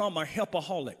become a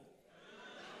helpaholic.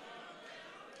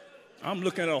 I'm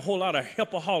looking at a whole lot of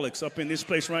helpaholics up in this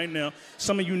place right now.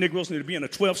 Some of you Negroes need to be in a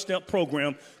 12-step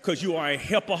program because you are a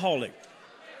helpaholic.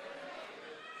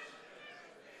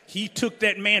 He took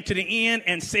that man to the end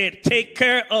and said, take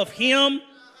care of him,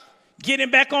 get him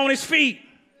back on his feet.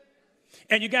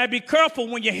 And you got to be careful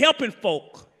when you're helping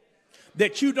folk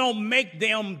that you don't make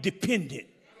them dependent.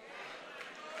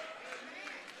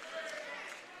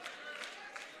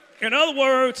 In other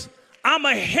words, I'm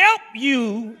going to help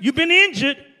you. You've been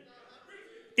injured.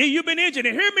 You've been injured.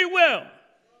 And hear me well,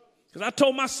 because I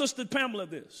told my sister Pamela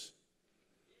this.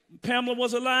 When Pamela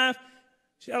was alive,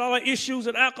 she had all her issues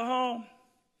with alcohol.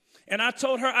 And I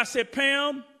told her, I said,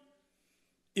 Pam,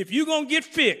 if you're going to get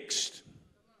fixed,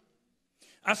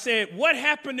 I said, what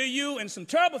happened to you, and some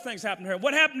terrible things happened to her,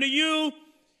 what happened to you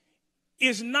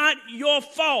is not your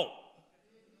fault.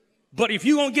 But if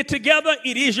you're going to get together,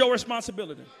 it is your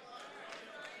responsibility.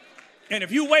 And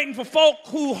if you're waiting for folk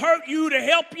who hurt you to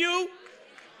help you,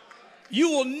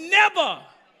 you will never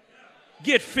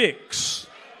get fixed.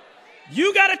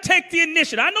 You got to take the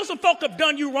initiative. I know some folk have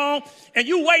done you wrong, and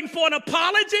you waiting for an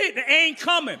apology that ain't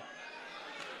coming.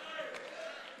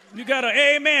 You got to,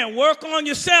 amen, work on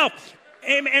yourself.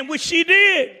 Amen, and which she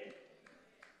did.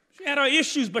 She had her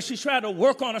issues, but she tried to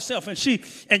work on herself,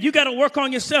 and you got to work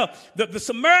on yourself. The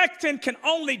Samaritan can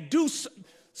only do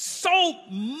so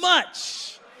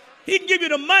much. He can give you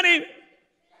the money,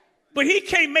 but he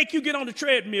can't make you get on the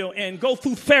treadmill and go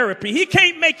through therapy. He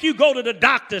can't make you go to the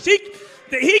doctors.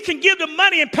 He can give the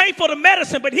money and pay for the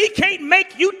medicine, but he can't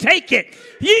make you take it.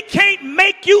 He can't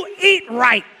make you eat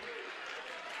right.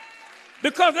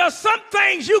 Because there's some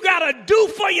things you got to do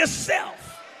for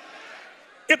yourself.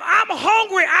 If I'm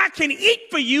hungry, I can eat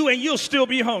for you and you'll still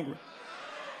be hungry.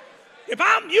 If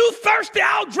you thirsty,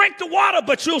 I'll drink the water,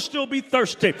 but you'll still be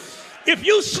thirsty. If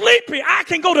you sleepy, I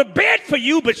can go to bed for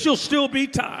you, but you'll still be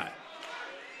tired.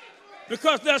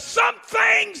 Because there's some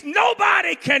things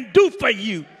nobody can do for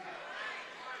you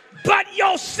but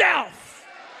yourself.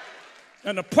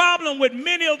 And the problem with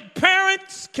many of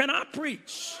parents, can I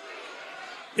preach,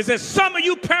 is that some of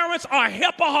you parents are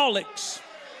helpaholics.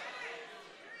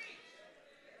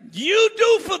 You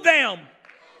do for them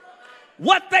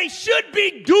what they should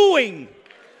be doing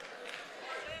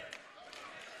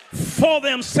for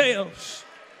themselves.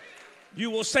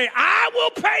 You will say, I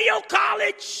will pay your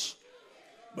college,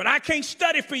 but I can't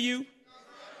study for you.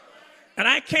 And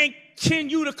I can't send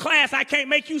you to class. I can't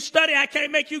make you study. I can't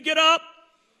make you get up.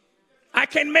 I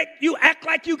can make you act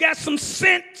like you got some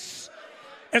sense.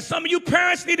 And some of you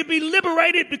parents need to be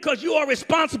liberated because you are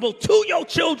responsible to your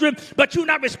children, but you're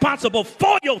not responsible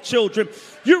for your children.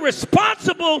 You're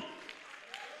responsible.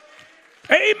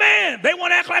 Amen. They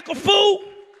want to act like a fool.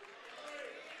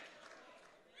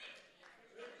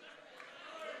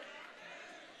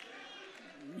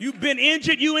 You've been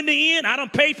injured, you in the end. I done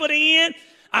paid for the end.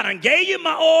 I done gave you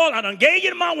my oil. I done gave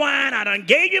you my wine. I done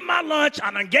gave you my lunch.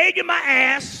 I done gave you my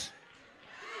ass.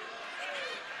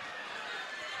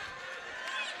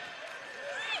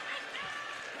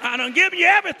 I done given you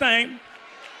everything.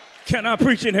 Can I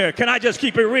preach in here? Can I just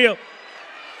keep it real?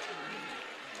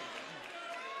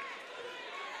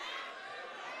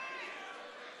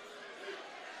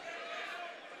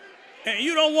 And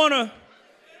you want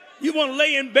to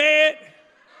lay in bed.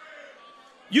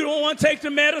 You don't want to take the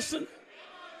medicine.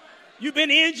 You've been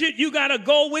injured. You got to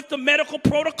go with the medical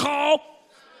protocol.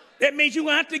 That means you're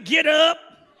going to have to get up.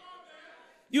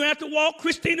 You have to walk.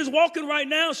 Christina's walking right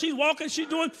now. She's walking. She's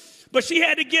doing, but she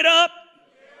had to get up.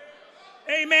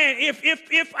 Amen.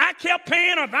 If I kept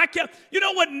paying or if I kept, you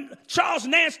know what Charles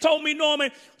Nance told me,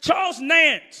 Norman? Charles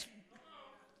Nance,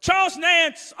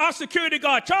 our security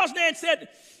guard. Charles Nance said,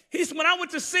 when I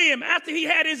went to see him after he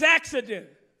had his accident,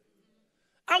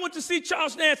 I went to see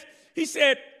Charles Nance. He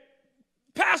said,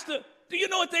 Pastor, do you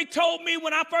know what they told me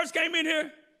when I first came in here?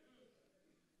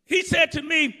 He said to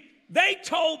me, they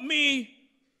told me,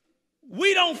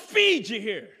 we don't feed you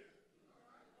here.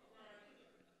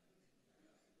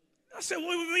 I said,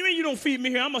 what do you mean you don't feed me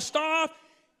here? I'm going to starve?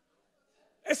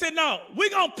 They said, no, we're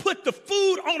going to put the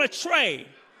food on a tray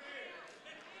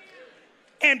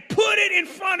and put it in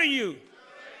front of you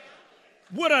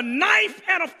with a knife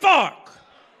and a fork.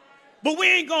 But we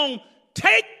ain't going to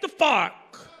take the fork,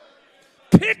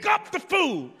 pick up the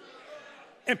food,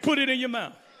 and put it in your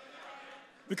mouth.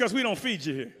 Because we don't feed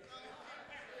you here.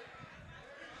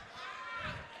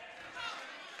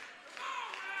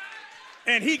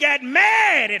 And he got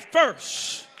mad at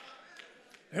first.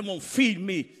 They won't feed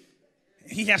me.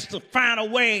 He has to find a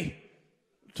way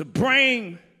to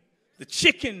bring the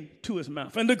chicken to his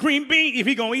mouth and the green bean if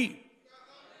he gonna eat.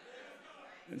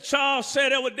 And Charles said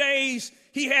there were days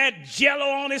he had jello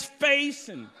on his face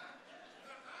and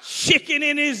chicken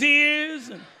in his ears.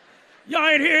 And y'all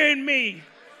ain't hearing me.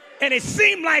 And it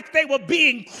seemed like they were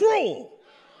being cruel.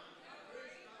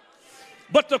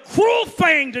 But the cruel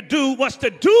thing to do was to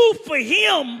do for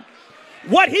him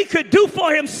what he could do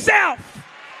for himself.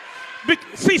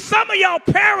 See, some of y'all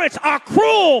parents are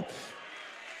cruel.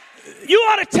 You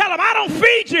ought to tell them, I don't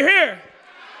feed you here.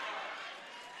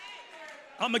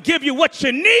 I'm going to give you what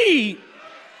you need.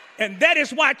 And that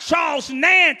is why Charles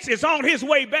Nance is on his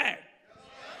way back.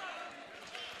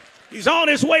 He's on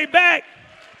his way back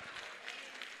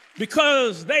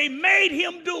because they made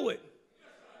him do it.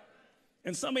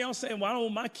 And some of y'all saying, well, I don't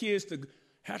want my kids to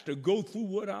have to go through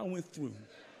what I went through.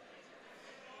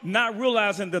 Not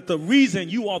realizing that the reason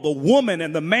you are the woman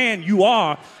and the man you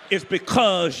are is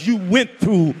because you went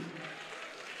through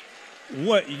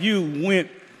what you went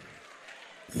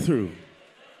through.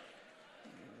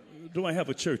 Do I have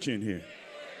a church in here?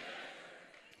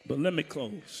 But let me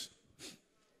close.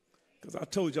 Because I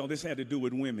told y'all this had to do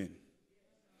with women.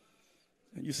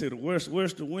 And you said, where's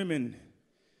the women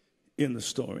in the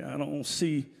story? I don't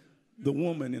see the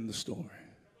woman in the story.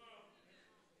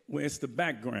 Well, it's the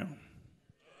background.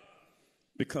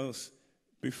 Because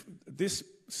this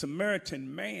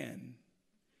Samaritan man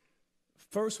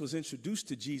first was introduced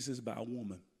to Jesus by a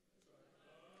woman.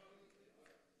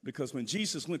 Because when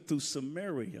Jesus went through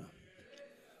Samaria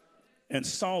and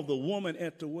saw the woman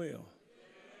at the well,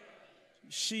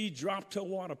 she dropped her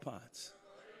water pots.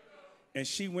 And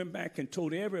she went back and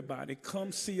told everybody,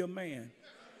 come see a man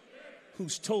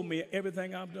who's told me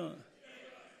everything I've done.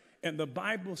 And the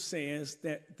Bible says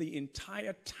that the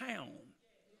entire town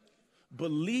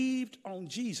believed on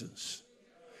Jesus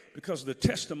because of the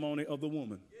testimony of the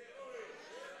woman.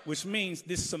 Which means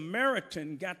this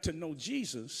Samaritan got to know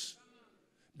Jesus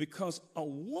because a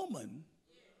woman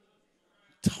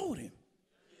told him.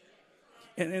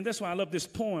 And that's why I love this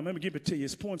poem. Let me give it to you.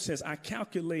 This poem says, I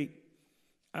calculate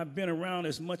I've been around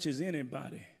as much as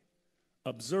anybody,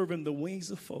 observing the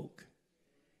ways of folk.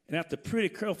 And after pretty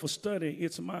careful study,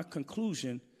 it's my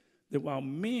conclusion that while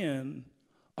men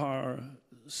are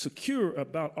secure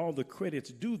about all the credits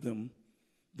due them,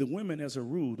 the women, as a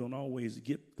rule, don't always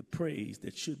get the praise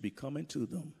that should be coming to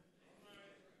them.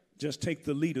 Just take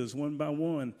the leaders one by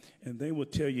one, and they will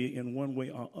tell you in one way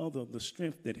or other the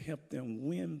strength that helped them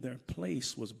win their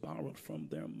place was borrowed from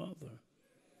their mother.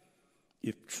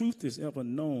 If truth is ever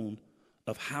known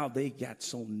of how they got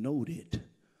so noted,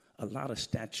 a lot of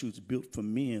statues built for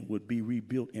men would be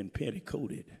rebuilt and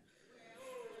petticoated.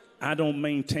 I don't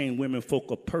maintain women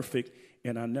folk are perfect,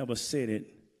 and I never said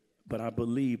it, but I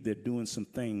believe they're doing some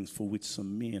things for which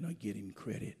some men are getting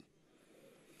credit.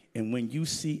 And when you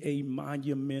see a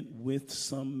monument with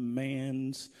some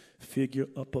man's figure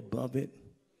up above it,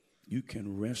 you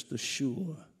can rest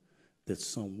assured that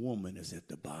some woman is at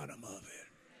the bottom of it.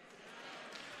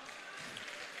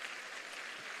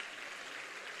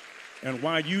 And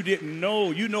while you didn't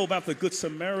know, you know about the Good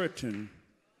Samaritan,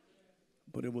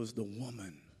 but it was the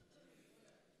woman.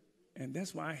 And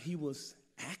that's why he was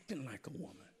acting like a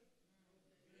woman.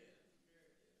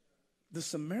 The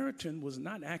Samaritan was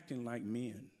not acting like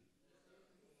men.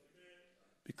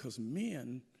 Because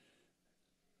men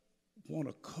want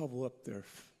to cover up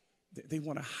they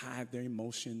want to hide their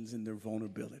emotions and their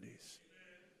vulnerabilities.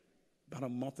 About a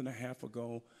month and a half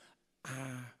ago, I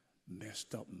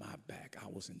messed up my back. I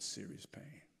was in serious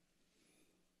pain.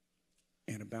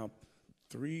 And about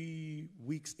 2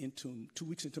 weeks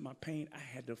into my pain, I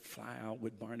had to fly out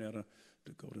with Barnetta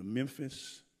to go to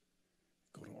Memphis,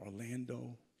 go to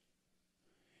Orlando.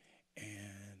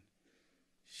 And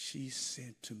she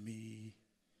said to me,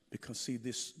 because see,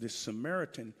 this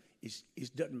Samaritan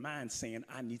doesn't mind saying,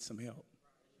 I need some help.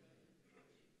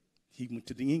 He went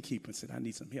to the innkeeper and said, I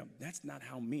need some help. That's not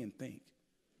how men think.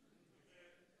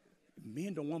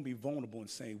 Men don't want to be vulnerable and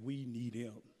say, we need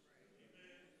help.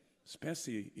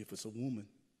 Especially if it's a woman.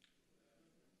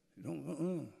 You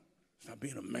don't, It's not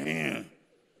being a man.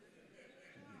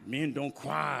 Men don't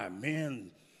cry.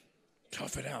 Men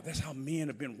tough it out. That's how men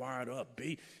have been wired up.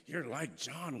 You're like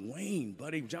John Wayne,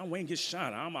 buddy. John Wayne gets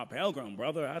shot. I'm a pilgrim,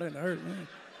 brother. I didn't hurt, man.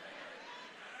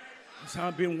 That's how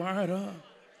I've been wired up.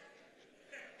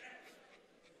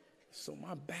 So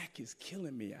my back is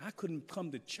killing me. I couldn't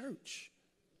come to church.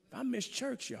 I miss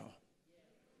church, y'all.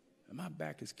 And my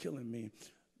back is killing me.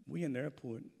 We in the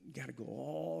airport got to go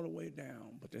all the way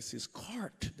down. But there's this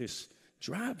cart, this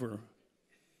driver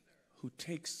who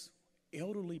takes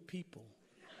elderly people.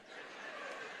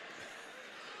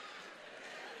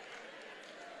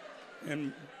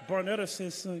 And Barnetta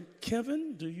says,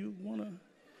 Kevin, do you want to?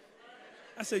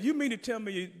 I said, you mean to tell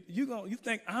me you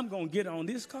think I'm going to get on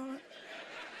this card?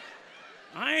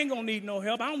 I ain't going to need no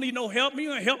help. I don't need no help.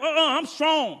 You ain't help. I'm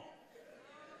strong.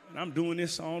 And I'm doing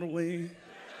this all the way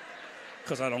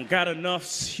because I don't got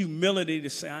enough humility to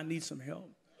say I need some help.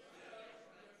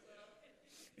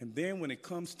 And then when it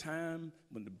comes time,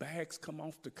 when the bags come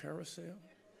off the carousel,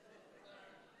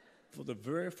 for the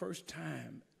very first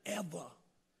time ever,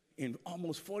 in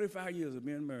almost 45 years of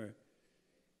being married,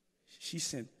 she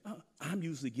said, I'm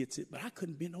usually gets it, but I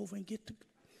couldn't bend over and get it.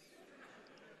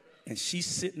 And she's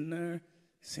sitting there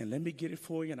saying, let me get it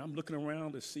for you. And I'm looking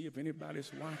around to see if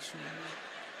anybody's watching.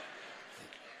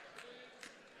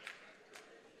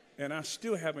 And I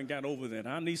still haven't got over that.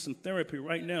 I need some therapy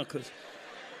right now.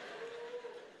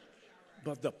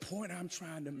 But the point I'm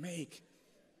trying to make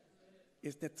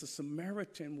is that the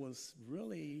Samaritan was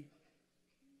really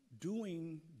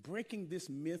breaking this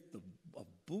myth of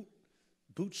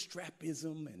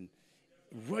bootstrapism and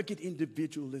rugged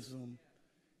individualism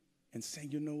and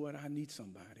saying, you know what, I need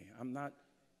somebody. I'm not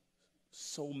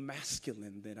so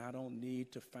masculine that I don't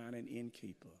need to find an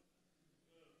innkeeper.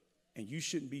 And you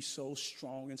shouldn't be so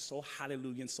strong and so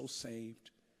hallelujah and so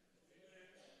saved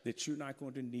that you're not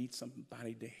going to need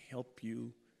somebody to help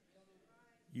you.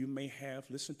 You may have,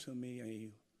 listen to me, a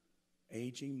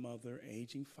aging mother,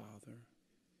 aging father,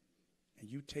 and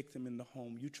you take them in the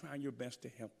home. You try your best to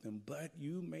help them, but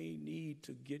you may need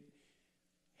to get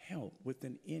help with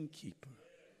an innkeeper.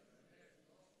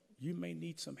 You may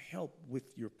need some help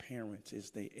with your parents as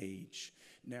they age.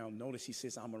 Now, notice he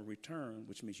says, I'm going to return,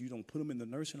 which means you don't put them in the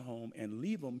nursing home and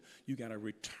leave them. You got to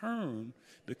return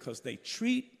because they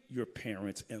treat your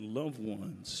parents and loved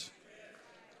ones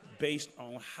based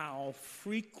on how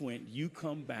frequent you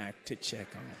come back to check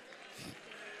on them.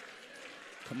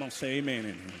 Come on, say amen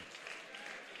in here.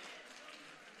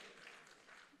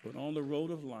 But on the road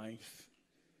of life,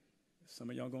 some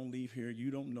of y'all going to leave here,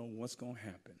 you don't know what's going to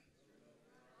happen.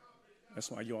 That's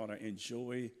why you ought to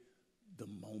enjoy the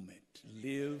moment.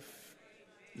 Live.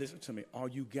 Listen to me. All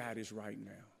you got is right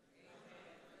now.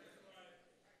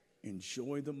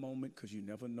 Enjoy the moment because you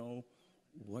never know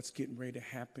what's getting ready to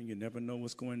happen. You never know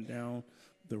what's going down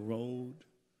the road.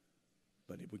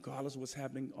 But regardless of what's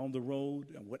happening on the road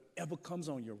and whatever comes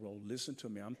on your road, listen to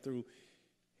me. I'm through.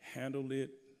 Handle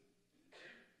it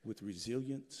with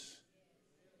resilience,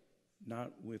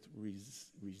 not with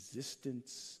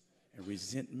resistance and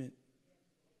resentment.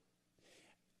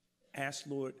 Ask,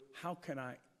 Lord, how can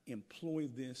I employ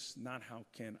this, not how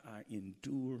can I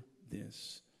endure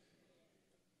this?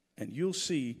 And you'll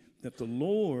see that the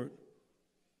Lord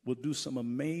will do some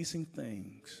amazing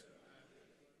things.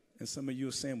 And some of you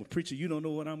are saying, well, preacher, you don't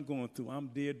know what I'm going through. I'm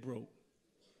dead broke.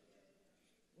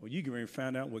 Well, you can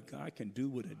find out what God can do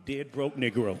with a dead broke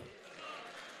Negro.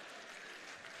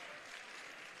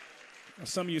 Now,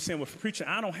 some of you are saying, well, preacher,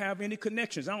 I don't have any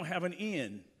connections. I don't have an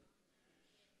end.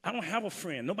 I don't have a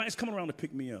friend. Nobody's coming around to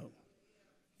pick me up.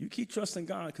 You keep trusting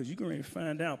God because you're going to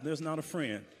find out there's not a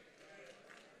friend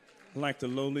like the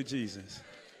lowly Jesus.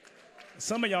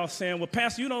 Some of y'all saying, well,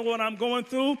 Pastor, you know what I'm going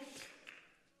through?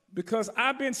 Because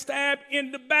I've been stabbed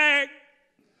in the back.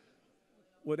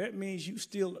 Well, that means you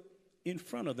still in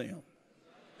front of them.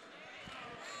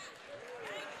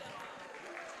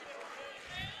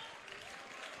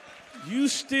 You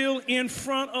still in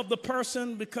front of the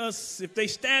person because if they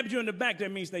stabbed you in the back,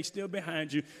 that means they still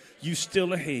behind you. You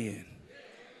still ahead.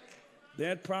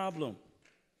 That problem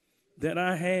that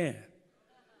I had,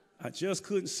 I just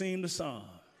couldn't seem to solve.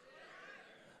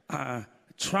 I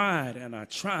tried and I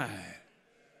tried,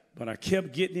 but I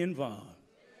kept getting involved.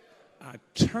 I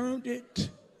turned it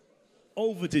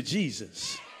over to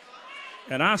Jesus,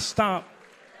 and I stopped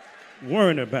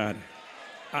worrying about it.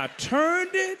 I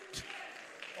turned it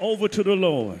over to the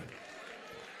Lord,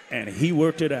 and he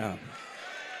worked it out.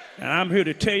 And I'm here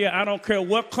to tell you, I don't care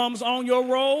what comes on your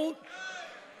road.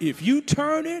 If you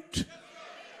turn it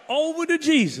over to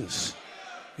Jesus,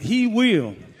 he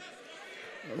will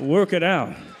work it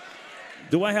out.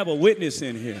 Do I have a witness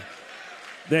in here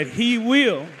that he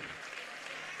will?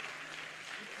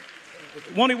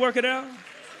 Won't he work it out?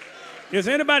 Is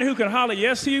there anybody who can holler,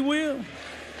 yes, he will?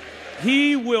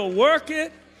 He will work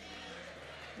it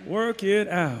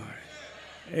out.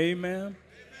 Amen.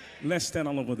 Let's stand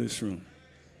all over this room.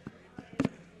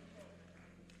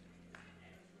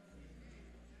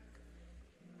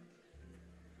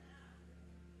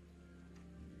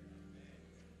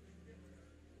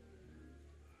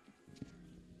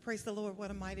 Praise the Lord, what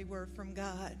a mighty word from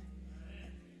God.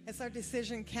 As our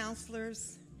decision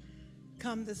counselors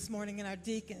come this morning and our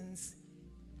deacons,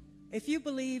 if you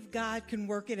believe God can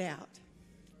work it out,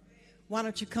 why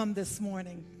don't you come this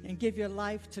morning and give your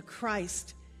life to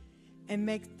Christ and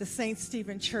make the St.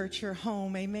 Stephen Church your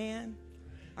home, amen?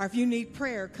 Or if you need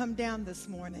prayer, come down this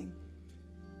morning,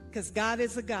 because God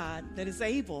is a God that is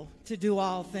able to do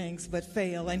all things but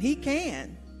fail, and he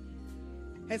can.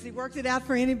 Has he worked it out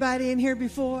for anybody in here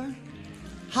before?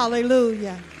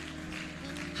 Hallelujah.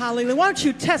 Hallelujah. Why don't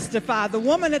you testify? The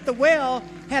woman at the well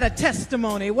had a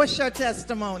testimony. What's your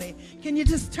testimony? Can you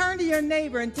just turn to your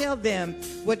neighbor and tell them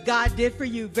what God did for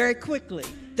you very quickly?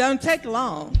 Don't take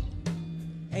long.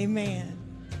 Amen.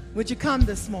 Would you come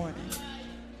this morning?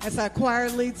 As our choir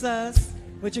leads us,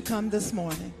 would you come this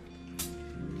morning?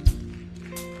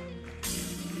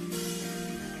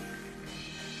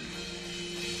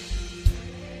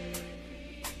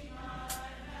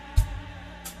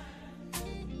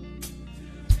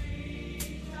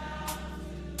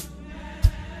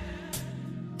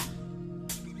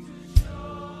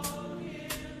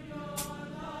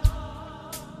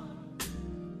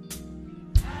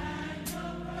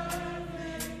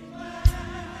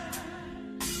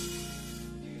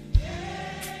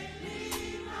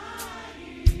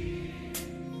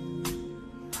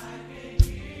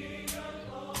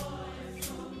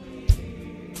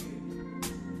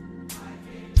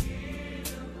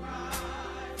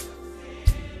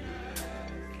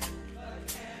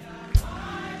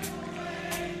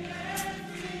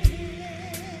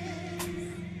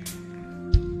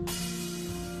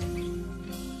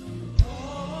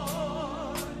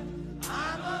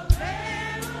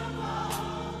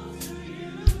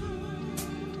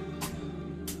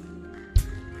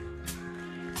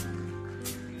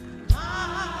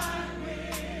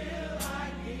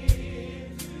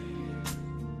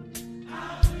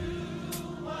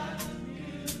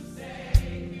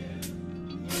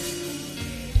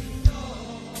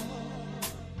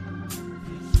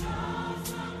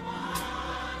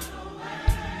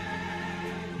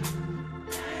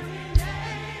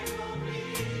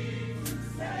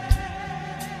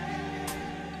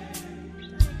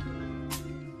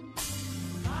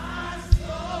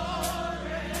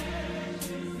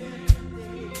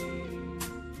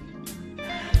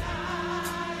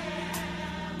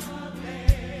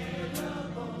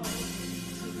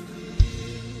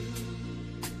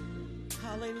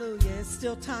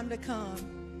 still time to come.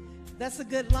 That's a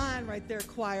good line right there,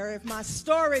 choir. If my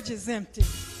storage is empty,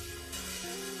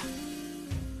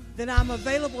 then I'm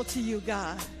available to you,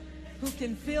 God, who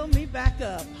can fill me back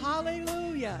up.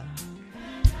 Hallelujah.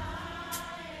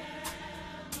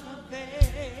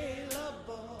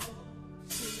 Available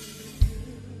to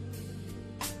you.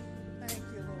 Thank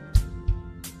you, Lord.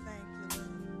 Thank you,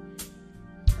 Lord.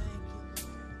 Thank you, Lord.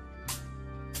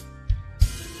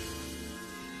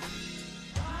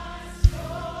 My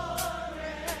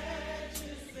storage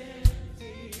is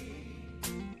empty,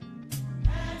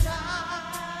 and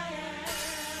I am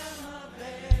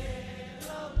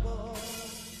available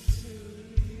to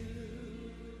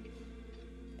you.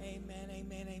 Amen,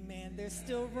 amen, amen. There's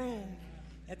still room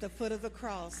at the foot of the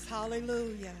cross.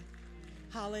 Hallelujah.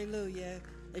 Hallelujah.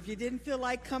 If you didn't feel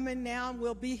like coming now,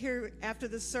 we'll be here after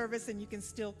the service and you can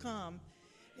still come.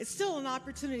 It's still an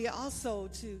opportunity also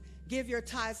to give your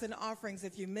tithes and offerings.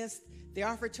 If you missed the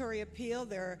offertory appeal,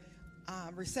 there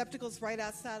are receptacles right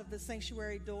outside of the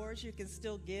sanctuary doors. You can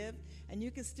still give, and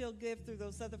you can still give through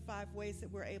those other 5 ways that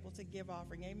we're able to give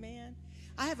offering. Amen.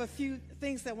 I have a few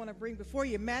things that I want to bring before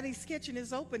you. Maddie's Kitchen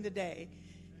is open today.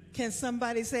 Can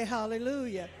somebody say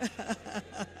hallelujah?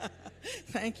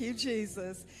 Thank you,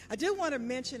 Jesus. I do want to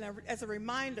mention, as a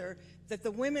reminder, that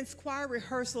the women's choir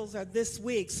rehearsals are this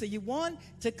week. So you want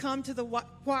to come to the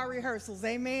choir rehearsals.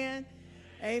 Amen?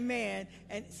 Amen.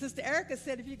 And Sister Erica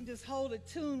said if you can just hold a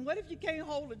tune. What if you can't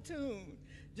hold a tune?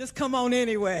 Just come on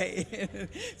anyway.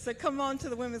 So come on to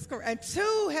the women's choir. And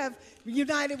 2 have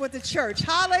united with the church.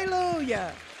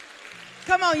 Hallelujah.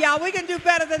 Come on, y'all. We can do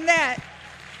better than that.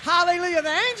 Hallelujah.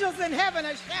 The angels in heaven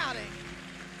are shouting.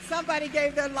 Somebody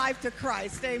gave their life to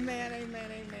Christ. Amen, amen,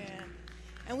 amen.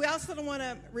 And we also want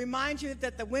to remind you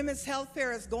that the Women's Health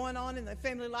Fair is going on in the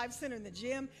Family Life Center in the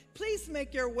gym. Please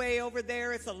make your way over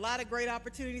there. It's a lot of great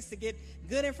opportunities to get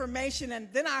good information. And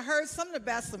then I heard something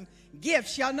about some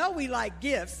gifts. Y'all know we like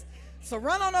gifts. So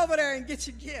run on over there and get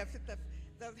your gift at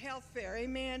the health fair.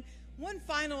 Amen. One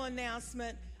final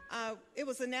announcement. It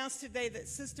was announced today that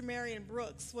Sister Marion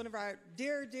Brooks, one of our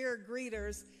dear, dear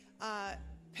greeters,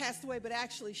 passed away, but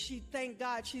actually, thank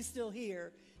God she's still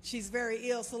here. She's very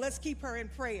ill, so let's keep her in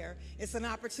prayer. It's an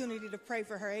opportunity to pray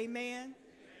for her. Amen?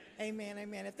 Amen,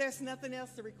 amen. If there's nothing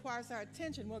else that requires our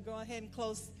attention, we'll go ahead and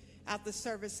close out the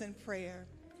service in prayer.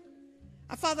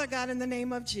 Our Father God, in the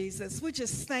name of Jesus, we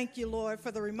just thank you, Lord,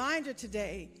 for the reminder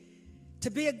today. To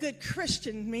be a good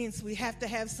Christian means we have to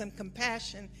have some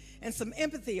compassion and some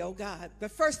empathy, oh God.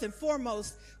 But first and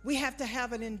foremost, we have to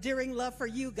have an endearing love for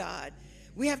you, God.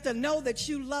 We have to know that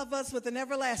you love us with an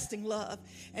everlasting love.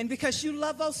 And because you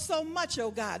love us so much, oh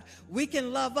God, we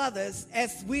can love others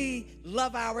as we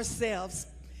love ourselves.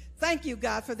 Thank you,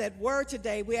 God, for that word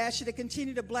today. We ask you to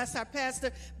continue to bless our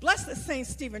pastor. Bless the St.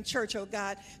 Stephen Church, oh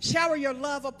God. Shower your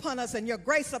love upon us and your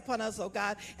grace upon us, oh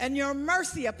God, and your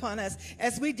mercy upon us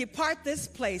as we depart this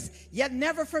place, yet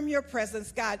never from your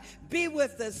presence, God. Be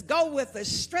with us, go with us,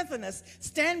 strengthen us,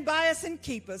 stand by us and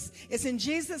keep us. It's in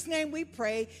Jesus' name we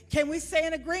pray. Can we say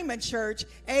in agreement, church?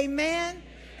 Amen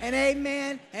and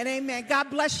amen and amen. God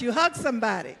bless you. Hug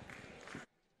somebody.